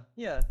ist er.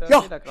 Hier, da Ja,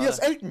 steht er hier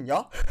ist gerade. Elton,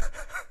 ja?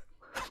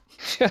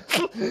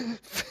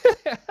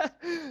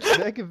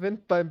 Wer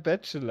gewinnt beim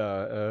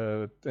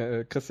Bachelor?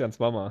 Christians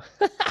Mama.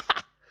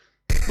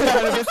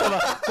 Ja,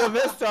 du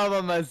bist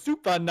aber mal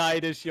super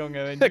neidisch,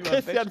 Junge. Wenn die mal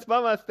Christians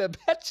Mama ist der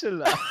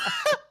Bachelor.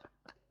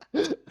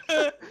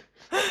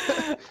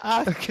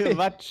 Ach, Okay.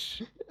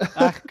 Quatsch.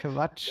 Ach,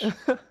 Quatsch.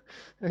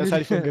 Das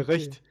halte ich für ein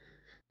Gerücht.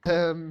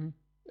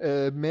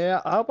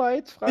 Mehr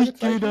Arbeit? Ich geh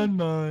Fragezeichen? dann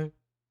mal.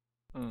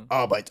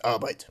 Arbeit.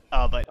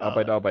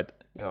 Arbeit.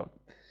 Ja.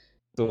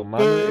 So,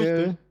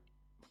 Manuel.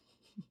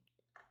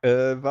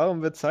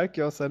 Warum bezahlt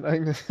ihr aus sein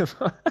eigenes...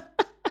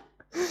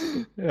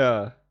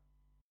 Ja.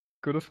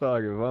 Gute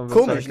Frage. Warum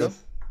Komisch, bezahlt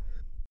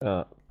ne?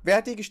 Ja. Wer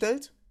hat die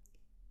gestellt?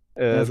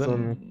 Ja, so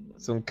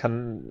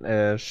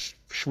ein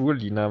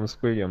Schwuli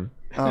namens William.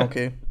 Ah,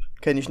 okay.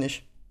 Kenn ich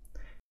nicht.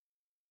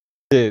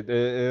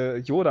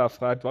 Yoda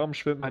fragt, warum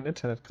schwimmt mein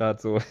Internet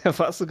gerade so?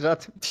 Warst du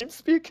gerade im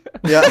Teamspeak?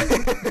 Ja.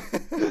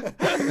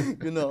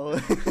 Genau.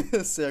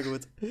 Sehr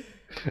gut.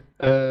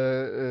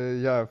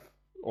 Ja.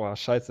 Oh,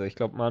 scheiße. Ich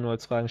glaube,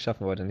 Manuels Fragen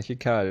schaffen wir heute nicht.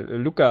 Egal.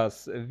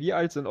 Lukas, wie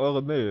alt sind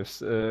eure MILFs?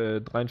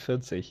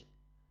 43.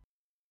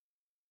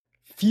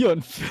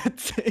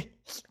 44.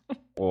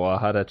 Oh,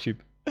 harter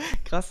Typ.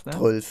 Krass, ne?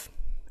 12.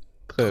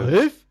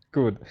 12?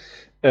 Gut.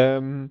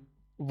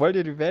 Wollt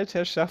ihr die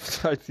Weltherrschaft?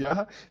 Falls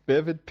ja,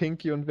 wer wird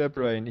Pinky und wer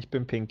Brain? Ich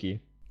bin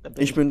Pinky. Dann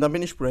bin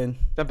ich Brain.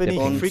 Dann bin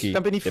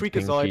ich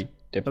Freakazoid.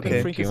 Der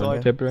Okay. Pinky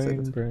Freakazoid. und der Sehr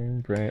gut.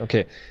 Brain.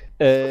 Okay.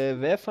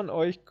 Wer von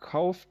euch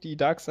kauft die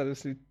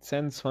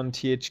Darksiders-Lizenz von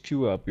THQ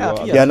ab? Ja,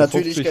 also wir. Ja, für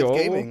natürlich 50 Get Euro.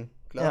 Gaming.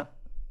 Klar.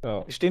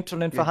 Ja. Wir stehen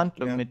schon in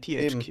Verhandlungen Ja, mit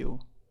THQ.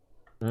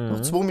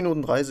 Noch 2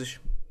 Minuten 30.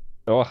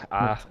 Doch,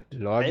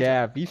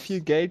 Logger, wie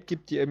viel Geld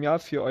gebt ihr im Jahr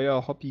für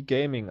euer Hobby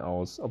Gaming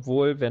aus?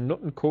 Obwohl, wer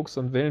Nutten, Koks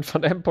und Willen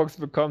von Mpox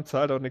bekommt,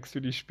 zahlt auch nichts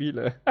für die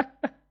Spiele.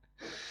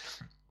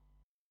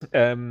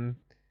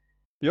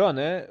 Ja,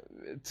 ne,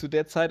 zu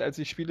der Zeit, als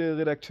ich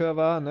Spiele-Redakteur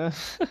war, ne,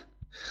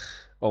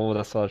 oh,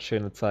 das war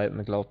schöne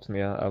Zeiten, glaubt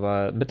mir,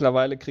 aber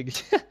mittlerweile kriege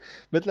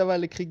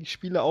ich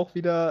Spiele auch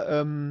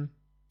wieder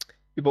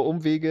über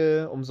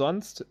Umwege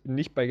umsonst,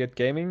 nicht bei Get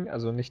Gaming,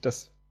 also nicht,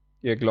 dass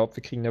ihr glaubt,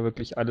 wir kriegen da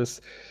wirklich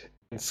alles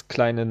ins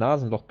kleine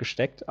Nasenloch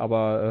gesteckt,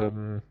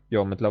 aber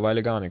ja,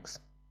 mittlerweile gar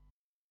nichts.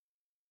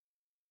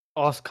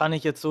 Oh, das kann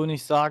ich jetzt so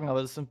nicht sagen,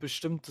 aber das sind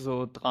bestimmt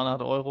so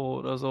 300 Euro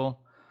oder so.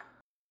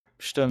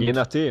 Bestimmt. Je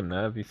nachdem,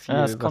 ne, wie viel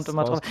Ja, das kommt was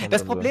immer drauf. rauskommt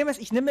Das und so. Problem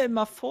ist, ich nehme mir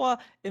immer vor,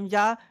 im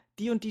Jahr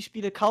die und die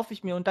Spiele kaufe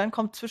ich mir und dann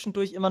kommt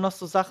zwischendurch immer noch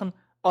so Sachen,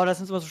 oh, das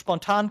sind immer so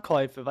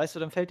Spontankäufe, weißt du,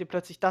 dann fällt dir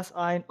plötzlich das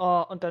ein,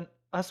 oh, und dann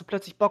hast du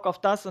plötzlich Bock auf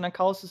das und dann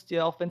kaufst du es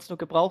dir, auch wenn es nur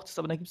gebraucht ist,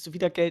 aber dann gibst du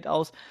wieder Geld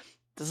aus.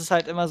 Das ist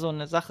halt immer so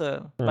eine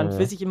Sache. Man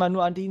will sich immer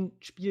nur an den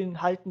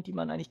Spielen halten, die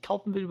man eigentlich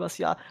kaufen will übers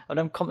Jahr, aber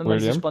dann kommen immer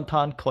diese William?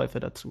 Spontankäufe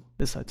dazu.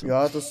 Ist halt so.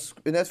 Ja, das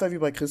in etwa wie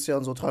bei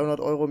Christian, so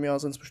 300 Euro im Jahr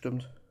sind es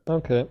bestimmt.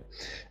 Okay.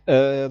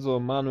 So,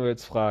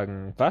 Manuels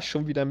Fragen. Was,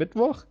 schon wieder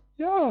Mittwoch?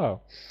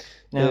 Ja.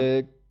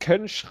 Ja.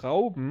 Können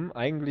Schrauben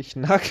eigentlich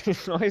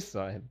nagelneu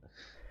sein?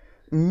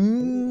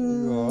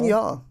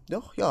 Ja,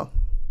 doch, ja.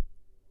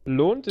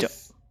 Lohnt Ja.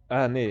 es?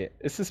 Ah, nee.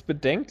 Ist es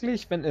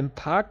bedenklich, wenn im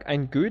Park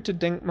ein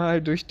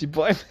Goethe-Denkmal durch die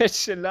Bäume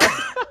schillert?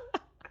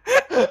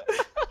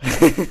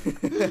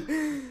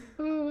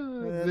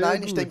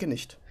 Nein, ich denke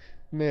nicht.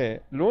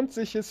 Nee. Lohnt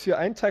sich es für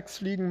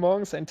Eintagsfliegen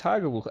morgens ein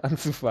Tagebuch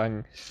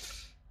anzufangen?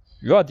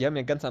 Ja, die haben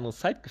ja ein ganz anderes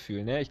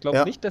Zeitgefühl, ne? Ich glaube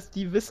Ja. nicht, dass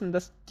die wissen,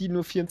 dass die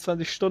nur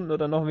 24 Stunden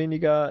oder noch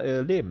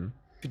weniger leben.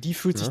 Für die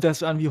fühlt sich Ja.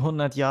 das an wie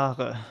 100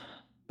 Jahre.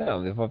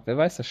 Ja, wer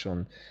weiß das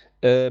schon.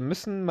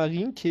 Müssen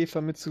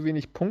Marienkäfer mit zu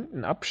wenig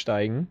Punkten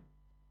absteigen?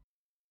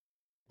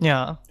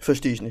 Ja.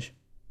 Verstehe ich nicht.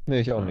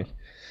 Nee, ich auch nicht.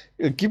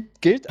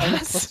 Gilt eine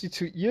Was?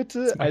 Prostituierte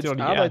Das meint als ihr doch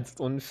nicht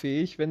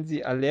arbeitsunfähig, wenn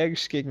sie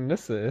allergisch gegen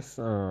Nüsse ist?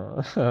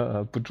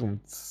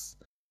 Bedumts.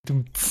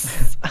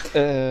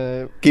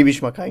 Gebe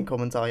ich mal keinen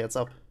Kommentar jetzt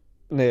ab.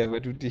 Nee, aber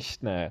du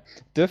dich, naja.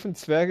 Dürfen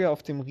Zwerge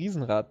auf dem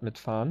Riesenrad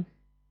mitfahren?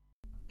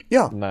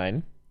 Ja,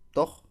 Nein.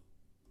 doch.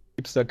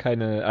 Gibt's da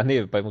keine. Ach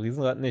nee, beim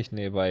Riesenrad nicht.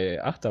 Nee,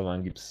 bei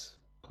Achterbahn gibt's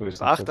Bei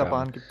Größenvorgaben.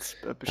 Achterbahn gibt es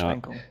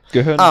Beschränkungen.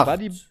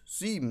 Gehören,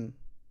 7.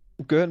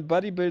 gehören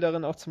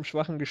Bodybuilderinnen auch zum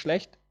schwachen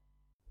Geschlecht?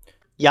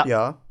 Ja.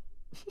 Ja.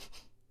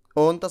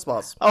 Und das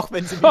war's. Auch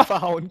wenn sie mich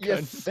verhauen Ihr,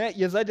 können.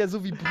 ihr seid ja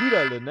so wie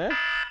Brüderle, ne?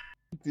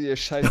 Die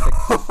scheiß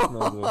Sexisten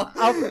und so.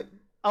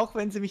 Auch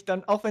wenn sie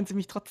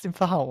mich trotzdem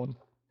verhauen.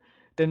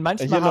 Denn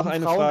manchmal Hier noch haben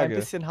eine Frauen Frage. ein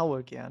bisschen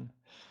Haue gern.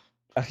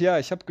 Ach ja,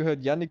 ich habe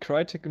gehört, Yannick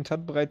Crytek und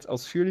hat bereits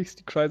ausführlichst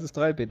die Crysis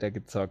 3 Beta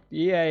gezockt.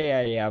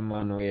 Ja,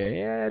 Manuel.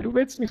 Ja, du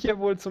willst mich ja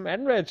wohl zum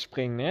Enrage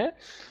bringen, ne?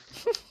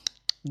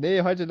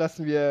 Nee, heute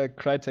lassen wir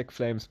Crytek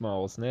Flames mal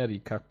aus, ne? Die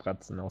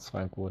Kackbratzen aus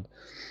Frankfurt.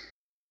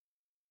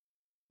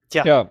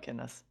 Tja, Ja. ich kenn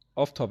das.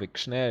 Off-Topic,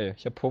 schnell.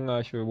 Ich habe Hunger,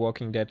 ich will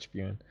Walking Dead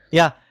spielen.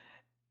 Ja,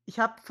 ich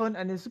habe vorhin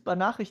eine super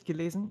Nachricht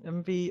gelesen.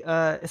 Irgendwie,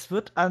 es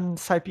wird an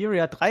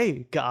Siberia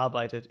 3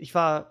 gearbeitet. Ich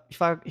war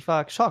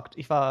geschockt.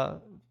 Ich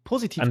war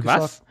positiv An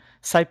geschockt. was?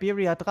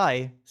 Siberia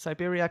 3.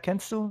 Siberia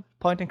kennst du?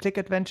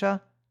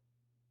 Point-and-Click-Adventure?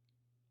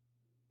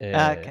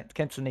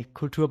 Kennst du nicht.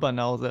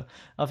 Kulturbanause.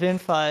 Auf jeden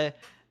Fall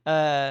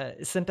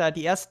es sind da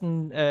die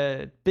ersten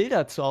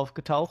Bilder zu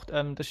aufgetaucht.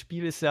 Das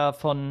Spiel ist ja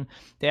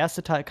der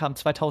erste Teil kam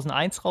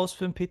 2001 raus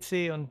für den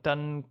PC und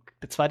dann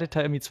der zweite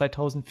Teil irgendwie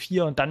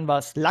 2004 und dann war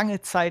es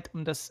lange Zeit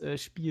um das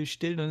Spiel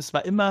still und es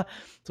war immer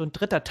so ein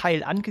dritter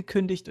Teil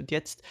angekündigt und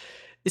jetzt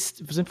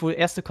sind wohl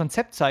erste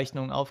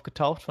Konzeptzeichnungen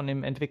aufgetaucht von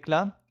dem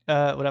Entwickler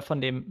oder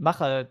von dem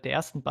Macher der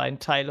ersten beiden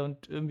Teile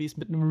und irgendwie ist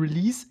mit einem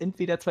Release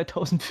entweder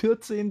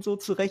 2014 so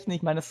zu rechnen.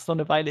 Ich meine, das ist noch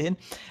eine Weile hin.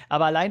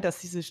 Aber allein,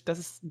 dass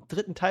es einen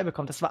dritten Teil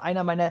bekommt, das war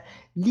einer meiner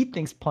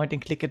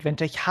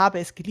Lieblings-Point-and-Click-Adventure. Ich habe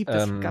es geliebt.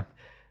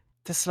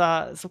 Das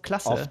war so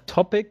klasse.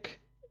 Off-Topic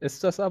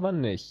ist das aber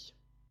nicht.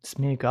 Ist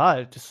mir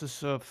egal. Das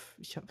ist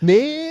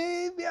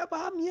Nee, wir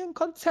haben hier ein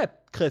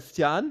Konzept,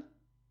 Christian.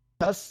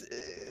 Das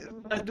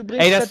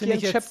bringst das finde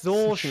ich ihren jetzt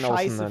so Chefchen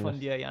scheiße auseinander. von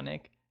dir,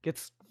 Yannick.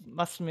 Jetzt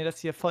machst du mir das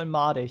hier voll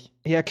madig.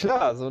 Ja,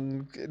 klar,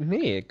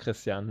 nee,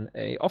 Christian,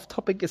 ey,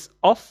 Off-Topic ist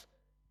off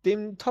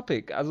dem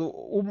Topic, also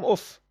oben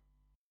off.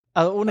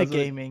 Also ohne Also-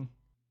 Gaming.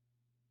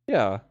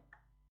 Ja.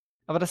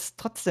 Aber das ist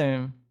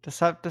trotzdem,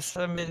 das haben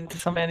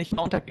wir ja nicht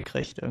mehr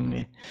untergekriegt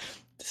irgendwie.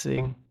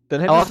 Deswegen.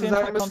 Dann Aber hättest auf du jeden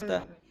sagen Fall kommt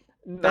müssen,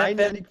 nein,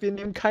 Yannick, wir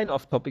nehmen kein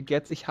Off-Topic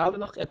jetzt. Ich habe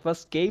noch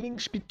etwas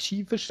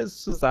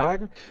Gaming-Spezifisches zu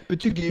sagen.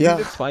 Bitte geben Ja,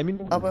 wir 2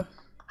 Minuten. Aber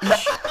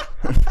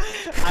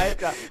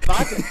Alter,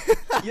 warte.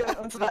 Hier in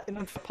unserer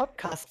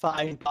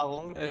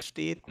Podcast-Vereinbarung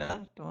steht,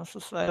 ne? Du musst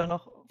es leider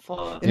noch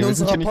vor. in wir sind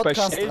unserer hier nicht bei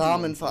Sheldon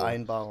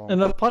Podcast-Rahmenvereinbarung. In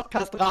der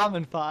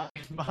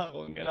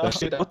Podcast-Rahmenvereinbarung, genau. Da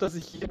steht auch, dass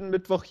ich jeden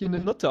Mittwoch hier eine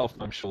Nutte auf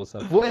meinem Schoß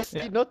habe. Wo ist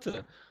Ja. die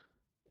Nutte?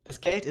 Das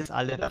Geld ist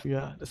alle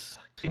dafür. Das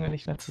kriegen wir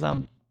nicht mehr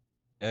zusammen.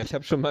 Ja, ich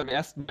habe schon beim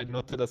ersten Mal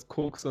Nutte das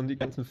Koks und die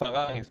ganzen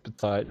Ferraris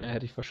bezahlt. Ne?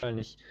 Hätte ich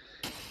wahrscheinlich.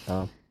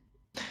 Ja,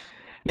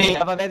 Nee,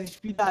 aber wer die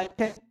Spiele halt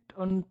kennt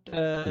und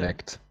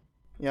leckt.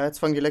 Ja, jetzt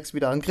fangen die Lecks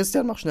wieder an.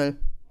 Christian, mach schnell.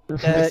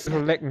 Willst du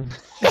lecken?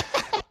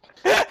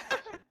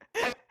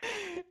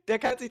 der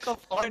kann sich drauf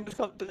freuen, das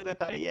kommt ein dritter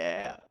Teil.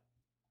 Yeah.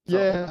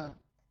 Yeah.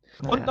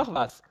 Und Naja. noch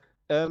was.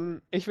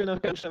 Ich will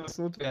noch ganz schnell was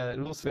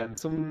loswerden.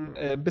 Zum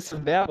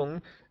bisschen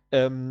Werbung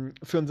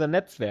für unser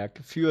Netzwerk,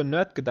 für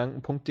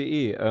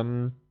nerdgedanken.de.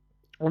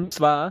 Und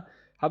zwar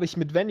habe ich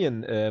mit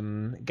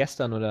Venjen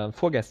gestern oder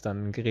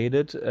vorgestern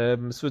geredet.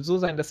 Es wird so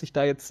sein, dass ich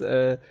da jetzt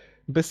ein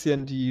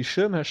bisschen die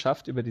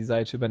Schirmherrschaft über die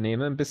Seite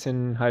übernehme. Ein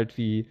bisschen halt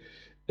wie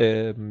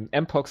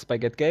Mpox bei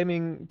Get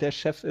Gaming der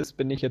Chef ist,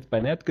 bin ich jetzt bei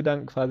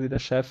Nerdgedanken quasi der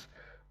Chef.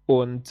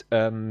 Und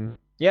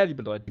Ja,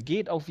 liebe Leute,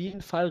 geht auf jeden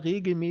Fall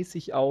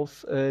regelmäßig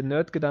auf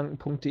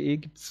nerdgedanken.de.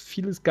 Gibt es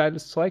vieles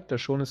geiles Zeug da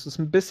schon. Es ist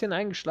ein bisschen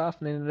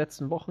eingeschlafen in den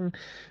letzten Wochen,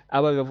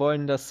 aber wir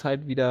wollen das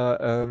halt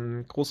wieder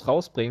groß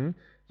rausbringen.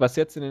 Was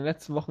jetzt in den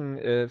letzten Wochen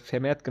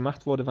vermehrt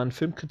gemacht wurde, waren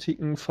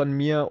Filmkritiken von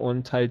mir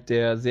und halt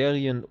der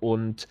Serien-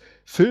 und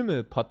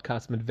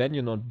Filme-Podcast mit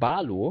Vanian und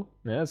Barlo.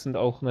 Ja, das sind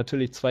auch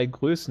natürlich zwei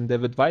Größen.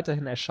 Der wird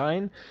weiterhin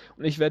erscheinen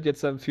und ich werde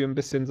jetzt dafür ein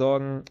bisschen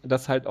sorgen,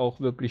 dass halt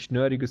auch wirklich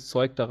nerdiges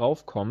Zeug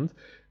darauf kommt.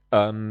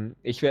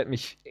 Ich werde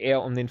mich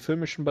eher um den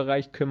filmischen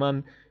Bereich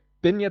kümmern,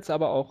 bin jetzt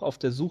aber auch auf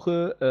der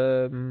Suche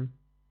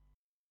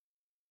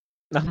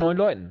nach neuen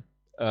Leuten.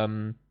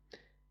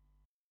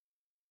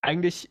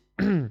 Eigentlich,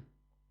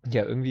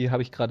 ja, irgendwie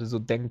habe ich gerade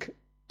so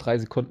 3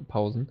 Sekunden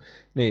Pausen.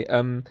 Nee,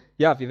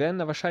 ja, wir werden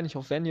da wahrscheinlich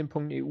auf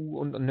vandian.eu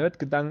und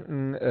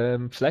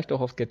Nerdgedanken, vielleicht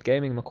auch auf Get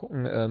Gaming, mal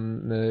gucken,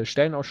 eine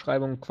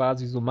Stellenausschreibung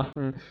quasi so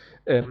machen.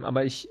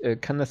 Aber ich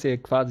kann das ja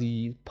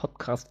quasi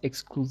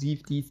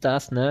Podcast-exklusiv, dies,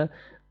 das, ne?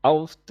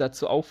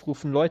 Dazu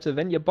aufrufen, Leute,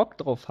 wenn ihr Bock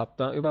drauf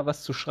habt, da über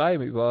was zu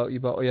schreiben, über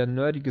euer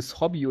nerdiges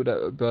Hobby oder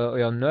über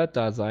euer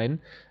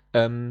Nerd-Dasein,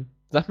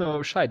 sagt mir mal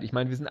Bescheid. Ich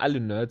meine, wir sind alle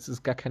Nerds, es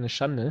ist gar keine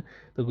Schande,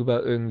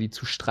 darüber irgendwie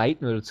zu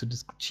streiten oder zu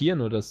diskutieren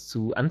oder es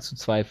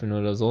anzuzweifeln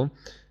oder so.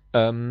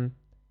 Ähm,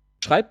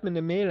 Schreibt mir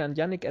eine Mail an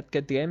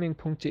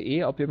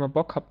yannick@getgaming.de, ob ihr mal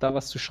Bock habt, da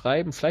was zu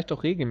schreiben. Vielleicht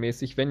auch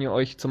regelmäßig, wenn ihr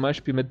euch zum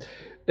Beispiel mit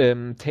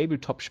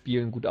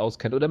Tabletop-Spielen gut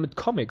auskennt oder mit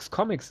Comics.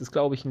 Comics ist,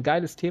 glaube ich, ein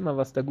geiles Thema,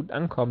 was da gut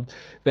ankommt.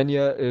 Wenn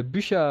ihr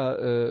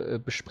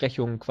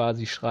Bücherbesprechungen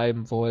quasi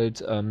schreiben wollt,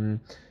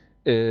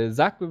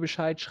 sagt mir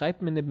Bescheid,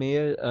 schreibt mir eine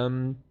Mail.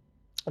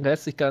 Da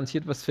lässt sich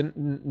garantiert was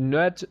finden.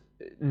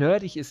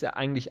 Nerdig ist ja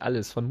eigentlich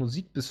alles, von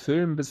Musik bis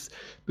Film, bis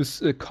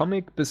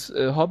Comic, bis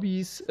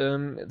Hobbys.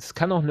 Es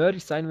kann auch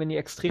nerdig sein, wenn ihr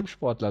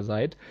Extremsportler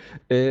seid.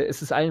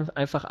 Es ist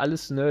einfach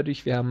alles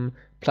nerdig. Wir haben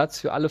Platz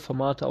für alle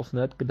Formate auf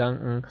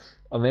Nerdgedanken.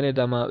 Und wenn ihr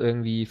da mal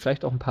irgendwie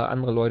vielleicht auch ein paar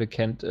andere Leute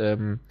kennt,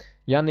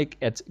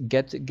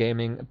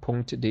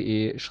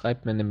 yannick@getgaming.de,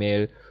 schreibt mir eine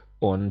Mail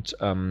und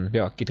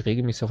ja, geht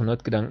regelmäßig auf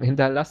Nerdgedanken.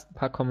 Hinterlasst ein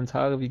paar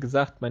Kommentare. Wie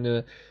gesagt,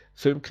 meine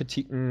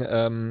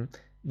Filmkritiken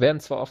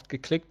werden zwar oft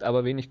geklickt,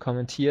 aber wenig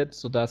kommentiert,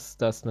 sodass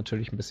das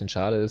natürlich ein bisschen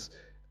schade ist.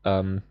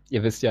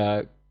 Ihr wisst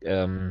ja,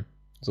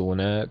 so,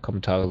 ne,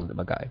 Kommentare sind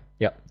immer geil.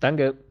 Ja,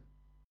 danke.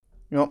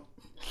 Ja.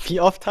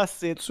 Wie oft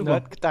hast du jetzt Super.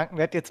 Nerdgedanken,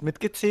 wer hat jetzt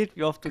mitgezählt,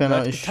 wie oft du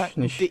Keiner, ich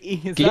nerdgedanken.de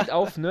gesagt Geht hast?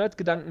 auf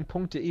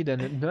nerdgedanken.de,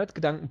 denn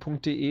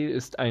nerdgedanken.de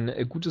ist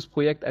ein gutes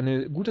Projekt,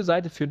 eine gute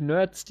Seite für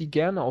Nerds, die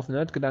gerne auf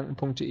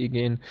nerdgedanken.de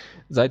gehen.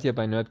 Seid ihr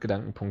bei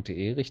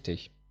nerdgedanken.de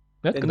richtig?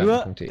 Denn nur,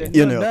 Nerdgedanken.de. denn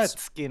Ihr nur Nerds.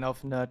 Nerds gehen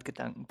auf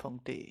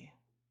nerdgedanken.de.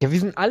 Ja, wir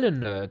sind alle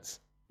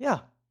Nerds.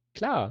 Ja,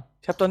 Klar.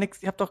 ich hab doch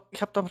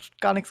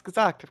gar nichts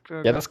gesagt.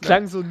 Ja, das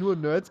klang so, nur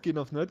Nerds gehen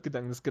auf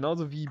Nerdgedanken. Das ist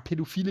genauso wie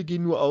Pädophile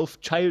gehen nur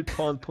auf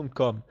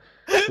childporn.com.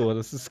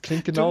 So,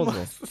 klingt genauso. Du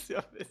musst es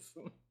ja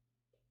wissen.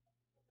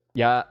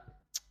 Ja,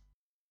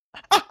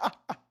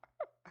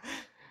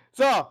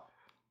 So.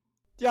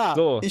 Ja.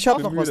 so. Ich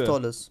habe bin noch was müde.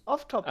 Tolles.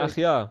 Off-Topic. Ach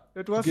ja.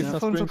 Du hast gehst dich nach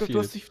von Springfield.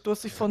 du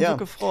hast dich von Ja. so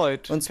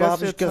gefreut. Und zwar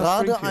Fährst habe du ich jetzt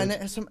nach gerade Springfield? eine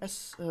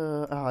SMS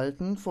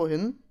erhalten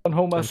vorhin. Von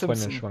Homer Deine Freundin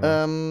Simpson. ist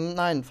schwanger.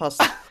 Nein,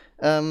 fast.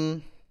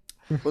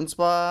 Und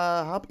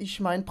zwar habe ich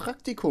mein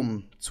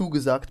Praktikum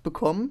zugesagt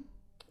bekommen.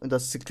 Und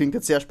das klingt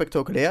jetzt sehr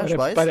spektakulär, ich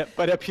weiß.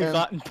 Bei der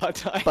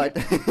Piratenpartei.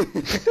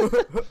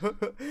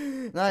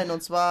 Nein,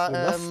 und zwar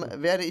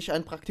Was? werde ich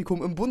ein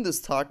Praktikum im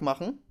Bundestag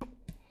machen.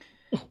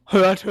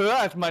 Hört,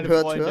 meine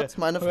Hört, Freunde. hört,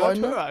 meine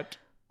Freunde. Hört.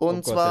 Und Oh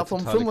Gott, zwar der vom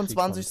totale Krieg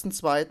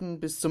 25.02.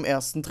 bis zum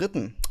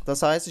 1.03.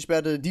 Das heißt, ich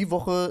werde die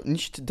Woche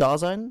nicht da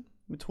sein,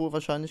 mit hoher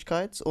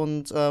Wahrscheinlichkeit.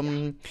 Und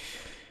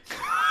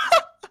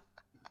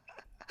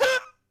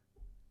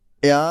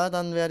ja,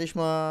 dann werde ich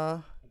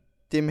mal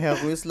dem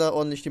Herr Rösler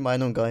ordentlich die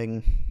Meinung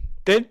geigen.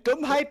 Denn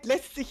Dummheit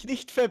lässt sich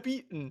nicht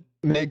verbieten.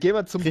 Nee, geh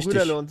mal zum Richtig.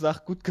 Brüderle und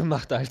sag, gut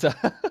gemacht, Alter.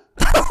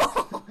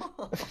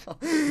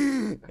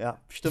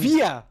 Ja, stimmt.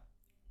 Wir,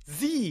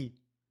 Sie,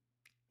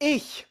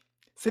 ich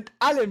sind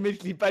alle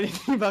Mitglied bei den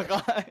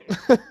Liberalen.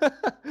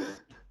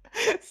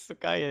 Ist so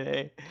geil,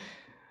 ey.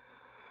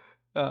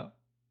 Ja.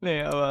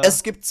 Nee, aber.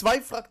 Es gibt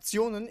 2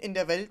 Fraktionen in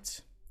der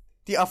Welt,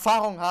 die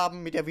Erfahrung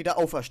haben mit der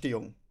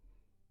Wiederauferstehung.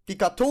 Die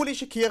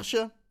katholische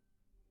Kirche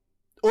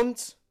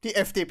und die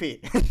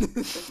FDP.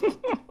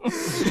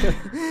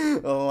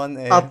 Oh Mann,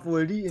 ey.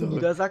 Obwohl die in So.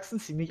 Niedersachsen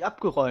ziemlich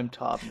abgeräumt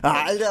haben.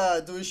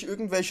 Alter, durch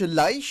irgendwelche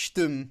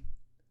Leihstimmen.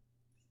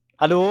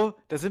 Hallo,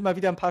 da sind mal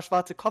wieder ein paar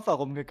schwarze Koffer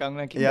rumgegangen.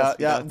 Dann ging Ja, das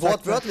wieder. ja, Zack, zack.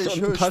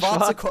 wortwörtlich. Und ein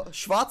paar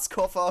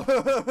Schwarzkoffer.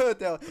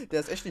 der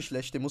ist echt nicht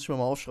schlecht, den muss ich mir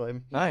mal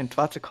aufschreiben. Nein,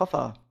 schwarze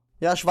Koffer.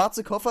 Ja,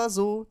 schwarze Koffer,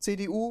 so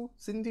CDU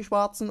sind die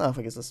Schwarzen. Ah,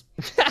 vergiss es.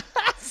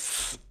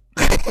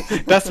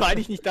 Das war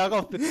eigentlich nicht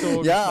darauf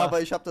bezogen. Ja,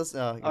 aber ich hab das,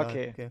 ja.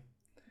 Okay.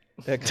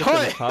 Der Toll.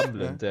 ist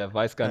farbenblind, der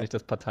weiß gar nicht,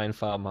 dass Parteien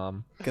Farben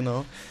haben.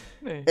 Genau.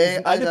 Nee,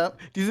 Ey, Alter.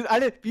 Die sind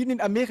alle, wie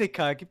in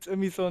Amerika, gibt es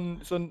irgendwie so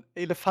einen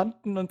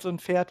Elefanten und so ein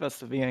Pferd, was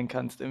du wählen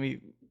kannst.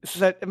 Irgendwie es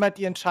ist halt immer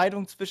die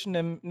Entscheidung zwischen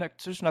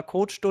einer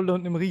Kotstulle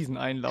und einem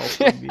Rieseneinlauf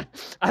irgendwie.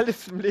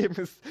 Alles im Leben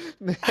ist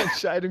eine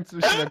Entscheidung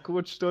zwischen einer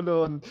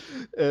Kotstulle und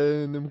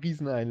einem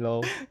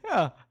Rieseneinlauf.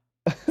 Ja,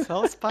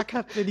 South Park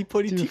hat mir die Die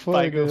Politik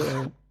Folge.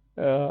 beigebracht.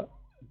 Ja.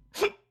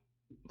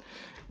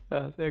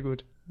 Ja, sehr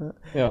gut.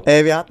 Ja.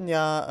 Wir hatten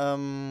ja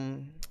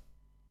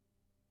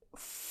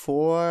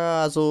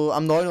also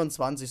am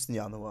 29.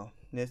 Januar.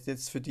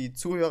 Jetzt für die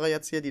Zuhörer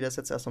jetzt hier, die das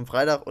jetzt erst am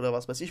Freitag oder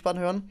was weiß ich wann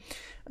hören.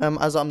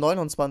 Also am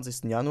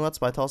 29. Januar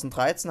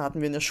 2013 hatten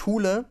wir in der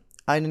Schule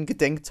einen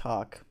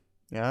Gedenktag.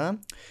 Ja,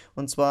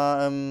 und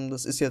zwar,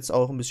 das ist jetzt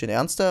auch ein bisschen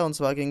ernster, und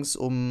zwar ging es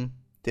um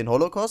den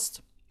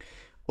Holocaust.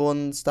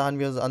 Und da haben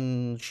wir so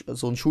einen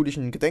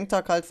schulischen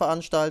Gedenktag halt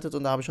veranstaltet,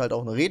 und da habe ich halt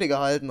auch eine Rede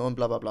gehalten und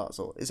bla bla bla.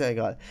 So, ist ja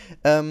egal.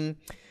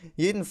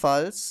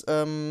 Jedenfalls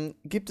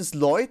gibt es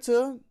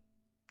Leute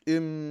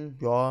im,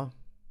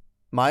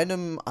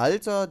 meinem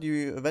Alter,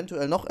 die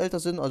eventuell noch älter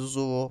sind, also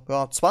so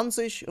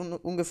 20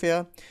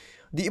 ungefähr,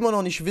 die immer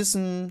noch nicht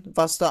wissen,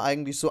 was da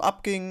eigentlich so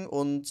abging,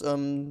 und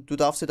du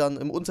darfst dir dann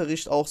im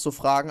Unterricht auch so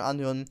Fragen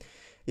anhören.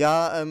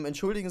 Ja,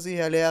 entschuldigen Sie,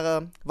 Herr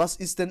Lehrer, was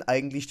ist denn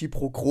eigentlich die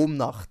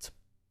Pogromnacht?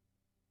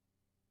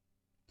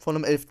 Von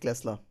einem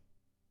Elftklässler.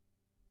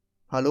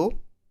 Hallo?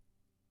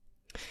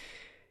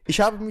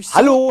 Ich habe mich so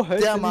Hallo,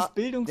 hölzernes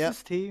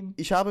Bildungssystem.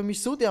 Ich habe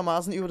mich so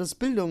dermaßen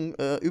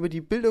über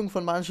die Bildung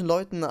von manchen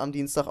Leuten am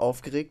Dienstag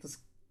aufgeregt.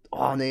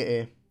 Oh, nee,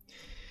 ey.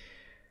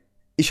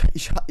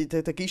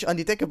 Da gehe ich an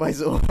die Decke bei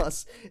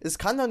sowas. Es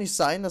kann doch nicht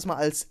sein, dass man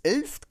als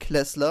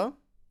Elftklässler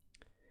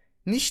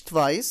nicht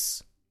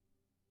weiß,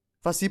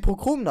 was die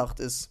Pogromnacht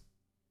ist.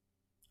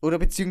 Oder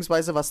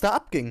beziehungsweise was da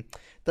abging.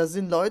 Da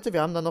sind Leute,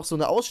 wir haben dann noch so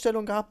eine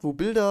Ausstellung gehabt, wo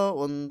Bilder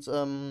und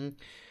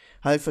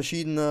halt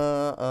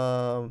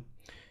verschiedene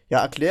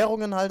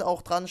Erklärungen halt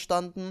auch dran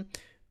standen.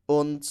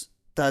 Und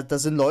da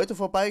sind Leute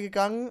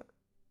vorbeigegangen,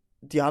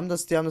 die haben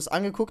das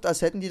angeguckt,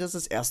 als hätten die das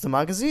erste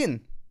Mal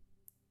gesehen.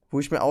 Wo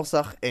ich mir auch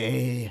sage,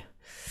 ey.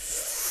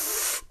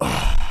 Oh.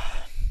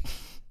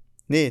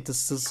 Nee,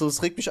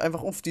 das regt mich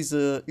einfach auf,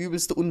 diese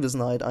übelste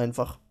Unwissenheit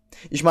einfach.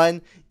 Ich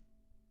meine,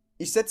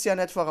 ich setze ja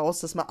nicht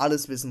voraus, dass man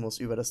alles wissen muss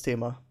über das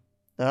Thema.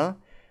 Ja?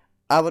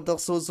 Aber doch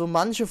so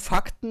manche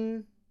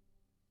Fakten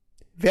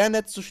wäre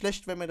nicht so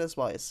schlecht, wenn man das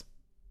weiß.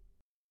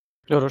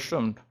 Ja, das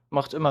stimmt.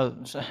 Macht immer,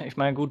 ich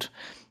meine, gut,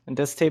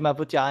 das Thema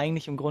wird ja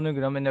eigentlich im Grunde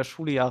genommen in der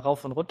Schule ja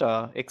rauf und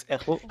runter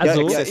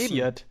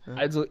exerziert. Ja.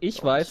 Also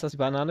ich weiß, dass die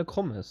Banane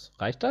krumm ist.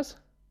 Reicht das?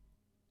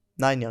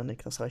 Nein,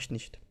 Janik, das reicht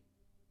nicht.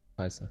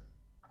 Scheiße.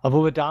 Aber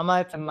wo wir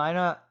damals in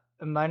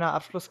meiner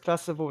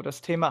Abschlussklasse, wo wir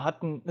das Thema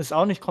hatten, ist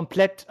auch nicht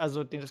komplett,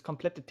 also das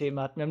komplette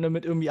Thema hatten. Wir haben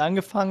damit irgendwie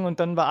angefangen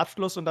und dann war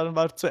Abschluss und dann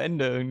war es zu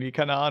Ende irgendwie,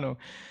 keine Ahnung.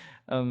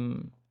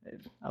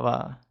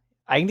 Aber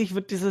eigentlich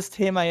wird dieses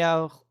Thema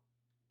ja auch,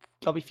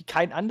 glaube ich, wie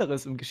kein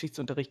anderes im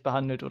Geschichtsunterricht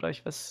behandelt, oder?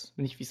 Ich weiß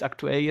nicht, wie es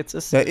aktuell jetzt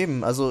ist. Ja,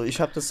 eben. Also ich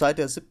habe das seit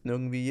der 7.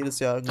 irgendwie jedes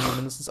Jahr irgendwie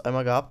mindestens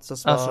einmal gehabt.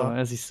 Das war, ach so,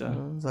 ja, siehst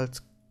du. Ist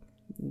halt,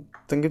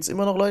 dann gibt es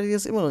immer noch Leute, die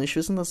es immer noch nicht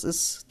wissen. Das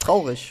ist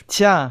traurig.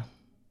 Tja.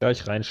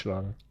 Gleich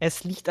reinschlagen.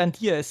 Es liegt an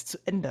dir, es zu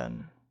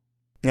ändern.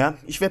 Ja,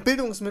 ich werde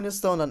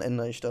Bildungsminister und dann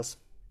ändere ich das.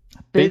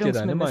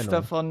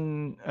 Bildungsminister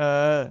von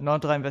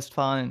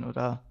Nordrhein-Westfalen,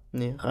 oder?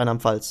 Nee,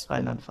 Rheinland-Pfalz.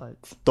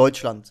 Rheinland-Pfalz.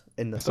 Deutschland,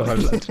 Ende. Ist doch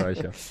alles das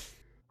Gleiche.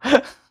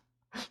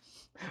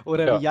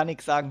 Oder wie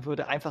Yannick sagen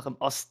würde, einfach im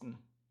Osten.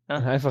 Ja?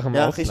 Einfach im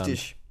Ja, Ausland.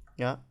 richtig.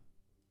 Ja.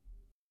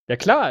 Ja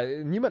klar,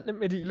 niemand nimmt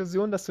mir die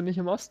Illusion, dass du nicht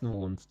im Osten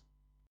wohnst.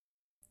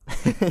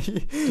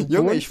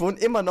 Junge, ich wohne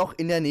immer noch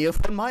in der Nähe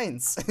von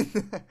Mainz.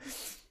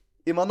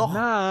 Immer noch.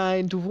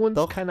 Nein, du wohnst,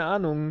 Doch. keine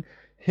Ahnung,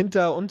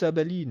 unter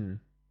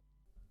Berlin.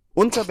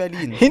 Unter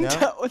Berlin.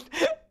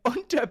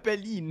 Unter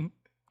Berlin.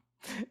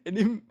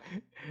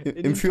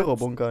 Im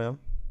Führerbunker, ja.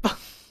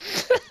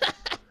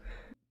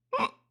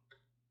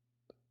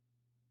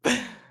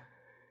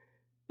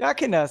 Ja,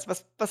 Kinders,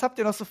 was habt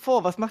ihr noch so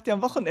vor? Was macht ihr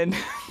am Wochenende?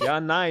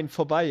 Ja, nein,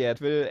 vorbei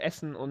jetzt. Will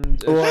essen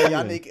und. Oh, spielen.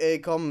 Janik, ey,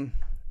 komm.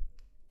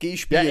 Geh Ja,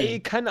 spielen. ey,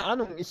 keine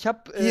Ahnung. Ich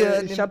hab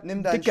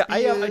nimm dein dicke Spiel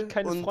Eier, weil ich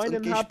keine und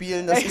Freundin geh hab.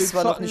 spielen. Das Ich ist will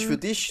zwar noch zocken, nicht für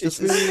dich.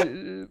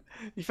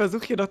 Ich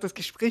versuche hier noch das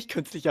Gespräch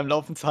künstlich am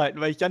Laufen zu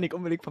halten, weil ich Yannick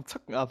unbedingt vom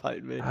Zocken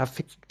abhalten will. Ah,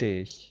 fick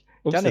dich.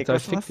 Ups, Yannick, jetzt hab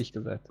ich fick dich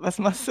gesagt. Was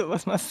machst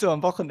du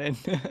am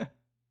Wochenende?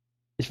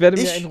 Ich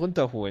werde mir einen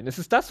runterholen. Ist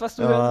es das, was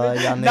du hören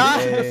willst? Janik,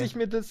 Nein, ey. dass ich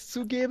mir das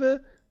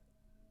zugebe?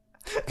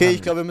 Okay,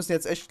 ich glaube, wir müssen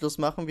jetzt echt Schluss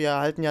machen. Wir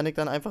halten Janik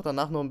dann einfach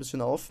danach noch ein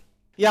bisschen auf.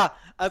 Ja,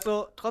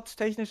 also trotz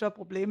technischer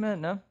Probleme,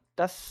 ne?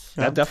 Das.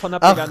 Ja, davon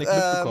habt ihr gar nichts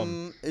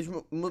mitbekommen.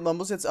 Man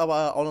muss jetzt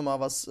aber auch noch mal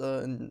was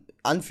in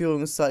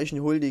Anführungszeichen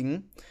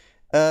huldigen.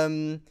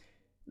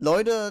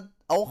 Leute,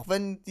 auch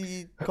wenn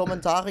die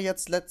Kommentare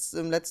jetzt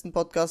im letzten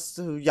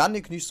Podcast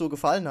Yannick nicht so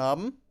gefallen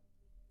haben,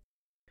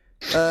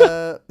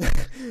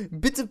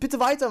 bitte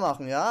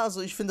weitermachen, ja?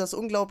 Also ich finde das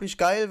unglaublich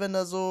geil, wenn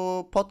da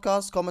so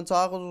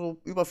Podcast-Kommentare so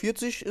über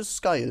 40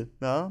 ist geil,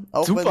 ja?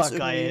 Auch super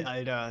geil,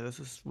 Alter. Das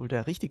ist wohl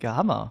der richtige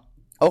Hammer.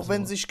 Auch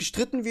wenn sich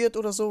gestritten wird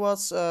oder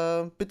sowas,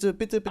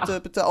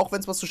 bitte, auch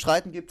wenn es was zu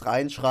streiten gibt,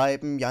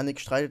 reinschreiben. Yannick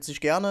streitet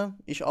sich gerne,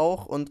 ich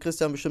auch und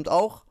Christian bestimmt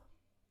auch.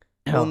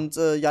 Ja. Und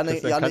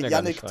Yannick Christian kann ja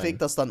gar nicht schreien.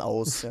 trägt das dann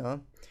aus, ja.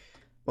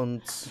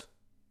 Und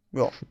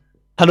ja.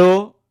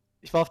 Hallo,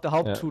 ich war auf der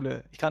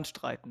Hauptschule. Ich kann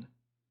streiten.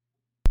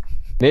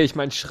 Nee, ich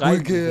meine schreien.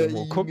 Ruhige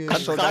Homo. Guck, Inge.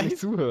 kannst doch gar Schreien. nicht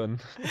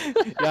zuhören.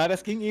 Ja,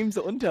 das ging eben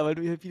so unter, weil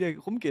du hier wieder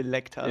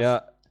rumgeleckt hast.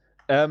 Ja.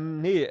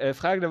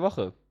 Frage der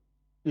Woche.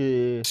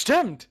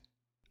 Stimmt.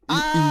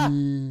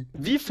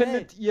 Wie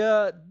findet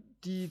ihr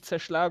die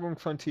Zerschlagung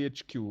von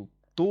THQ?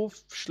 Doof,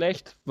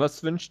 schlecht?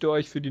 Was wünscht ihr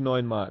euch für die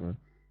neuen Marken?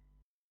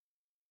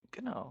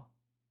 Genau.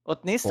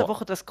 Und nächste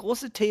Woche das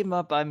große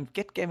Thema beim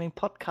Get Gaming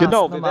Podcast.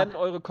 Genau, wir werden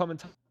eure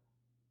Kommentare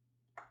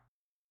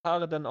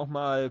dann auch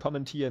mal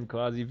kommentieren,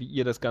 quasi, wie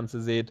ihr das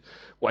Ganze seht.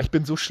 Boah, ich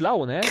bin so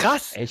schlau, ne?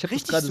 Krass, Ey, ich hab das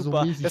richtig gerade super.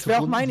 so mäßig Das wäre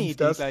auch verbunden, meine hieß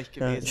Idee das. gleich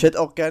Ja, gewesen. ich hätte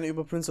auch gerne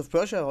über Prince of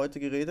Persia heute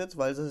geredet,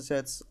 weil das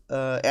jetzt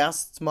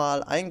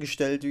erstmal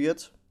eingestellt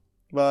wird,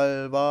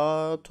 weil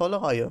war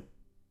tolle Reihe.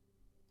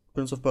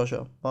 Prince of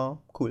Persia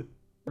war cool.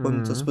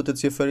 Und das wird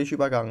jetzt hier völlig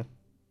übergangen.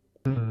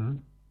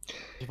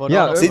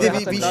 Ja, seht ihr,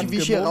 irgendwer wie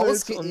ich hier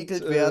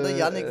rausgeekelt werde?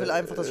 Yannick will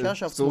einfach das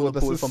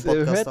Herrschaftsmonopol vom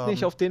Podcast hört haben.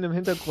 nicht auf den im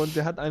Hintergrund,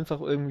 der hat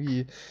einfach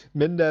irgendwie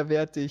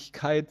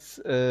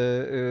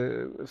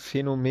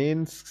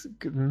Minderwertigkeitsphänomens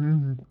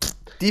Little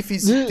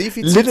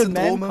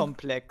Defizitsyndrome.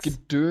 Man-Komplex.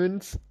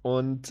 Gedöns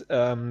und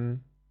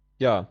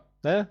ja,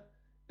 ne?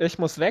 Ich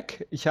muss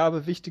weg, ich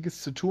habe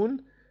Wichtiges zu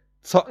tun,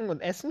 zocken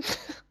und essen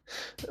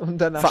und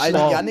danach Vor allem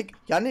schlafen.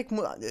 Yannick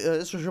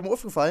ist schon mal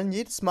aufgefallen,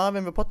 jedes Mal,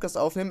 wenn wir Podcast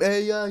aufnehmen,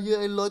 ey,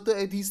 Leute,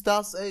 ey, dies,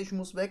 das, ey, ich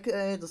muss weg,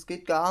 ey, das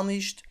geht gar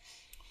nicht.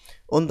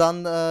 Und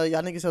dann,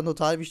 Yannick ist ja ein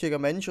total wichtiger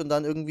Mensch und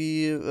dann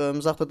irgendwie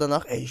sagt er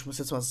danach, ey, ich muss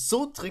jetzt mal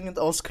so dringend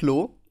aufs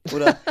Klo.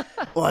 Oder,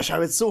 ich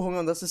habe jetzt so Hunger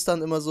und das ist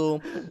dann immer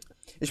so,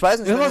 ich weiß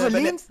nicht. Das ist immer so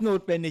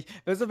lebensnotwendig.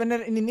 Also, wenn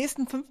er in den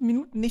nächsten 5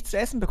 Minuten nichts zu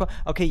essen bekommt.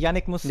 Okay,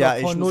 Yannick muss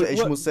vor 0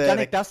 Uhr.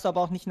 Yannick darfst du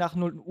aber auch nicht nach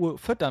 0 Uhr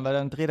füttern, weil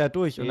dann dreht er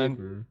durch und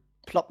dann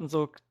ploppen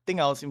so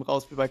Dinge aus ihm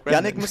raus wie bei Gremlin.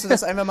 Yannick müsste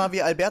das einfach mal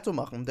wie Alberto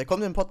machen. Der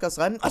kommt in den Podcast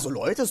rein. Also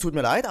Leute, es tut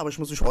mir leid, aber ich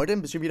muss mich heute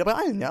ein bisschen wieder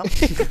beeilen, ja?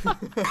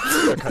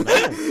 Keine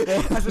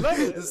Ahnung. Also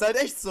Leute, Das ist halt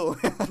echt so.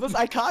 ich muss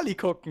iCarly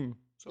gucken.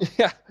 So.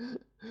 Ja.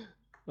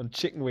 Und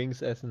Chicken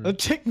Wings essen. Und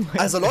Chicken Wings.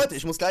 Also Leute,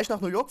 ich muss gleich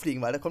nach New York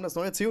fliegen, weil da kommt das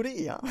neue COD,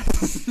 ja?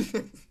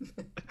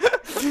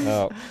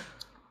 Ja.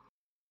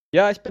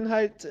 Ja, ich bin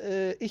halt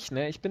ne?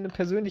 Ich bin eine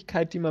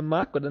Persönlichkeit, die man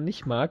mag oder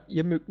nicht mag.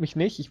 Ihr mögt mich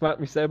nicht, ich mag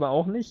mich selber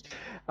auch nicht.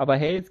 Aber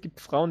hey, es gibt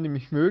Frauen, die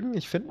mich mögen.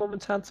 Ich finde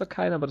momentan zwar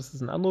keine, aber das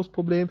ist ein anderes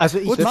Problem. Also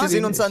ich Gut, wir mag sehen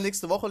ihn uns nicht. dann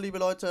nächste Woche, liebe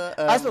Leute.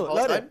 Also, haut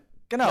Leute, rein.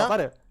 genau, Ja,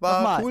 warte.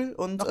 War nochmal. cool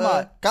und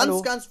Nochmal.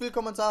 Hallo. ganz viele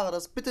Kommentare.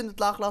 Das bitte nicht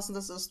nachlassen,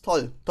 das ist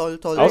toll. Toll.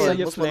 Außer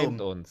ihr Muss man flamet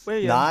loben. uns.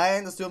 William.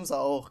 Nein, das dürfen sie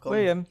auch. Komm.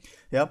 William.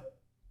 Ja.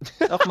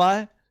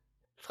 Nochmal.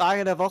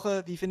 Frage der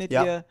Woche, wie findet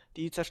Ja. ihr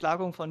die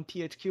Zerschlagung von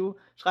THQ?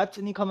 Schreibt es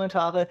in die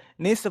Kommentare.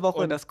 Nächste Woche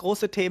Und- das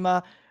große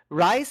Thema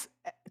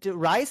The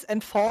Rise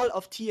and Fall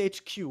of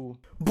THQ.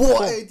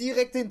 Boah, ey,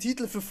 direkt den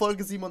Titel für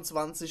Folge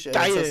 27, ey.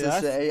 Geil, das ist, ja?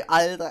 ey,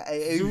 Alter,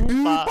 ey, Super.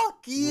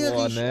 übergierig.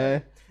 Boah,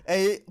 ne?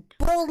 Ey,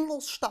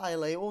 bodenlos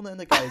steil, ey, ohne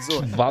Ende geil.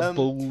 So,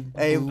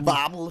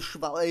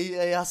 Wabbelschwall,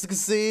 ey, hast du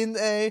gesehen,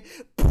 ey?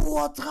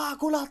 Boah,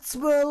 Dracula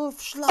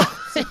 12,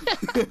 Schlacht.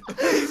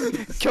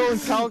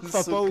 Count So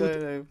verboten.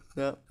 geil,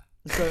 ey. Ja.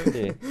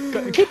 Okay.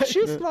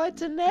 Tschüss,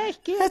 Leute, ne?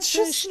 Ich gehe jetzt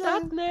in die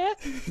Stadt, ne?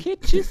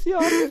 Tschüss, ihr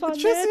Opfer,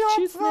 Tschüss, ihr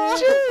Tschüss, Opfer.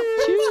 ne?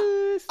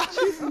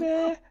 Tschüss,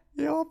 ne?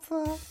 Ja,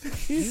 Opfer.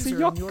 Tschüss, User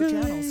in your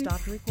channel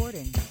stopped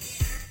recording.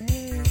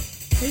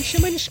 Ich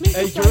schon meine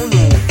Schminke. YOLO.